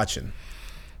streets are watching.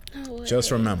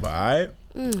 Just remember, all right?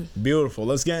 Beautiful.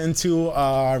 Let's get into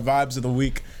our vibes of the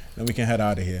week, and we can head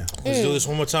out of here. Let's do this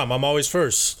one more time. I'm always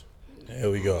first. Here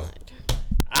we go.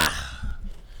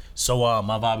 So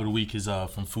my vibe of the week is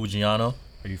from Foogiano.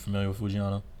 Are you familiar with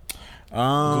Foogiano?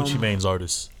 Gucci Mane's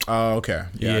artist. Oh, okay.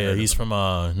 Yeah, he's from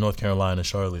North Carolina,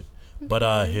 Charlotte. But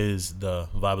the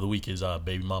vibe of the week is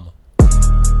Baby Mama.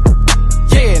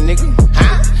 Yeah, nigga.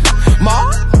 Huh?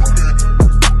 Ma?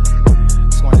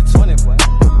 2020, boy.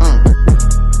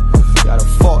 Got a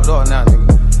fucked up now, nigga.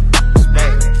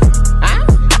 Huh?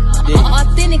 Yeah.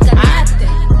 Authentic or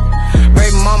nothing.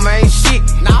 Baby mama ain't shit.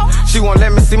 No. She won't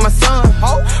let me see my son.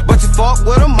 Oh. But you fuck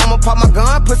with her, mama pop my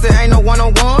gun. Pussy ain't no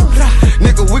one-on-one.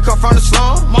 Nigga, we come from the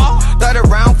slum. 30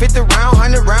 round, 50 round,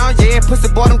 100 round. Yeah, pussy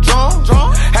boy, them drunk.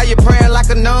 How you praying like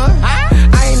a nun?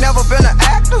 I ain't never been an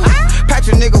actor. Patch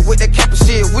a nigga with that cap of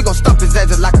shit. We gon' stump his ass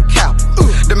just like a cow.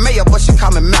 The mayor, but she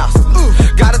call me mouse.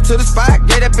 Got her to the spot,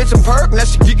 gave that bitch a perk. Now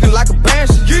she geeking like a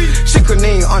banshee. She couldn't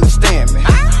even understand me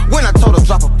when I told her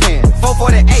drop a pen.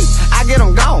 448, I get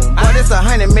them gone. But it's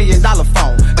 $100 million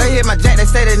phone. They hit my jack, they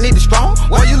say they need it strong.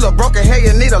 Well, you look broken, hell,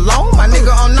 you need a loan. My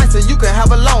nigga on nice and you can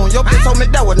have a loan. Your bitch told me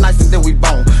that was nice and then we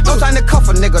bone. No time to cuff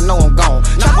a nigga, know I'm gone.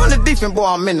 Chop on the defense, boy,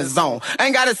 I'm in the zone.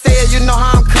 Ain't gotta say it, you know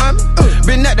how I'm coming.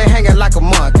 Been up there hanging like a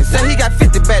monkey. Say he got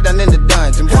 50 back down in the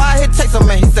dungeon. Boy, I hit text him,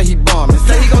 man, he say he bombing.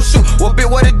 Say he gon' shoot, well, bitch,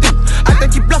 what it do? I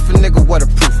think he bluffing, nigga, what a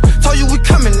proof. Told you we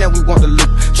coming, then we want the loot.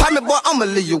 Try me, boy, I'ma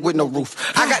leave you with no roof.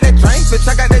 I got that drink, bitch,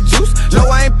 I got that juice. No,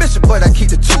 I ain't bishop, but I keep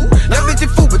the two. That bitch, you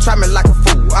fool, but try me like a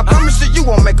fool. I promise you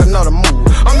won't make another move.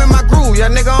 I'm in my groove, yeah,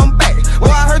 nigga, I'm back.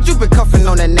 Well, I heard you been cuffing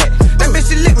on that neck. That bitch,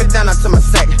 she licked me down onto my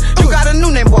sack. You got a new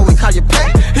name, boy, we call you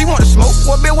Pat. He want to smoke,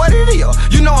 well, bitch, what it is?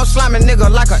 You know I'm sliming nigga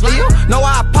like a eel. Know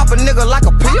I pop a nigga like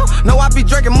a pill. Know I be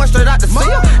drinking much straight out the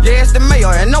seal. Yeah, it's the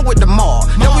mayor, and I'm with the mall.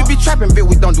 Yeah, we be trapping, bitch,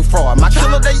 we don't do fraud. My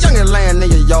killer, that youngin' laying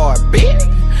in your yard, bitch.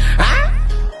 Huh?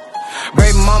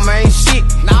 Baby mama ain't shit.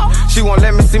 No. She won't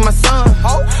let me see my son.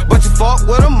 Oh. But you fuck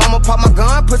with her, mama pop my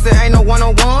gun. Pussy ain't no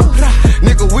one-on-one.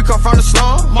 Nigga, we come from the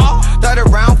slum.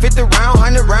 30 round, 50 round,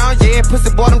 100 round, yeah, pussy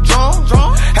boy, I'm drunk.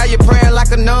 How you praying like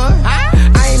a nun? I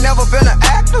ain't never been an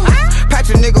actor.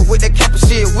 Patch a nigga with that cap and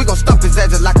shit, we gon' stump his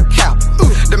ass just like a cow.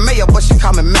 The mayor, but she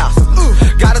call me mouse.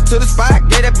 Got her to the spot,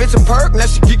 gave that bitch a perk, now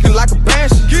she geeking like a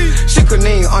banshee. She couldn't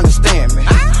even understand me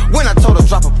when I told her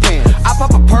drop a pen. I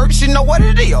pop a perk, she know what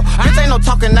it is. Bitch ain't no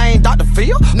talking, I ain't Dr.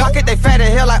 Phil. Pocket they fat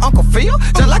as hell like Uncle Phil.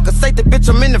 Just like a safety bitch,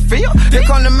 I'm in the field. Here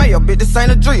come the mayor, bitch, this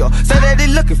ain't a drill. Say that he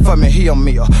looking for me, he a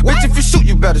meal. Bitch, if you shoot,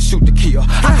 you better shoot to kill.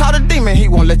 I call the demon, he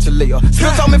won't let you live.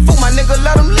 Still told me, fool, my nigga,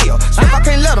 let him live. So if I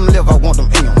can't let him live, I want them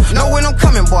in. Know when I'm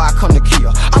coming, boy, I come to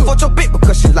kill. I fought your bitch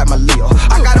because she like my Leo.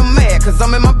 I got him mad, cause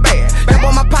I'm in my bag. That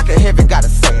boy, my pocket heavy, got a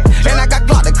sad. And I got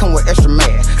Glock that come with extra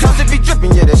mad. Cause it be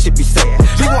dripping, yeah, that shit be sad.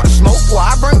 He want to smoke, well,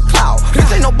 I bring a cloud. Bitch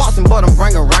ain't no bossing, but I'm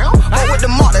bringing round. But with the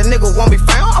mark, that nigga won't be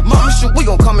found. I promise you, we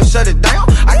gon' come and shut it down.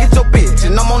 I get your bitch,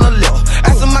 and I'm on the left.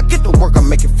 As him, I get to work, I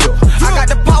make it feel. I got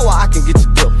the power, I can get you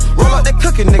dip. Roll up that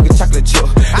cookie, nigga, chocolate chip.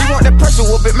 You want that pressure,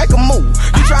 whoop it, make a move.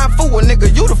 You try and fool a nigga,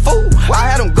 you the fool. I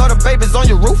had them gutter babies on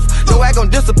your roof. Your ass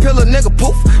gon' disappear, a nigga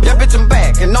poof. Yeah, bitch, I'm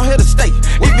back, and I'm here to stay.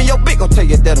 Even your bitch gon' tell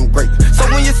you that I'm great. So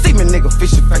when you see me, nigga,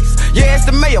 fish your face. Yeah, it's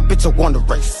the mayor, bitch, I want to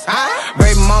race.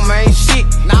 Baby mama ain't shit.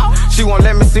 No, she won't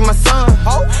let me see my son.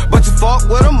 But you fuck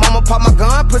with her, mama pop my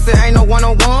gun. Pussy ain't no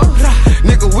one-on-one.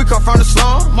 Nigga, we come from the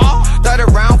slum.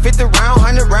 30 round, 50 round,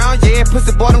 100 round, yeah,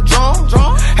 pussy boy, I'm drunk.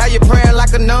 How you praying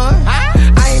like a nun?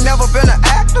 I ain't never been an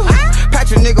actor.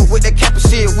 Patch a nigga with that cap and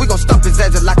shit, we gon' stump his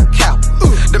ass just like a cow.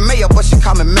 The mayor, but she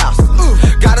call me mouse.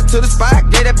 Got her to the spot,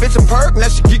 gave that bitch a perk, now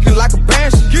she geeking like a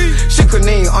banshee. She couldn't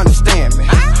even understand me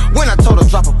when I told her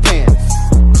drop a pen.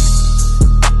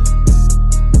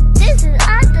 This is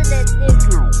after that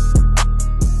nigga.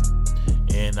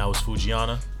 And that was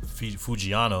Foogiano,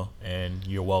 and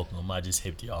you're welcome. I just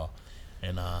hipped y'all.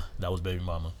 And that was Baby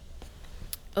Mama.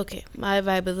 Okay, my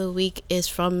vibe of the week is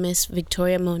from Miss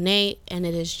Victoria Monét, and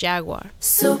it is Jaguar.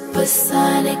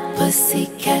 Supersonic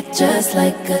pussycat, just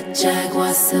like a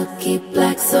jaguar, silky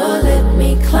black. So let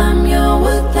me climb your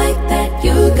wood like that.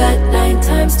 You got 9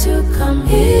 times to come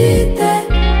hit that.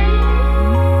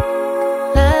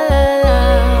 La la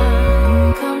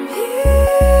la, come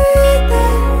hit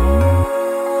that.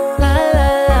 La la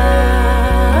la.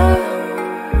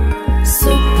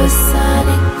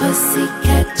 Supersonic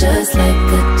pussycat, just like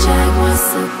a jaguar,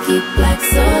 silky black.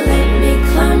 So let me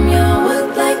climb your wood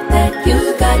like that. You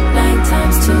got 9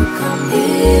 times to come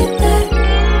hit that.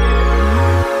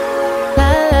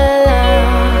 La la la,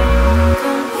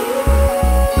 come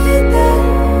hit that.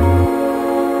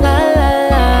 La la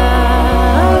la.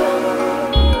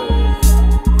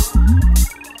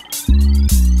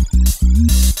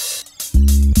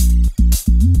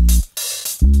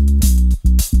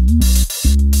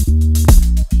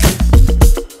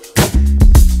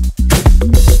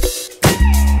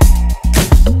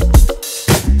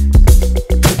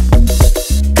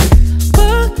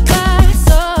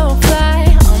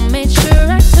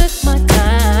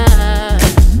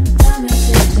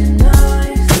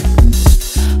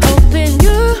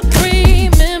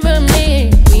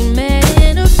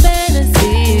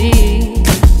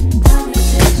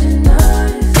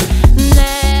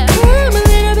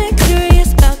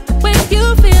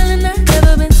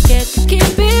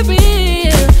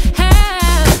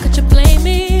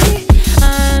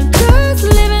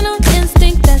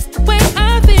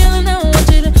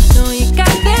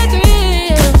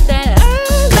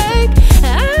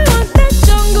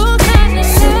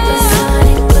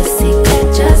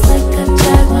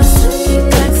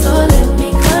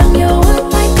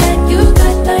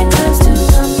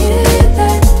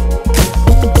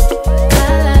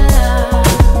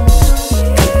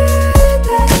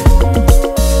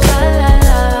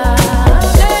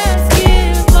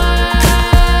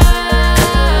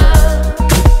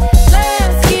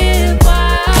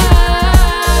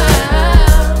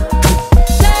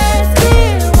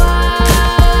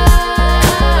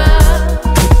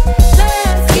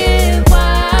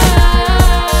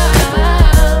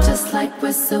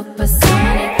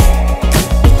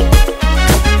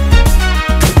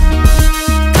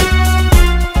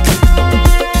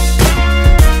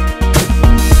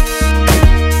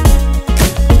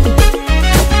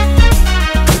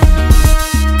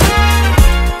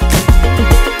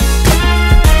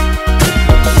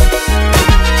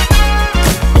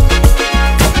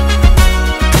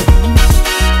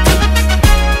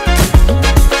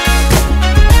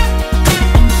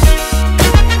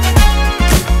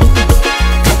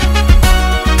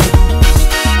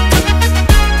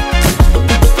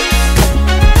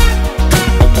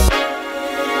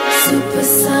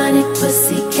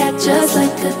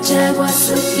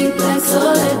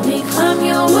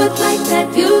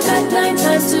 that. You got 9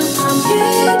 times to come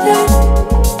get that.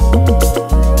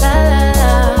 La la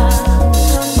la,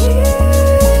 come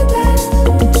get that.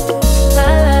 La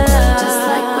la la, just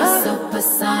like we're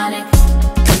supersonic.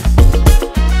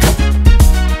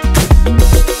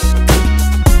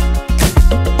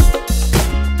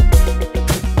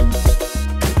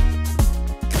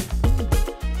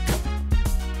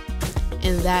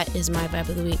 And that is my vibe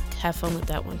of the week. Have fun with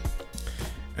that one.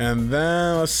 And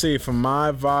then let's see, for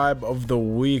my vibe of the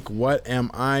week, what am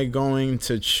I going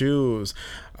to choose?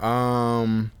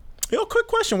 Quick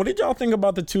question. What did y'all think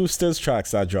about the 2 Stiz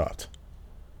tracks I dropped?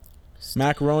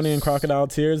 Macaroni and Crocodile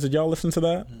Tears. Did y'all listen to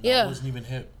that? Yeah. I wasn't even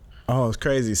hip. Oh, it's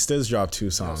crazy. Stiz dropped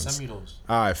 2 songs. Send me those.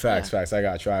 All right, facts. I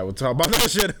got you. All right, we'll talk about that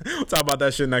shit. We'll talk about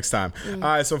that shit next time. All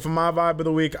right, so for my vibe of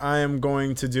the week, I am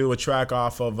going to do a track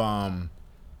off of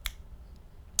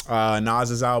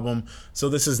Nas's album. So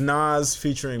this is Nas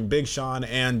featuring Big Sean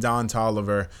and Don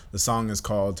Toliver. The song is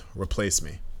called Replace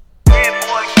Me.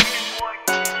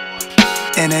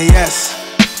 NAS.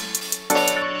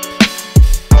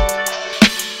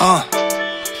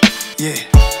 Yeah.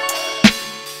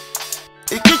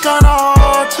 It get kinda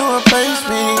hard to replace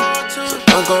me, so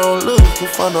don't go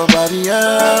looking for nobody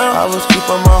else. I was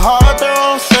keeping my heart there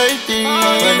on safety,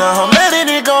 and now I'm letting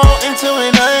it go into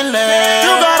an endless.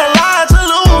 You got a lot to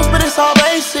lose, but it's all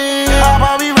basic. How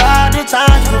about we ride the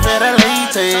time to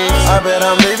ventilating? I bet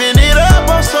I'm living it up,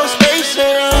 I'm so spacious.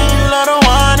 You let her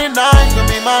wine and dine, you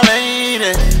be my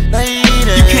lady.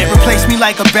 You can't replace me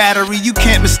like a battery. You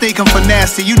can't mistake him for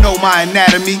nasty. You know my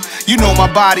anatomy. You know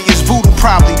my body is voodoo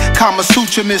probably. Kama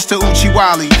Sutra, Mr.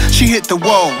 Uchiwali. She hit the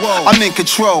wall. I'm in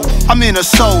control. I'm in her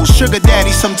soul. Sugar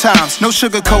daddy sometimes. No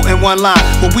sugarcoat in one line.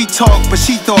 When we talk, but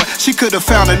she thought she could have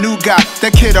found a new guy.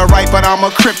 That kid alright, but I'm a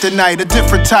kryptonite, a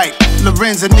different type.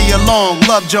 Lorenz and Nia Long,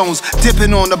 Love Jones,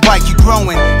 dipping on the bike. You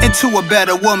growing into a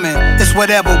better woman. It's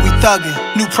whatever we thuggin'.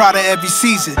 New Prada every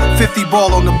season. 50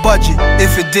 ball on the budget.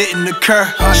 If it didn't occur,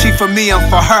 she for me, I'm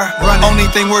for her. Only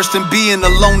thing worse than being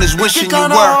alone is wishing you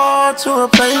were. Hard to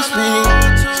replace me,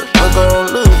 so don't go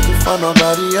looking for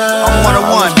nobody else. I'm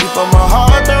one-on-one. Keeping my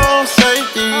heart there on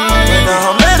safety, and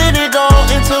now I'm letting it go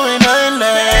into an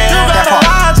endless. You got a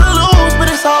lot to lose, but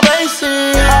it's all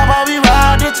basic. How about we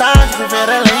ride the time to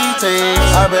ventilating?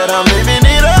 I bet I'm living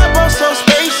it up, I'm so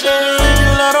spacious. You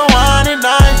let her wine and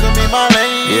dine, you be my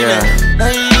lady.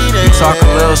 You talk a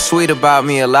little sweet about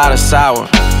me, a lot of sour.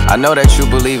 I know that you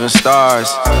believe in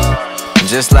stars.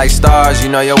 Just like stars, you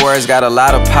know your words got a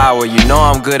lot of power. You know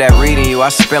I'm good at reading you. I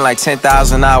spent like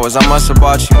 10,000 hours. I must have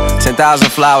bought you 10,000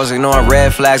 flowers, ignoring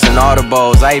red flags and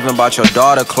audibles. I even bought your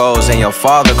daughter clothes and your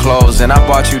father clothes. And I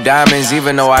bought you diamonds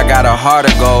even though I got a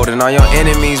heart of gold. And on your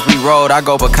enemies we rode, I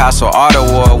go Picasso Art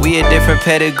Award. We a different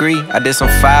pedigree. I did some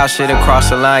foul shit across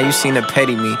the line, you seen to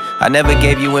petty me. I never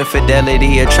gave you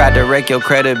infidelity or tried to wreck your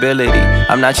credibility.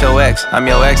 I'm not your ex, I'm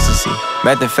your ecstasy.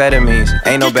 Methamphetamines,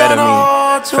 ain't no better me.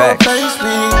 Fact.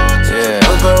 Yeah.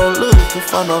 Don't go looking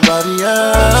for nobody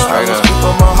else. I was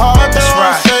keeping my heart there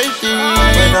on safety,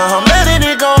 and now I'm letting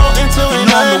it go into an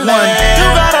endless. You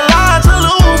got a lot to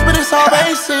lose, but it's all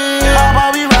basic. How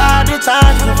about we ride the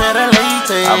time to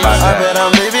ventilating? I bet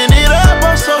I'm living it up,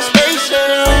 I'm so spacious.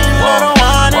 You let her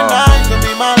wine and dine, you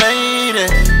be my lady.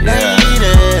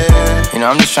 You know,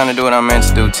 I'm just trying to do what I'm meant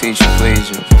to do, teach you, please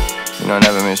you. You know,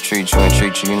 never mistreat you and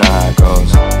treat you, you know how it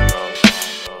goes.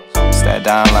 It's that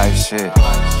Don life shit.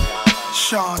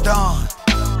 Sean Don.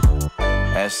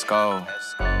 Let's go.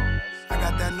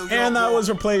 And that was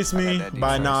Replace Me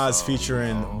by Nas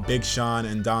featuring Big Sean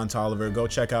and Don Toliver. Go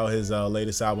check out his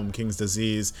latest album, King's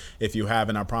Disease. If you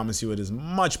haven't, I promise you it is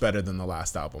much better than the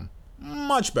last album.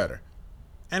 Much better.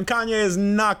 And Kanye is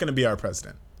not going to be our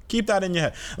president. Keep that in your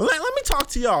head. Let me talk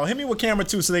to y'all. Hit me with camera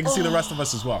 2 so they can see the rest of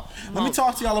us as well. Let me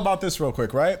talk to y'all about this real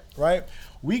quick, right?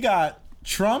 We got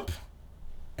Trump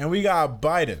and we got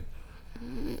Biden.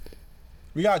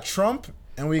 We got Trump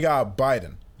and we got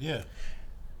Biden. Yeah.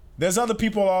 There's other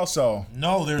people also.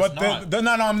 No, there's not.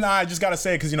 No, I just got to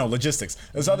say it because, you know, logistics.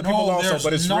 There's other people also,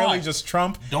 but it's really just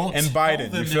Trump and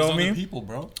Biden. You feel me? Other people,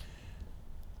 bro.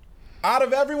 Out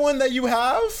of everyone that you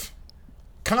have,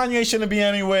 Kanye shouldn't be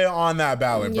anywhere on that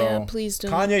ballot, bro. Yeah, please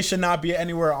don't. Kanye should not be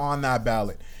anywhere on that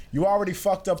ballot. You already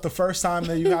fucked up the first time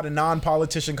that you had a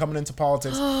non-politician coming into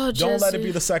politics. Don't let it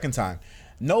be the second time.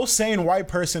 No sane white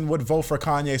person would vote for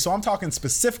Kanye. So I'm talking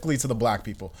specifically to the black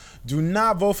people. Do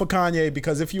not vote for Kanye,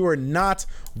 because if you are not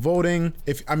voting,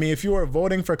 if you are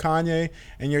voting for Kanye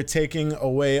and you're taking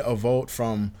away a vote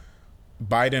from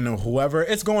Biden or whoever,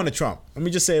 it's going to Trump. Let me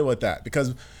just say it with that,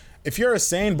 because if you're a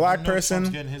sane black person,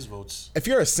 Trump's getting his votes. If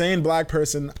you're a sane black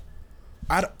person,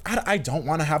 I don't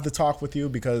want to have the talk with you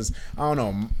because I don't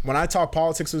know. When I talk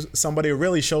politics with somebody, it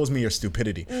really shows me your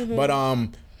stupidity. Mm-hmm. But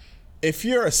if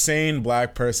you're a sane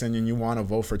black person and you want to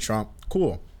vote for Trump,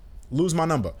 cool, lose my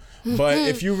number. But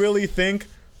if you really think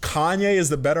Kanye is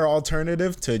the better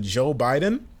alternative to Joe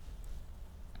Biden,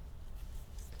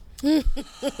 you're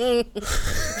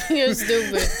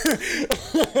stupid.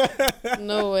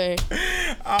 No way.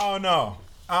 I don't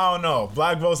know.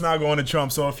 Black vote's not going to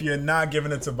Trump. So if you're not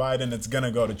giving it to Biden, it's going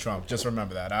to go to Trump. Just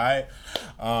remember that, all right?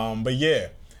 But yeah,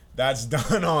 that's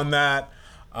done on that.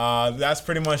 That's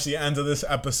pretty much the end of this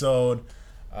episode.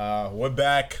 We're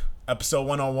back. Episode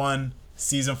 101,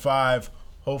 Season 5.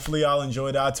 Hopefully y'all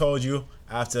enjoyed it. I told you,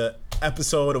 after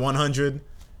episode 100,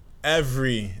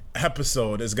 every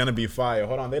episode is going to be fire.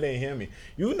 Hold on, they didn't hear me.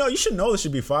 You should know this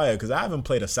should be fire because I haven't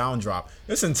played a sound drop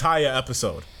this entire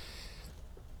episode.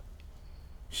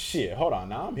 Shit, hold on.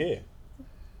 Now I'm here.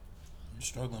 You're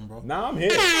struggling, bro. Now I'm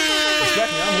here.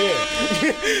 Respect me, I'm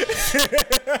here.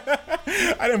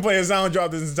 I didn't play a sound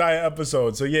drop this entire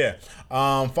episode. So yeah,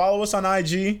 follow us on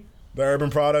IG, The Urban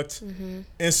Product.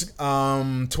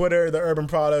 Mm-hmm. Twitter, The Urban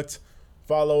Product.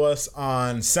 Follow us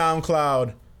on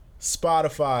SoundCloud,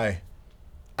 Spotify,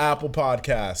 Apple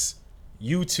Podcasts,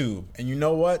 YouTube. And you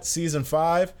know what? Season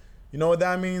 5, you know what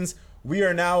that means? We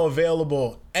are now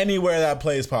available anywhere that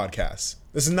plays podcasts.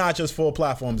 This is not just full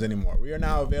platforms anymore. We are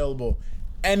now available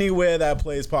anywhere that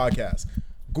plays podcasts.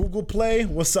 Google Play,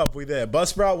 what's up? We there.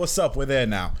 Buzzsprout, what's up? We're there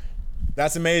now.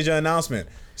 That's a major announcement.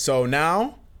 So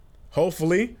now,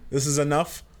 hopefully, this is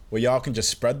enough where y'all can just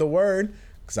spread the word.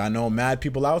 Because I know mad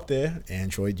people out there,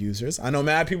 Android users. I know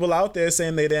mad people out there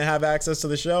saying they didn't have access to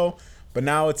the show. But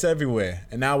now it's everywhere.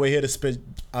 And now we're here to spit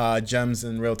gems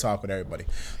and real talk with everybody.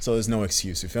 So there's no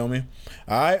excuse. You feel me?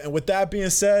 All right. And with that being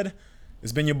said,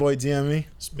 it's been your boy DME.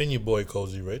 It's been your boy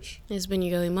Cozy Rich. It's been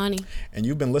your girl Imani. And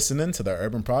you've been listening to The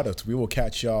Urban Product. We will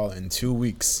catch y'all in 2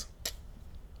 weeks.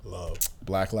 Love.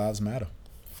 Black Lives Matter.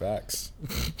 Facts.